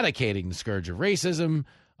eradicating the scourge of racism.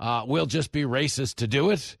 We'll just be racist to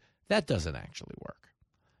do it. That doesn't actually work.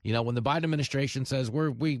 You know, when the Biden administration says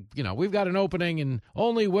we've got an opening and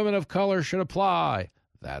only women of color should apply,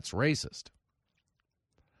 that's racist.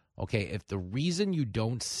 Okay, if the reason you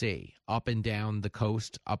don't see up and down the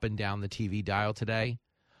coast, up and down the TV dial today,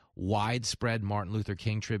 widespread Martin Luther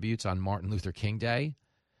King tributes on Martin Luther King Day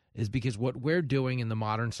is because what we're doing in the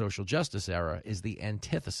modern social justice era is the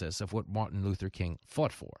antithesis of what Martin Luther King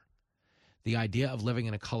fought for. The idea of living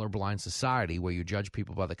in a colorblind society where you judge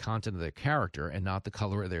people by the content of their character and not the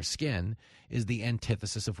color of their skin is the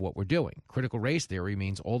antithesis of what we're doing. Critical race theory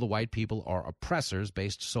means all the white people are oppressors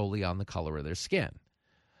based solely on the color of their skin.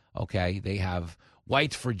 Okay, they have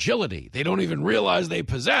white fragility. They don't even realize they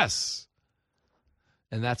possess.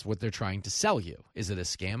 And that's what they're trying to sell you. Is it a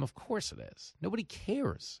scam? Of course it is. Nobody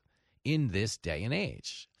cares in this day and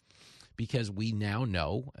age because we now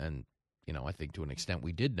know, and I think to an extent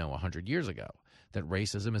we did know 100 years ago, that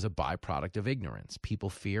racism is a byproduct of ignorance. People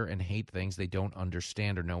fear and hate things they don't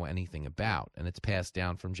understand or know anything about, and it's passed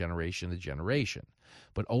down from generation to generation.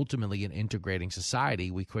 But ultimately, in integrating society,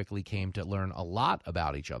 we quickly came to learn a lot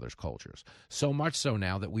about each other's cultures, so much so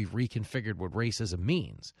now that we've reconfigured what racism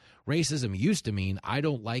means. Racism used to mean, I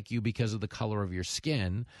don't like you because of the color of your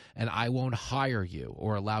skin, and I won't hire you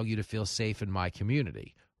or allow you to feel safe in my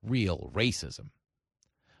community. real racism.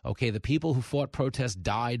 Okay, the people who fought protests,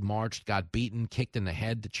 died, marched, got beaten, kicked in the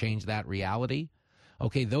head to change that reality.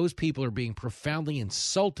 Okay, those people are being profoundly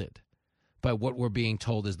insulted by what we're being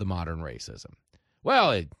told is the modern racism. Well,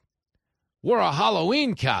 it wore a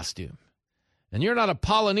Halloween costume, and you're not a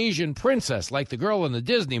Polynesian princess like the girl in the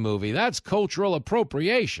Disney movie. That's cultural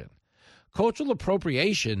appropriation. Cultural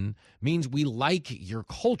appropriation means we like your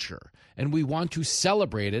culture, and we want to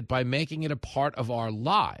celebrate it by making it a part of our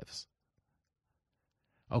lives.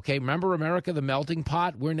 Okay, remember America, the melting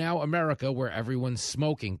pot? We're now America where everyone's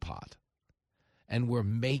smoking pot. And we're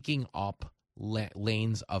making up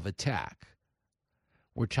lanes of attack.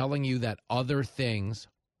 We're telling you that other things,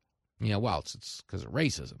 it's because of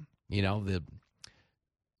racism.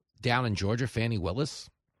 Down in Georgia, Fannie Willis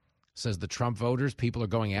says the Trump voters, people are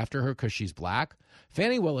going after her because she's black.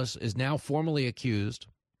 Fannie Willis is now formally accused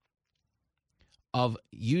of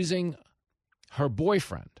using her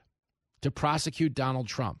boyfriend to prosecute Donald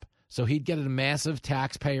Trump. So he'd get a massive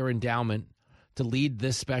taxpayer endowment to lead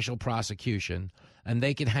this special prosecution, and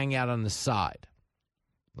they could hang out on the side,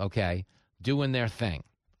 okay, doing their thing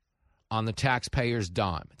on the taxpayer's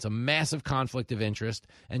dime. It's a massive conflict of interest,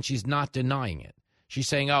 and she's not denying it. She's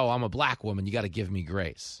saying, oh, I'm a black woman, you got to give me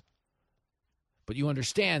grace. But you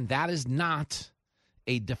understand that is not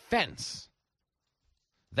a defense.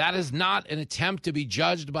 That is not an attempt to be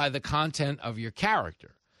judged by the content of your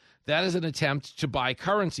character. That is an attempt to buy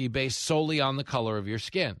currency based solely on the color of your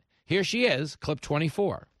skin. Here she is, clip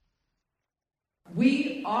 24.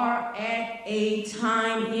 We are at a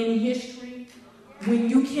time in history when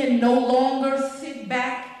you can no longer sit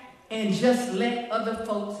back and just let other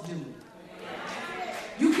folks do it.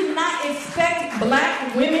 You cannot expect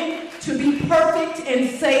black women to be perfect and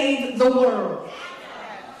save the world.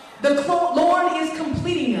 The Lord is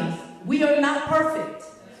completing us. We are not perfect.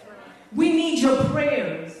 We need your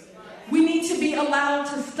prayers. We need to be allowed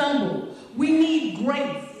to stumble. We need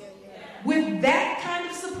grace. With that kind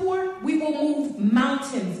of support, we will move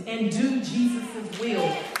mountains and do Jesus'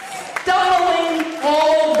 will. Stumbling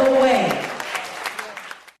all the way.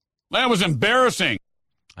 That was embarrassing.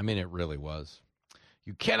 I mean, it really was.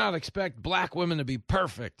 You cannot expect black women to be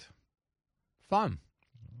perfect. Fun.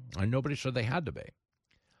 And nobody said they had to be.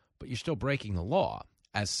 But you're still breaking the law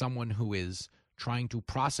as someone who is trying to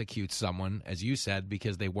prosecute someone, as you said,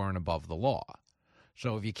 because they weren't above the law.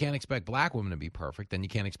 So if you can't expect black women to be perfect, then you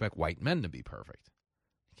can't expect white men to be perfect.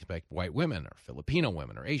 You expect white women or Filipino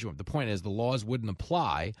women or Asian women. The point is the laws wouldn't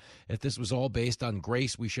apply if this was all based on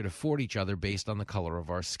grace we should afford each other based on the color of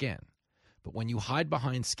our skin. But when you hide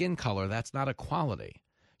behind skin color, that's not equality.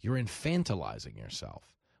 You're infantilizing yourself.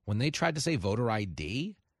 When they tried to say voter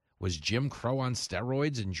ID was Jim Crow on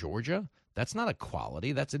steroids in Georgia, that's not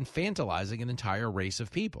equality. That's infantilizing an entire race of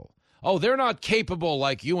people. Oh, they're not capable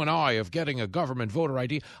like you and I of getting a government voter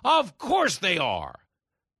ID. Of course they are.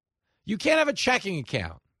 You can't have a checking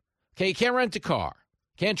account. Okay, you can't rent a car.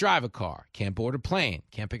 Can't drive a car. Can't board a plane.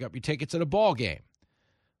 Can't pick up your tickets at a ball game.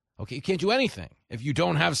 Okay, you can't do anything if you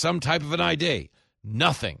don't have some type of an ID.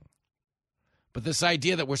 Nothing. But this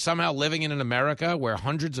idea that we're somehow living in an America where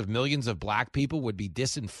hundreds of millions of black people would be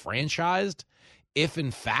disenfranchised if, in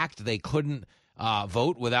fact, they couldn't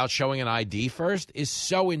vote without showing an ID first is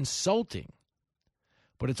so insulting.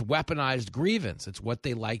 But it's weaponized grievance. It's what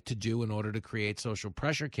they like to do in order to create social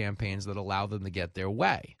pressure campaigns that allow them to get their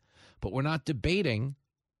way. But we're not debating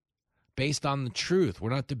based on the truth. We're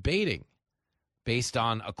not debating based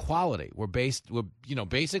on equality. We're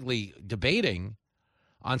basically debating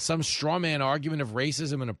on some straw man argument of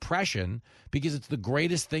racism and oppression because it's the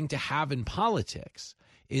greatest thing to have in politics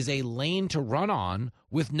is a lane to run on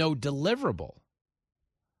with no deliverable.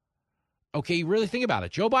 Okay, you really think about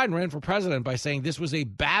it. Joe Biden ran for president by saying this was a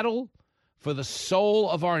battle for the soul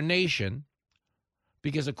of our nation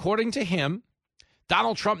because according to him,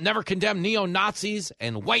 Donald Trump never condemned neo-Nazis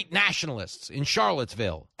and white nationalists in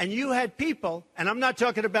Charlottesville. And you had people, and I'm not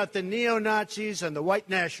talking about the neo-Nazis and the white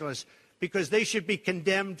nationalists, because they should be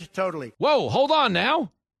condemned totally. Whoa, hold on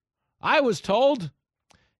now. I was told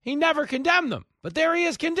he never condemned them, but there he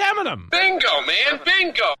is condemning them. Bingo, man,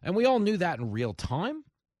 bingo. And we all knew that in real time.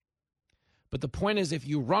 But the point is, if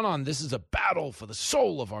you run on this is a battle for the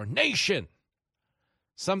soul of our nation,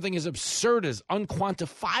 something as absurd as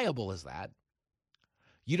unquantifiable as that,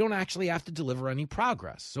 you don't actually have to deliver any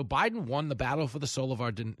progress. So Biden won the battle for the soul of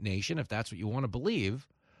our nation, if that's what you want to believe,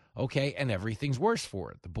 okay, and everything's worse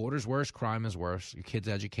for it. The border's worse, crime is worse, your kids'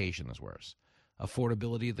 education is worse.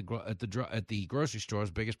 Affordability at the grocery store is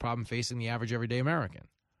the biggest problem facing the average everyday American.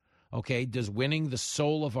 Okay, does winning the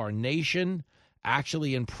soul of our nation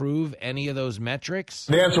actually improve any of those metrics?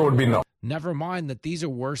 The answer would be no. Never mind that these are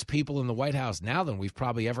worse people in the White House now than we've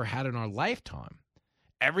probably ever had in our lifetime.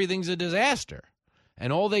 Everything's a disaster.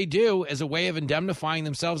 And all they do as a way of indemnifying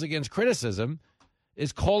themselves against criticism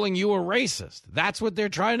is calling you a racist. That's what they're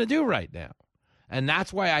trying to do right now. And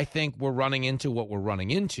that's why I think we're running into what we're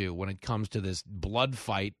running into when it comes to this blood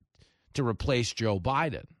fight to replace Joe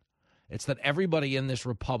Biden. It's that everybody in this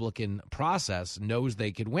Republican process knows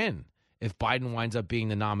they could win if Biden winds up being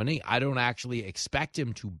the nominee. I don't actually expect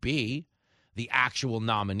him to be the actual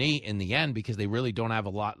nominee in the end because they really don't have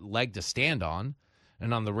a leg to stand on.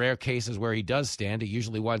 And on the rare cases where he does stand, he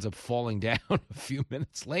usually winds up falling down a few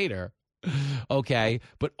minutes later. Okay,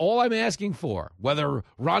 but all I'm asking for, whether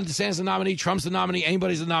Ron DeSantis is the nominee, Trump's the nominee,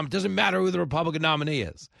 anybody's the nominee, doesn't matter who the Republican nominee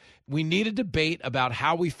is. We need a debate about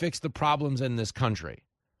how we fix the problems in this country.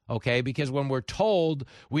 Okay, because when we're told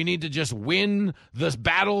we need to just win this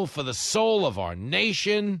battle for the soul of our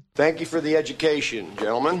nation. Thank you for the education,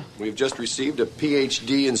 gentlemen. We've just received a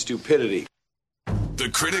PhD in stupidity. The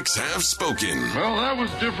critics have spoken. Well, that was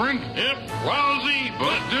different. Yep, lousy,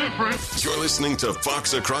 but different. You're listening to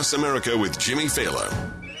Fox Across America with Jimmy Fallon.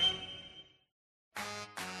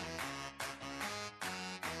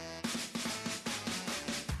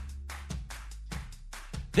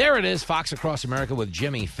 There it is, Fox Across America with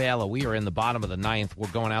Jimmy Fallon. We are in the bottom of the ninth. We're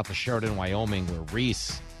going out to Sheridan, Wyoming, where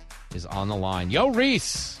Reese is on the line. Yo,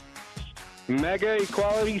 Reese. Mega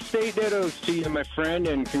equality state dittos to you, my friend,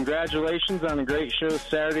 and congratulations on a great show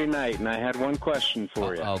Saturday night. And I had one question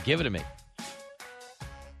for you. Oh, give it to me.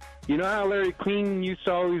 You know how Larry King used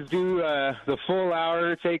to always do the full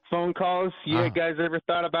hour take phone calls? You guys ever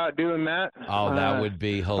thought about doing that? Oh, that would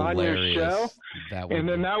be hilarious. On your show? And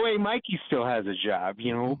then that way Mikey still has a job,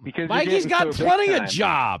 you know? Because Mikey's got plenty of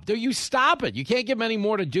job. Do you stop it? You can't give him any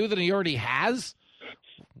more to do than he already has?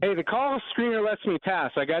 Hey, the call screener lets me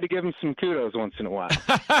pass. I got to give him some kudos once in a while.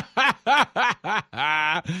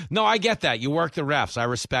 No, I get that. You work the refs. I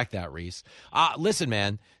respect that, Reese. Listen,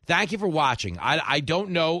 man, thank you for watching. I don't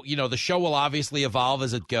know. You know, the show will obviously evolve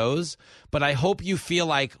as it goes, but I hope you feel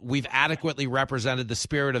like we've adequately represented the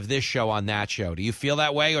spirit of this show on that show. Do you feel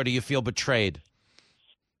that way, or do you feel betrayed?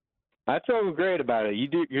 I feel great about it. You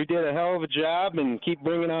did a hell of a job, and keep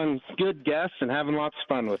bringing on good guests and having lots of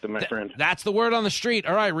fun with them, my friend. That's the word on the street.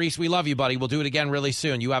 All right, Reese, we love you, buddy. We'll do it again really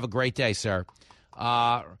soon. You have a great day, sir.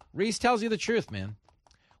 Reese tells you the truth, man.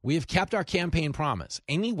 We have kept our campaign promise.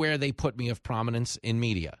 Anywhere they put me of prominence in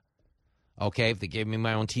media, okay, if they gave me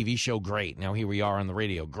my own TV show, great. Now here we are on the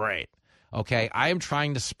radio, great. Okay, I am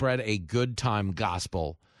trying to spread a good time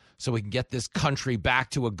gospel so we can get this country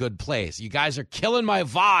back to a good place. You guys are killing my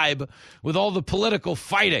vibe with all the political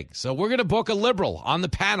fighting. So we're going to book a liberal on the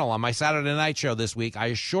panel on my Saturday night show this week. I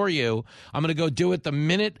assure you, I'm going to go do it the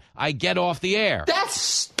minute I get off the air. That's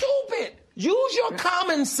stupid. Use your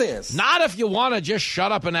common sense. Not if you want to just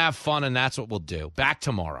shut up and have fun, and that's what we'll do. Back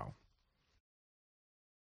tomorrow.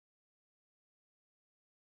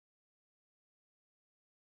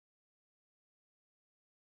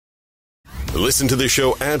 Listen to the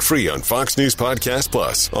show ad-free on Fox News Podcast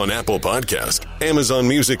Plus, on Apple Podcast, Amazon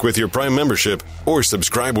Music with your Prime membership, or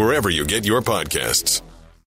subscribe wherever you get your podcasts.